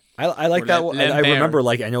 so I like that one. I remember,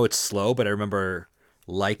 like, I know it's slow, but I remember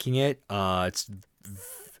liking it. It's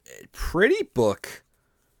pretty book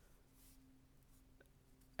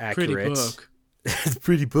accurate. Pretty book. It's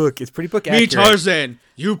pretty book accurate. Me, Tarzan,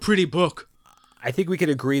 you pretty book. I think we could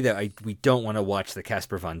agree that we don't want to watch the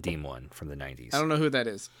Casper Van Diem one from the 90s. I don't know who that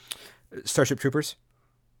is. Starship Troopers.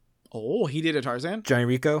 Oh, he did a Tarzan? Johnny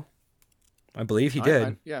Rico. I believe he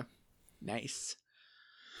did. Yeah. Nice.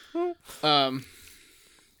 Johnny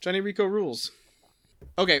Rico rules.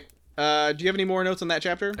 Okay. Do you have any more notes on that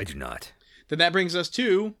chapter? I do not. Then that brings us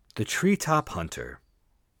to... The Treetop Hunter.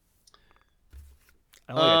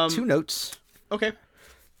 I only got 2 notes. Okay.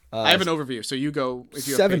 I have an overview, so you go if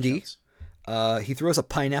you 70. He throws a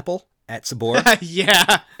pineapple at Sabor.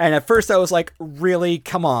 Yeah. And at first I was like, really?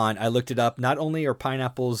 Come on. I looked it up. Not only are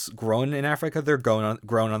pineapples grown in Africa, they're grown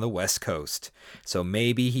on the West Coast. So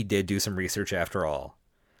maybe he did do some research after all.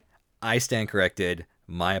 I stand corrected.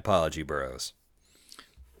 My apology, Burroughs.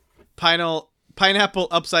 Pineapple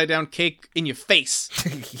upside down cake in your face.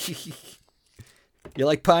 You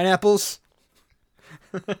like pineapples?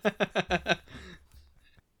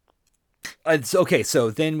 Okay, so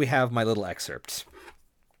then we have my little excerpt,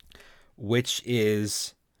 which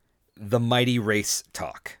is the Mighty Race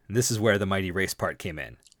talk. This is where the Mighty Race part came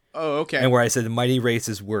in. Oh, okay. And where I said the Mighty Race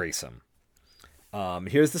is worrisome.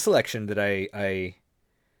 Here's the selection that I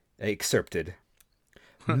excerpted.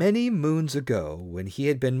 Many moons ago, when he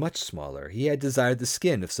had been much smaller, he had desired the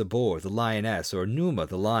skin of Sabor, the lioness, or Numa,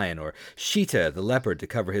 the lion, or Sheeta, the leopard, to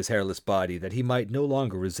cover his hairless body, that he might no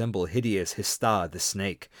longer resemble hideous Hista, the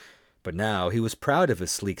snake. But now he was proud of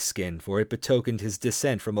his sleek skin, for it betokened his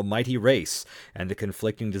descent from a mighty race, and the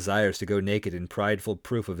conflicting desires to go naked in prideful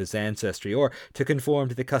proof of his ancestry, or to conform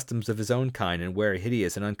to the customs of his own kind and wear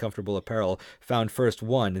hideous and uncomfortable apparel, found first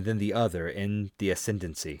one and then the other in the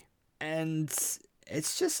ascendancy. And I'm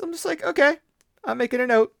just like, okay, I'm making a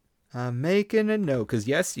note. Because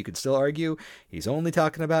yes, you could still argue he's only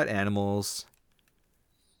talking about animals.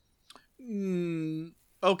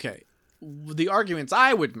 Okay. The arguments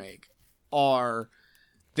I would make are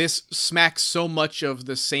this smacks so much of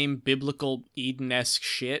the same biblical Eden-esque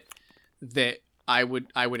shit that I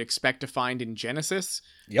would expect to find in Genesis.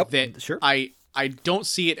 Yep, that sure. I don't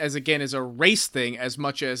see it as a race thing as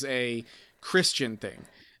much as a Christian thing.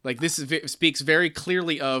 Like, this speaks very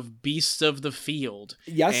clearly of beasts of the field,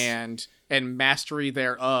 yes, and mastery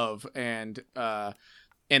thereof, and the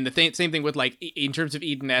same thing with, like, in terms of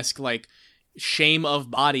Eden-esque, like, shame of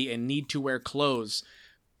body and need to wear clothes.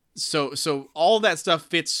 So all that stuff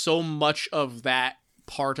fits so much of that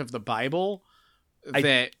part of the Bible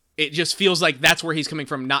that it just feels like that's where he's coming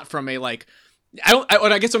from, not from a, like,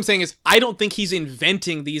 what I guess what I'm saying is I don't think he's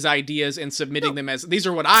inventing these ideas and submitting them as these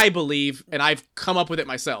are what I believe and I've come up with it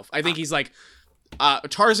myself. I think he's like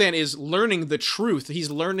Tarzan is learning the truth. He's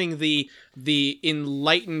learning the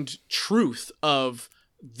enlightened truth of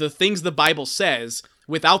the things the Bible says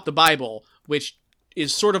without the Bible, which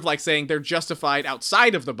is sort of like saying they're justified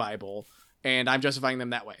outside of the Bible, and I'm justifying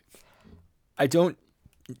them that way. I don't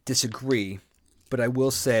disagree, but I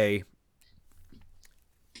will say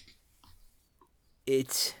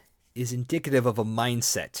it is indicative of a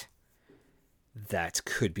mindset that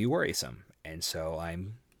could be worrisome. And so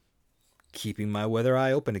I'm keeping my weather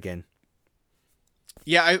eye open again.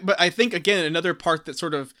 Yeah, but I think, again, another part that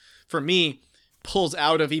sort of, for me, pulls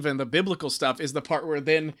out of even the biblical stuff is the part where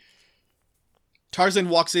then Tarzan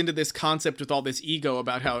walks into this concept with all this ego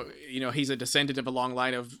about how, he's a descendant of a long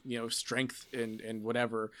line of, strength and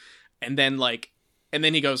whatever. And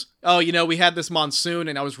then he goes, oh, we had this monsoon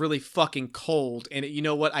and I was really fucking cold. And you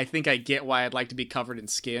know what? I think I get why I'd like to be covered in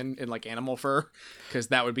skin and like animal fur, because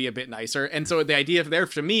that would be a bit nicer. And so the idea there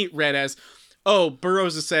to me read as, oh,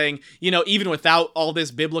 Burroughs is saying, even without all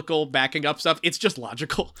this biblical backing up stuff, it's just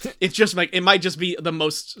logical. It's just like, it might just be the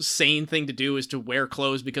most sane thing to do is to wear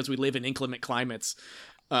clothes because we live in inclement climates.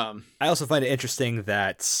 I also find it interesting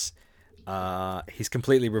that he's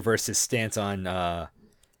completely reversed his stance on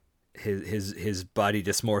his body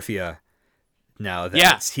dysmorphia now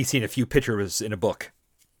that he's seen a few pictures in a book.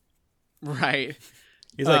 Right.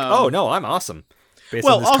 He's like, oh no, I'm awesome. Based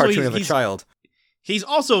on this cartoon of a child. He's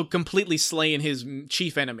also completely slain his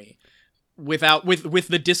chief enemy with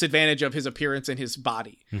the disadvantage of his appearance and his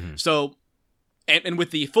body. Mm-hmm. So, and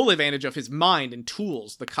with the full advantage of his mind and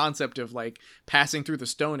tools, the concept of like passing through the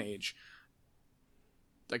Stone Age.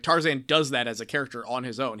 Like Tarzan does that as a character on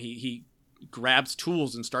his own. He grabs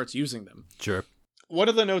tools and starts using them. Sure. One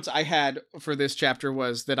of the notes I had for this chapter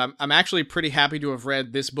was that I'm actually pretty happy to have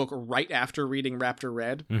read this book right after reading Raptor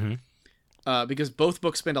Red. Mm-hmm. Because both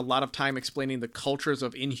books spend a lot of time explaining the cultures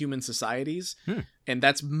of inhuman societies, and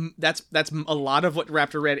that's a lot of what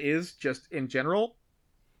Raptor Red is, just in general.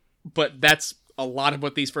 But that's a lot of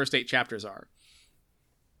what these first 8 chapters are.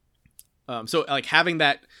 So like having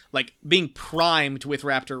that, like being primed with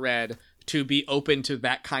Raptor Red to be open to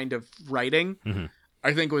that kind of writing,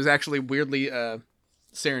 I think was actually weirdly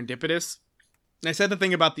serendipitous. And I said the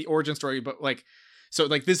thing about the origin story, but like, so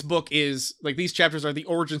like this book is like, these chapters are the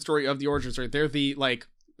origin story of the origin story. They're the like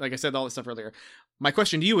I said all this stuff earlier. My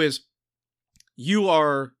question to you is, you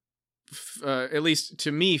are at least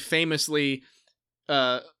to me famously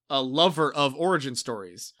a lover of origin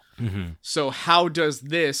stories. So how does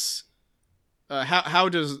this how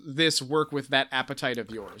does this work with that appetite of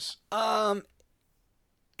yours?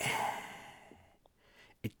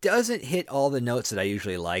 It doesn't hit all the notes that I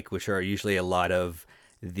usually like, which are usually a lot of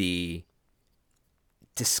the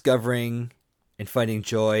discovering and finding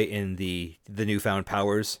joy in the newfound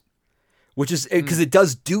powers, which is because it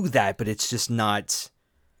does do that, but it's just not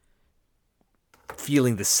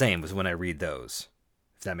feeling the same as when I read those,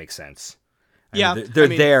 if that makes sense. Yeah, they're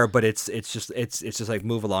there, but it's just like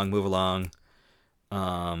move along.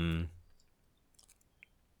 I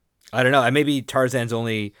don't know. Maybe Tarzan's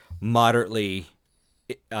only moderately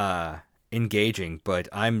engaging, but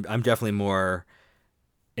I'm definitely more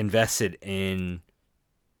invested in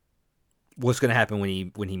what's going to happen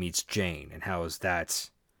when he meets Jane, and how is that,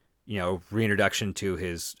 reintroduction to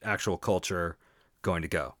his actual culture going to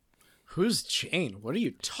go. Who's Jane? What are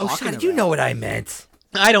you talking about? You know what I meant.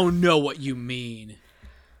 I don't know what you mean.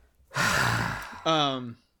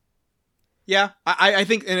 Yeah, I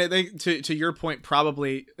think, and I think to your point,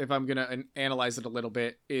 probably, if I'm gonna analyze it a little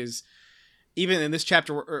bit, is even in this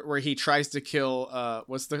chapter where he tries to kill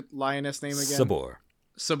what's the lioness name again?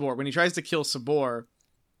 Sabor. When he tries to kill Sabor,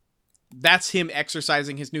 that's him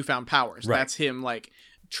exercising his newfound powers. Right. That's him like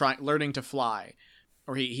learning to fly,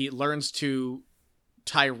 or he learns to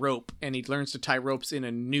tie rope, and he learns to tie ropes in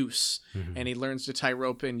a noose, and he learns to tie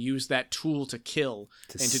rope and use that tool to kill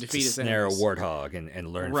and to defeat his snare enemies. A warthog and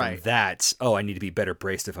learn from that. Oh, I need to be better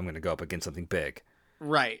braced if I'm going to go up against something big.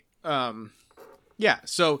 Right. Yeah.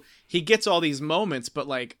 So he gets all these moments, but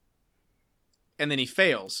like, and then he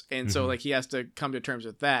fails, and so like he has to come to terms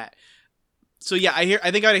with that. So yeah, I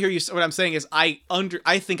think I hear you. What I'm saying is, I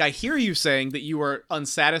think I hear you saying that you are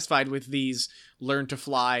unsatisfied with these learn to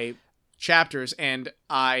fly chapters, and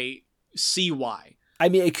I see why. I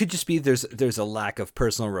mean, it could just be there's a lack of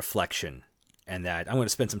personal reflection, and that I'm going to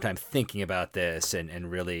spend some time thinking about this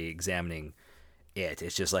and really examining it.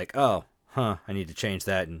 It's just like, I need to change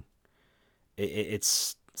that, and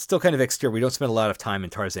it's still kind of exterior. We don't spend a lot of time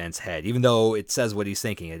in Tarzan's head, even though it says what he's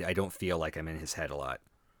thinking. I don't feel like I'm in his head a lot.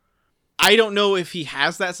 I don't know if he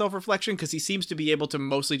has that self-reflection, because he seems to be able to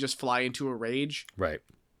mostly just fly into a rage. Right.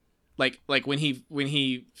 Like when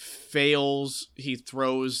he fails, he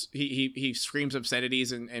throws, he screams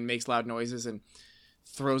obscenities and makes loud noises and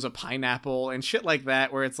throws a pineapple and shit like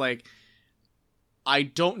that, where it's like, I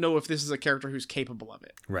don't know if this is a character who's capable of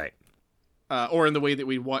it. Right. Or in the way that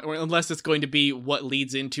we want, or unless it's going to be what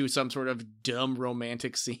leads into some sort of dumb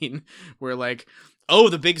romantic scene where like, oh,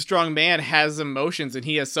 the big strong man has emotions and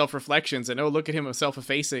he has self-reflections, and oh, look at him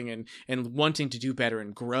self-effacing and wanting to do better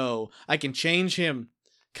and grow. I can change him,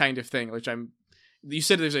 kind of thing. Which you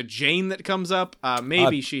said there's a Jane that comes up.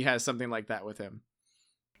 Maybe she has something like that with him.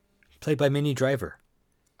 Played by Minnie Driver.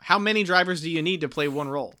 How many drivers do you need to play one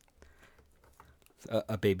role?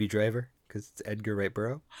 A baby driver, because it's Edgar Wright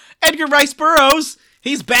Burroughs. Edgar Rice Burroughs,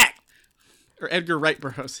 he's back. Or Edgar Wright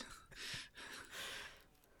Burroughs.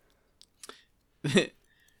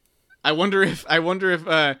 I wonder if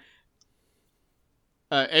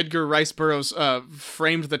Edgar Rice Burroughs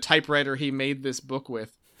framed the typewriter he made this book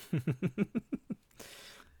with.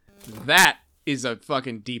 That is a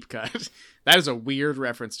fucking deep cut. That is a weird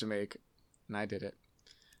reference to make, and I did it.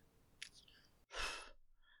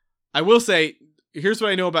 I will say, here's what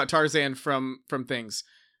I know about Tarzan from things.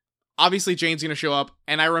 Obviously, Jane's gonna show up,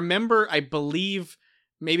 and I believe,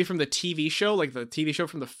 maybe from the TV show, like the TV show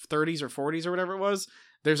from the 30s or 40s or whatever it was,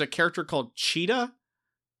 there's a character called Cheetah.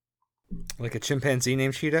 Like a chimpanzee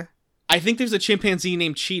named Cheetah? I think there's a chimpanzee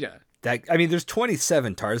named Cheetah. There's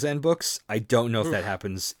 27 Tarzan books. I don't know if that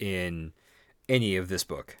happens in any of this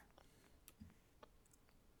book.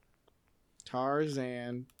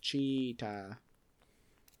 Tarzan Cheetah.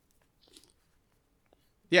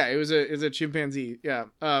 Yeah, it was a chimpanzee. Yeah.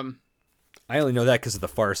 I only know that because of The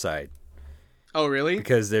Far Side. Oh, really?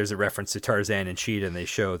 Because there's a reference to Tarzan and Cheetah, and they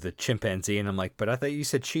show the chimpanzee, and I'm like, but I thought you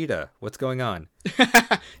said cheetah. What's going on?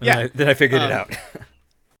 Yeah. Then I figured it out.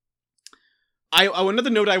 Another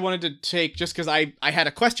note I wanted to take, just because I had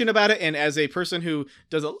a question about it, and as a person who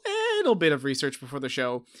does a little bit of research before the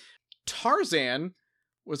show, Tarzan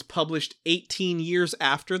was published 18 years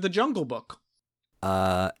after The Jungle Book.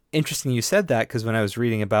 Interesting you said that, because when I was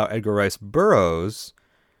reading about Edgar Rice Burroughs,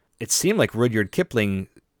 it seemed like Rudyard Kipling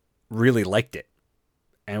really liked it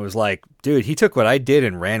and was like, dude, he took what I did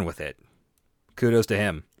and ran with it. Kudos to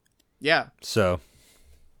him. Yeah. So,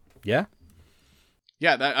 yeah.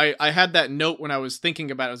 Yeah, that I had that note when I was thinking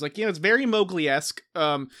about it. I was like, it's very Mowgli-esque.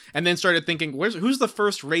 And then started thinking, who's the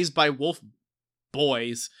first raised by wolf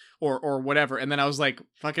boys or whatever? And then I was like,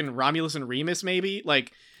 fucking Romulus and Remus, maybe?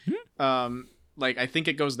 Like, I think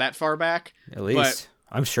it goes that far back. At least.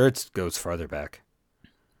 I'm sure it goes farther back.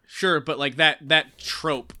 Sure, but like that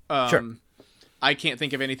trope. Sure. I can't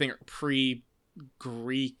think of anything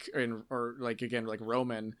pre-Greek or like, again, like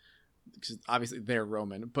Roman, because obviously they're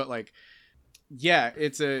Roman, but like, yeah,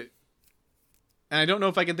 and I don't know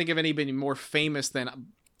if I can think of anybody more famous than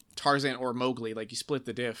Tarzan or Mowgli. Like, you split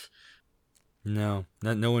the diff. No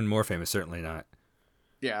one more famous, certainly not.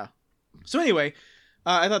 Yeah. So anyway,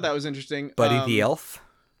 I thought that was interesting. Buddy the elf?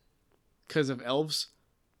 Because of elves?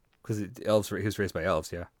 Because he was raised by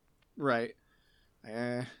elves, yeah. Right.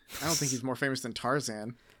 I don't think he's more famous than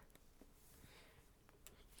Tarzan.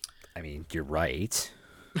 I mean, you're right.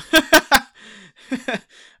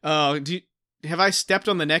 Have I stepped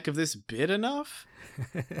on the neck of this bit enough?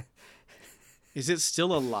 Is it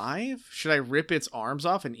still alive? Should I rip its arms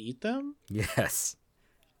off and eat them? Yes.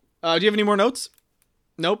 Do you have any more notes?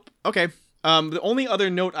 Nope. Okay. The only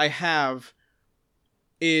other note I have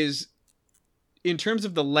is in terms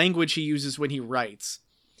of the language he uses when he writes.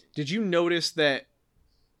 Did you notice that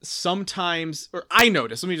sometimes, or I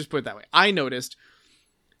noticed, let me just put it that way. I noticed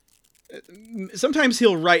sometimes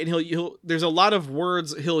he'll write and he'll there's a lot of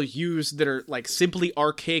words he'll use that are like simply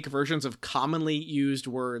archaic versions of commonly used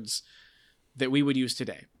words that we would use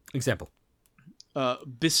today. Example.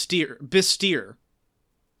 Bistir.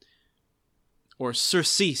 Or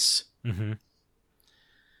surcease. Mm-hmm.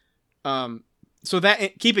 So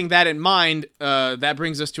that, keeping that in mind, that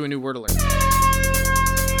brings us to a new word alert.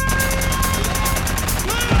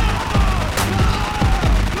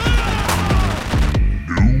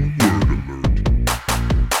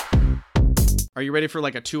 Are you ready for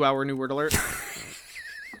like a 2-hour new word alert?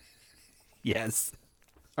 Yes.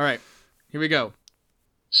 All right, here we go.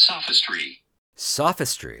 Sophistry.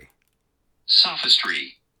 Sophistry.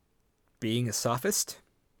 Sophistry. Being a sophist?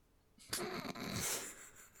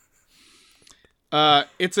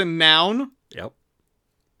 It's a noun. Yep.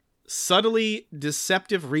 Subtly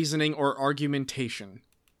deceptive reasoning or argumentation.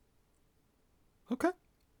 Okay.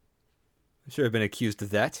 I should have been accused of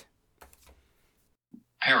that.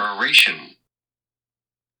 Peroration.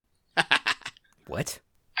 What?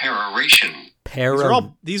 Peroration.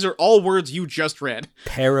 These are all words you just read.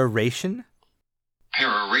 Peroration?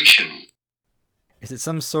 Peroration. Is it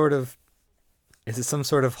some sort of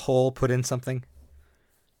hole put in something?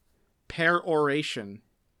 Peroration.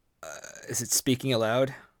 Is it speaking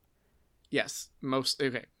aloud? Yes.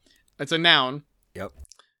 Okay. It's a noun. Yep.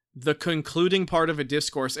 The concluding part of a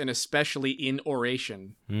discourse, and especially in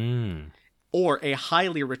oration. Hmm. Or a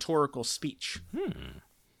highly rhetorical speech.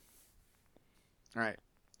 All right.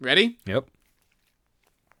 Ready? Yep.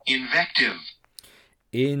 Invective.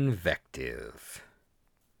 Invective.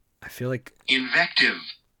 Invective.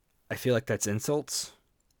 I feel like that's insults.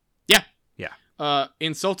 Yeah. Yeah.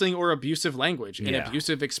 Insulting or abusive language. An Yeah.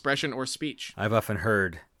 abusive expression or speech. I've often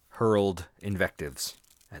heard hurled invectives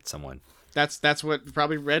at someone. That's what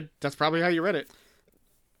probably read. That's probably how you read it.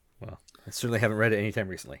 Well, I certainly haven't read it anytime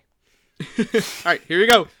recently. All right, here we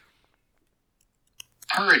go.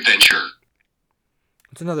 Peradventure.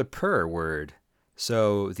 It's another per word.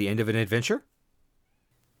 So, the end of an adventure?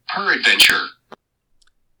 Peradventure.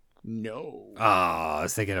 No. Ah, I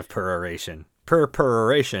was thinking of peroration.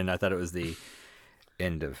 Peroration, I thought it was the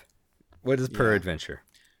end of. What is peradventure?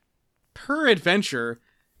 Peradventure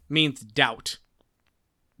means doubt.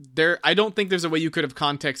 I don't think there's a way you could have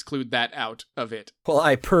context clued that out of it. Well,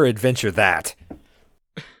 I peradventure that.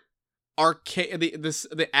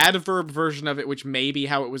 The adverb version of it, which may be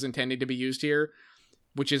how it was intended to be used here,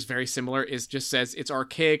 which is very similar, just says it's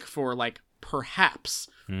archaic for like perhaps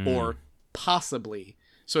or possibly.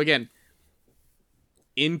 So again,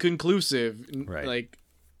 inconclusive, right. Like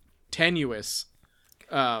tenuous.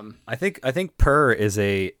 I think per is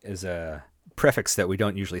a prefix that we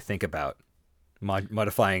don't usually think about,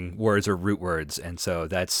 modifying words or root words, and so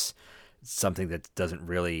that's something that doesn't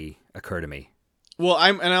really occur to me. Well,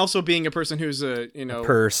 and also being a person who's a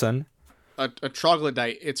person, a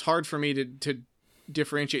troglodyte, it's hard for me to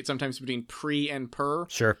differentiate sometimes between pre and per.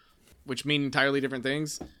 Sure. Which mean entirely different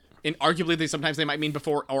things. And arguably, they might mean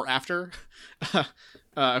before or after,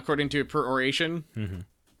 according to peroration. Mm-hmm.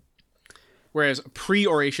 Whereas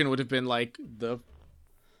pre-oration would have been like the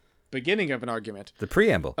beginning of an argument. The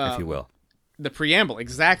preamble, if you will. The preamble,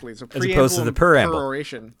 exactly. So As preamble opposed to the and peramble.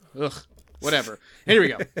 peroration. Ugh, whatever. Here we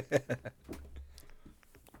go.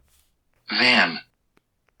 Van.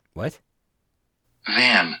 What?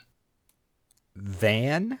 Van.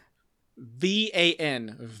 Van?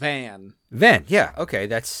 VAN, van. Van, yeah, okay.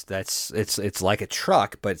 It's like a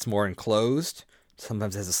truck, but it's more enclosed.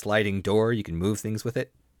 Sometimes it has a sliding door. You can move things with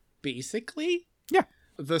it. Basically? Yeah.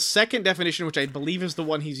 The second definition, which I believe is the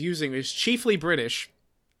one he's using, is chiefly British.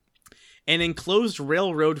 An enclosed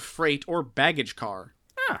railroad freight or baggage car.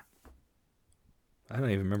 Ah. I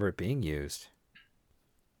don't even remember it being used.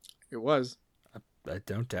 It was. I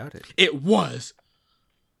don't doubt it. It was.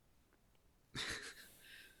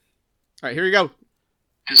 All right, here we go.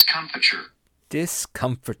 Discomfiture.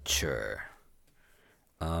 Discomfiture.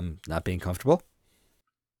 Not being comfortable.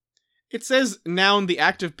 It says noun, the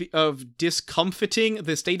act of discomfiting,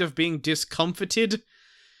 the state of being discomfited.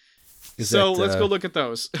 Let's go look at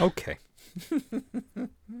those. Okay.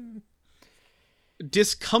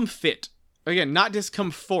 Discomfit. Again, not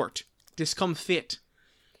discomfort. Discomfit.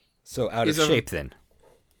 So out of shape then.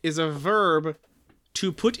 Is a verb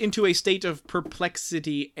to put into a state of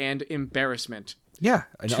perplexity and embarrassment. Yeah,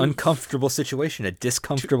 an uncomfortable situation, a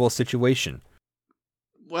discomfortable situation.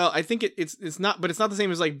 Well, I think it's not, but it's not the same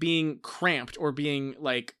as like being cramped or being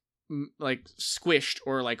like squished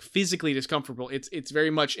or like physically discomfortable. It's very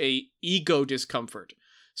much a ego discomfort.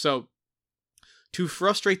 So to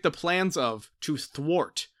frustrate the plans of, to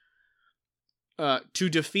thwart, to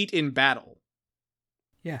defeat in battle.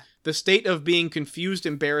 Yeah. The state of being confused,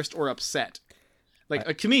 embarrassed, or upset.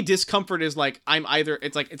 Like, to me, discomfort is like,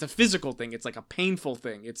 it's a physical thing. It's like a painful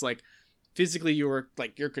thing. It's like, physically you're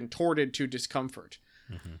contorted to discomfort.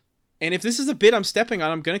 Mm-hmm. And if this is a bit I'm stepping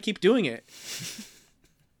on, I'm going to keep doing it.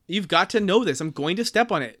 You've got to know this. I'm going to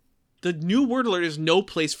step on it. The new word alert is no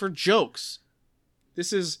place for jokes.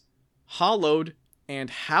 This is hollowed and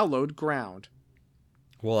hallowed ground.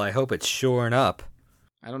 Well, I hope it's shoring up.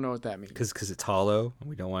 I don't know what that means. Because it's hollow and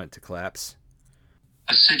we don't want it to collapse.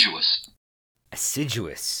 Assiduous.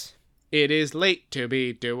 It is late to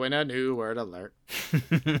be doing a new word alert. It's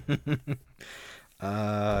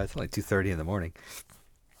only 2:30 in the morning.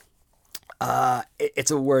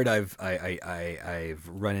 It's a word I've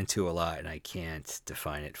run into a lot and I can't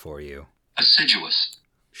define it for you. Assiduous.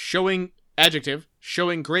 Adjective,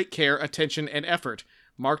 showing great care, attention, and effort,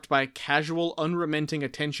 marked by casual, unrelenting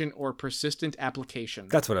attention or persistent application.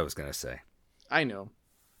 That's what I was going to say. I know.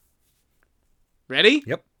 Ready?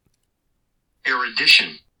 Yep.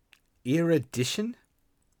 Erudition. Erudition?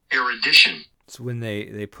 Erudition. It's when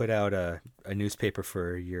they put out a newspaper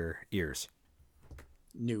for your ears.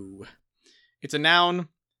 No. It's a noun.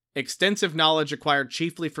 Extensive knowledge acquired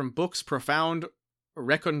chiefly from books, profound,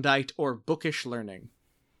 recondite, or bookish learning.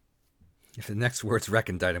 If the next word's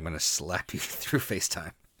recondite, I'm going to slap you through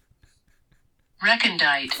FaceTime.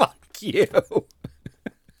 Recondite. Fuck you.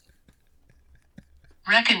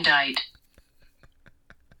 Recondite.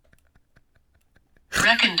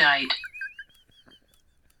 Recondite.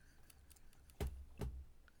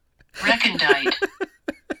 Recondite.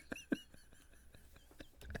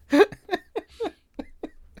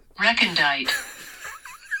 Recondite.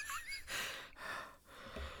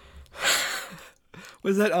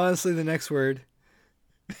 Was that honestly the next word?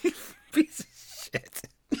 Piece of shit.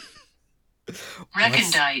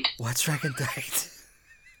 Recondite. What's recondite?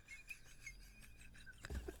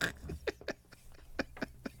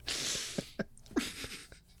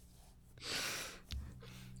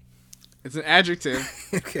 It's an adjective.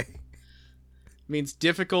 Okay. Means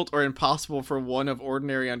difficult or impossible for one of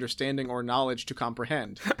ordinary understanding or knowledge to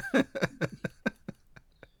comprehend.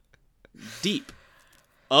 Deep.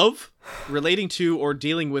 Of, relating to or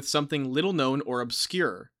dealing with something little known or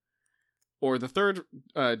obscure. Or the third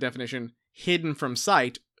definition, hidden from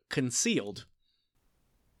sight, concealed.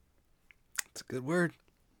 It's a good word.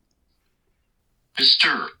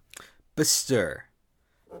 Bestir. Bestir.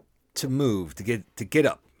 To move, to get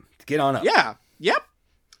up, to get on up. Yeah. Yep.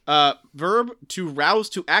 Verb, to rouse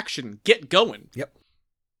to action, get going. Yep.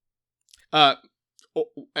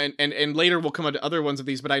 And later we'll come on to other ones of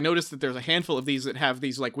these, but I noticed that there's a handful of these that have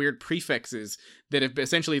these like weird prefixes that have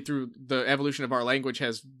essentially through the evolution of our language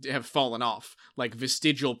have fallen off, like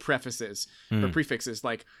vestigial prefaces or prefixes,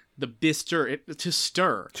 like the bistir, to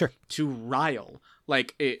stir, sure, to rile,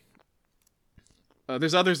 like it.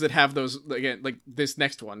 There's others that have those again, like this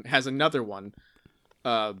next one has another one,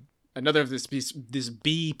 another of this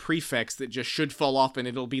B prefix that just should fall off and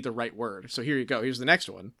it'll be the right word. So here you go. Here's the next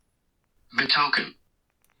one. Betoken.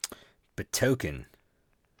 Betoken.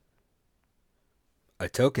 A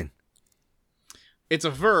token. It's a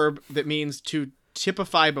verb that means to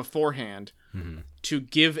typify beforehand to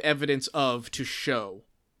give evidence of, to show.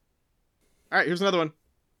 All right, here's another one.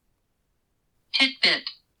 Titbit.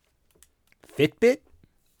 Fitbit?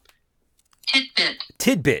 Titbit.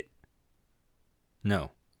 Tidbit.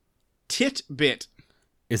 No. Titbit.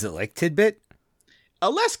 Is it like tidbit? A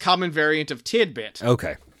less common variant of tidbit.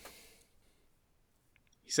 Okay.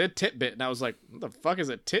 He said titbit, and I was like, what the fuck is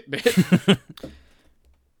a titbit?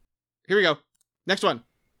 Here we go. Next one.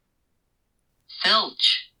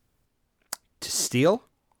 Filch. To steal?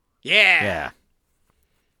 Yeah. Yeah.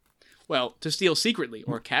 Well, to steal secretly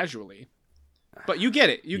or casually. But you get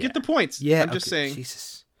it. You get the points. Yeah. I'm just saying.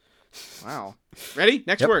 Jesus. Wow. Ready?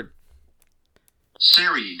 Next Yep. word.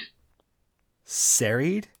 Serried.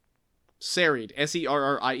 Serried? Serried.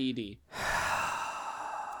 Serried.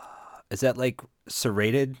 Is that like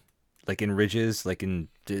serrated? Like in ridges? Like in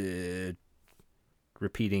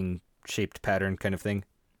repeating shaped pattern kind of thing?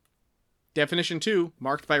 Definition 2,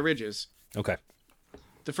 marked by ridges. Okay.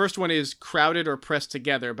 The first one is crowded or pressed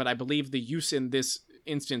together, but I believe the use in this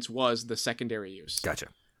instance was the secondary use. Gotcha.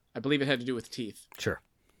 I believe it had to do with teeth. Sure.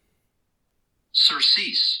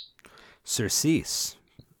 Surcease. Surcease.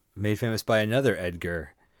 Made famous by another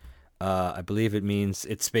Edgar. I believe it means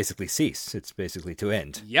it's basically cease. It's basically to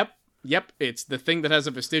end. Yep. It's the thing that has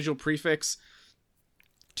a vestigial prefix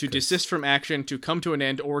to desist from action, to come to an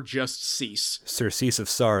end, or just cease. Surcease of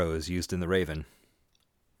sorrow is used in The Raven.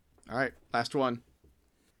 All right, last one.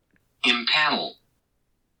 Impanel.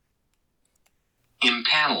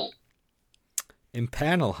 Impanel.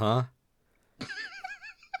 Impanel, huh?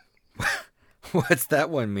 What's that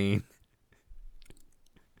one mean?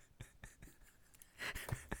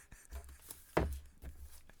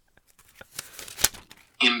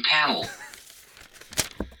 Impanel.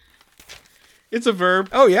 It's a verb.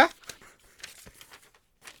 Oh, yeah?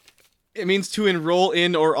 It means to enroll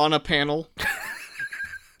in or on a panel.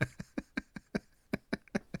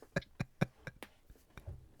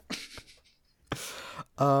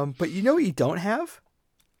 But you know what you don't have?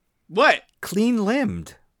 What?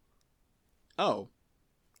 Clean-limbed. Oh.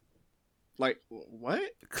 Like, what?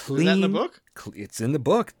 Clean. Is that in the book? It's in the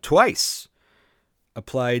book twice.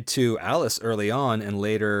 Applied to Alice early on, and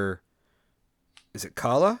later, is it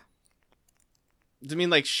Kala? Does it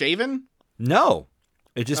mean like shaven? No,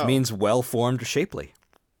 it just Oh. means well-formed or shapely.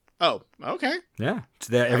 Oh, okay. Yeah,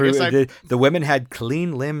 so that the women had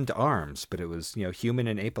clean-limbed arms, but it was human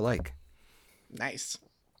and ape alike. Nice.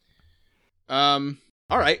 All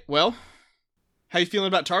right. Well, how you feeling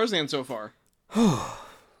about Tarzan so far?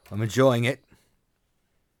 I'm enjoying it.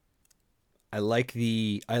 I like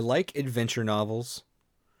adventure novels.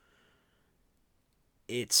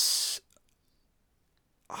 It's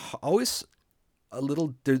always a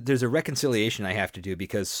little there's a reconciliation I have to do,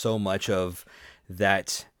 because so much of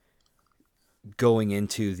that going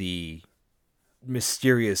into the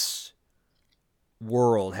mysterious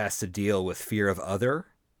world has to deal with fear of other,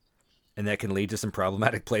 and that can lead to some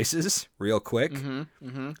problematic places real quick.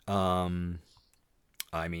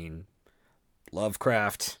 I mean,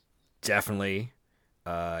 Lovecraft, definitely.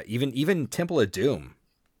 Even Temple of Doom,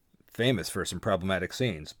 famous for some problematic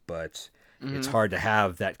scenes, but it's hard to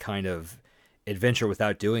have that kind of adventure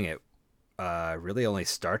without doing it. Really only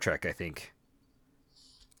Star Trek, I think,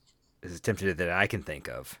 is attempted that I can think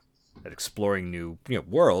of at exploring new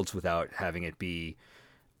worlds without having it be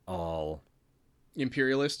all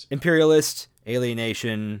Imperialist,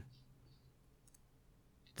 alienation,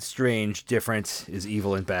 strange, different is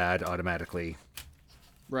evil and bad automatically.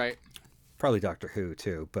 right? Probably Doctor Who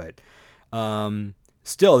too, but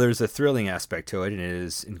still there's a thrilling aspect to it, and it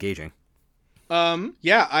is engaging.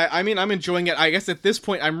 Yeah, I mean, I'm enjoying it. I guess at this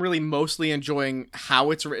point, I'm really mostly enjoying how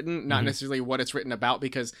it's written, not necessarily what it's written about,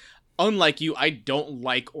 because unlike you, I don't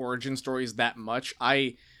like origin stories that much.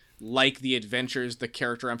 I like the adventures the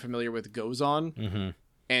character I'm familiar with goes on,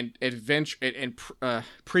 and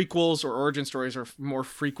prequels or origin stories are more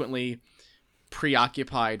frequently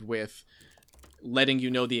preoccupied with letting you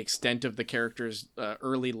know the extent of the character's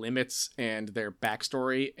early limits and their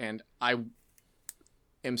backstory, and I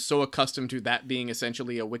am so accustomed to that being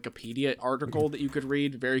essentially a Wikipedia article that you could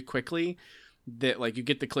read very quickly that like you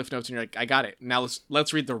get the cliff notes and you're like, I got it. Now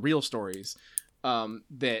let's read the real stories.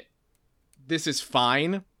 That this is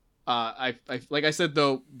fine. I like I said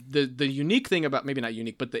though, the unique thing about, maybe not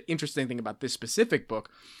unique, but the interesting thing about this specific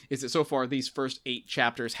book is that so far these first 8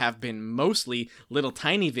 chapters have been mostly little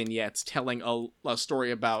tiny vignettes telling a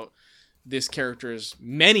story about this character's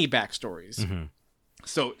many backstories.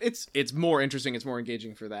 So it's more interesting, it's more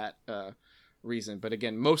engaging for that reason. But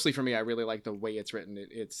again, mostly for me, I really like the way it's written.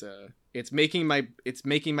 It's making my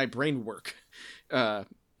brain work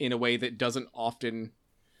in a way that doesn't often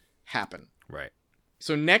happen. Right.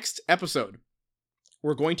 So next episode,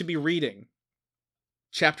 we're going to be reading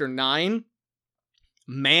Chapter 9,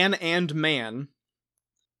 Man and Man,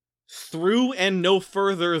 Through and No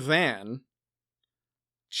Further Than,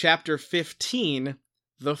 Chapter 15,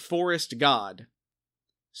 The Forest God.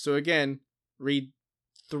 So again, read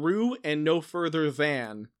Through and No Further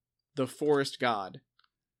Than, The Forest God.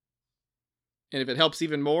 And if it helps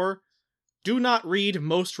even more, do not read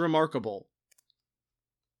Most Remarkable.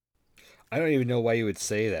 I don't even know why you would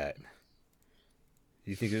say that. Do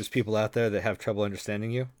you think there's people out there that have trouble understanding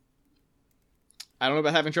you? I don't know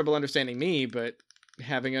about having trouble understanding me, but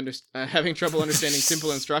having trouble understanding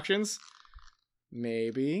simple instructions?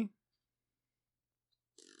 Maybe.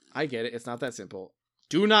 I get it. It's not that simple.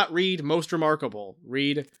 Do not read Most Remarkable.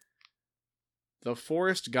 Read The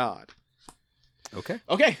Forest God. Okay.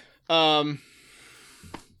 Okay.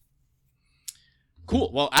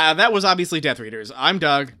 Cool. Well, that was obviously Death Readers. I'm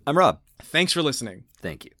Doug. I'm Rob. Thanks for listening.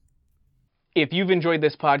 Thank you. If you've enjoyed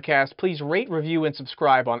this podcast, please rate, review, and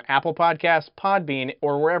subscribe on Apple Podcasts, Podbean,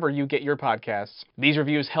 or wherever you get your podcasts. These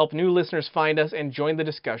reviews help new listeners find us and join the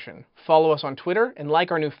discussion. Follow us on Twitter and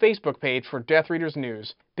like our new Facebook page for Death Readers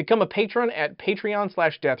News. Become a patron at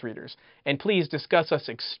patreon.com/deathreaders. And please discuss us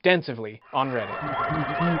extensively on Reddit.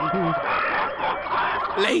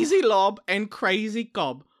 Lazy Lob and Crazy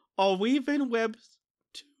Cobb are weaving webs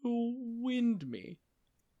to wind me.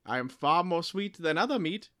 I am far more sweet than other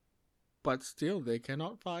meat, but still they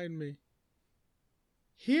cannot find me.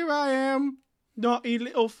 Here I am, naughty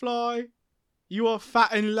little fly. You are fat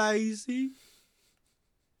and lazy.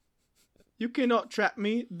 You cannot trap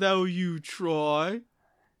me, though you try.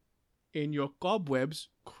 In your cobwebs,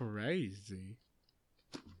 crazy.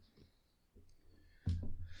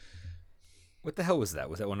 What the hell was that?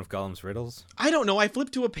 Was that one of Gollum's riddles? I don't know. I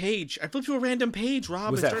flipped to a page. I flipped to a random page,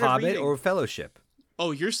 Rob. Was and that started Hobbit reading. or Fellowship?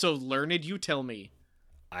 Oh, you're so learned. You tell me.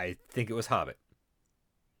 I think it was Hobbit.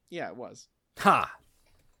 Yeah, it was. Ha!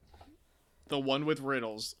 The one with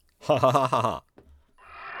riddles. Ha ha ha ha ha.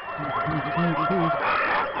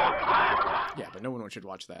 Yeah, but no one should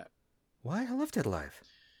watch that. Why? I love Dead Alive.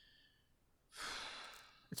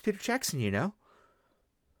 It's Peter Jackson, you know.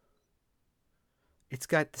 It's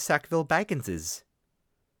got the Sackville Bagginses.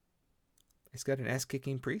 It's got an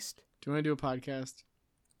ass-kicking priest. Do you want to do a podcast?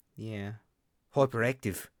 Yeah.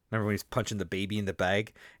 Hyperactive. Remember when he's punching the baby in the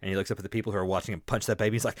bag and he looks up at the people who are watching him punch that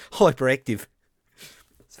baby? He's like, hyperactive.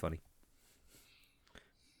 It's funny.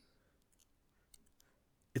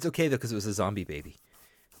 It's okay, though, because it was a zombie baby.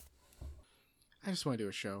 I just want to do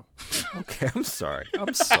a show. Okay, I'm sorry.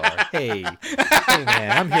 I'm sorry. Hey,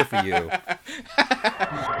 man, I'm here for you.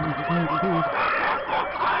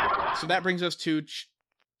 So that brings us to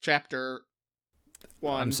chapter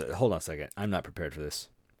 1. Hold on a second. I'm not prepared for this.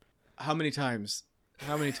 How many times?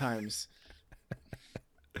 How many times?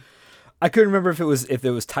 I couldn't remember if it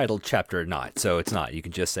was titled chapter or not, so it's not. You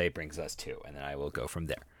can just say brings us to, and then I will go from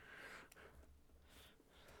there.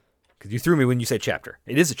 Because you threw me when you said chapter.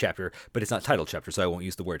 It is a chapter, but it's not titled chapter, so I won't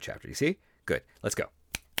use the word chapter. You see? Good. Let's go.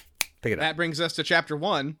 Pick it up. That brings us to chapter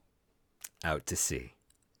 1. Out to sea.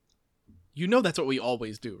 You know that's what we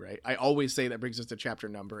always do, right? I always say that brings us to chapter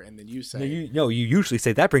number, and then you say... No, you usually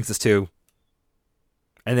say that brings us to...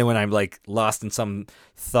 And then when I'm like lost in some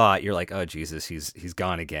thought, you're like, oh, Jesus, he's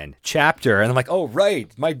gone again. Chapter. And I'm like, oh,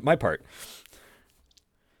 right. My part.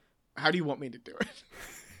 How do you want me to do it?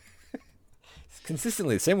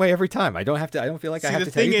 Consistently the same way every time. I don't feel like I have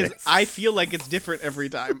to tell you the thing is, things. I feel like it's different every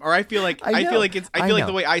time, or I feel like I feel like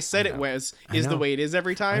the way I said I know. it is the way it is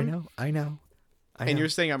every time. I know. And you're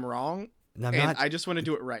saying I'm wrong, I'm and not. I just want to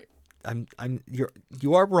do it right.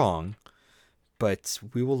 You are wrong, but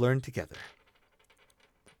we will learn together.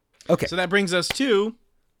 Okay. So that brings us to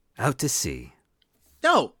Out to sea.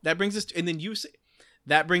 no. That brings us to, and then you say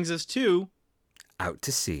that brings us to Out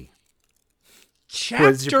to sea.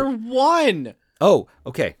 chapter 1. Oh,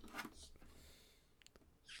 okay.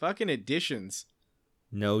 Fucking additions.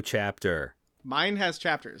 No chapter. Mine has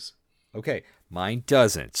chapters. Okay, mine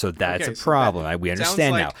doesn't. So that's Okay, a so problem. We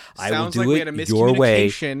understand like- now. I will sounds do like we had a it your way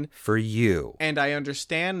miscommunication. for you. And I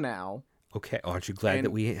understand now. Okay, aren't you glad And-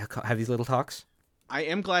 that we have these little talks? I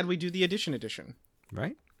am glad we do the edition.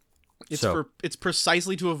 Right? It's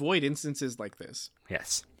precisely to avoid instances like this.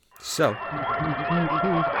 Yes. So,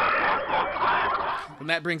 And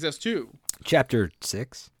that brings us to chapter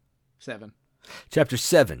 6? 7. Chapter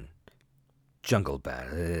 7. Jungle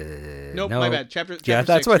Battle. Nope, no. my bad. Chapter Yeah, 6,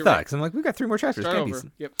 that's what I you're thought. right. Because I'm like, we've got 3 more chapters. Start Can't be- over.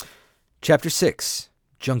 Yep. Chapter 6.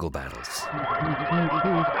 Jungle Battles.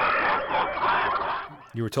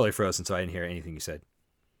 You were totally frozen, so I didn't hear anything you said.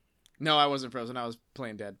 No, I wasn't frozen. I was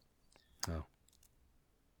playing dead. Oh.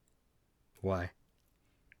 Why?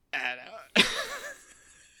 I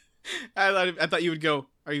don't know. I thought you would go,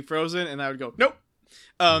 "Are you frozen?" And I would go, "Nope."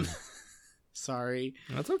 Sorry.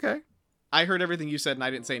 That's okay. I heard everything you said and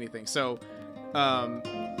I didn't say anything. So,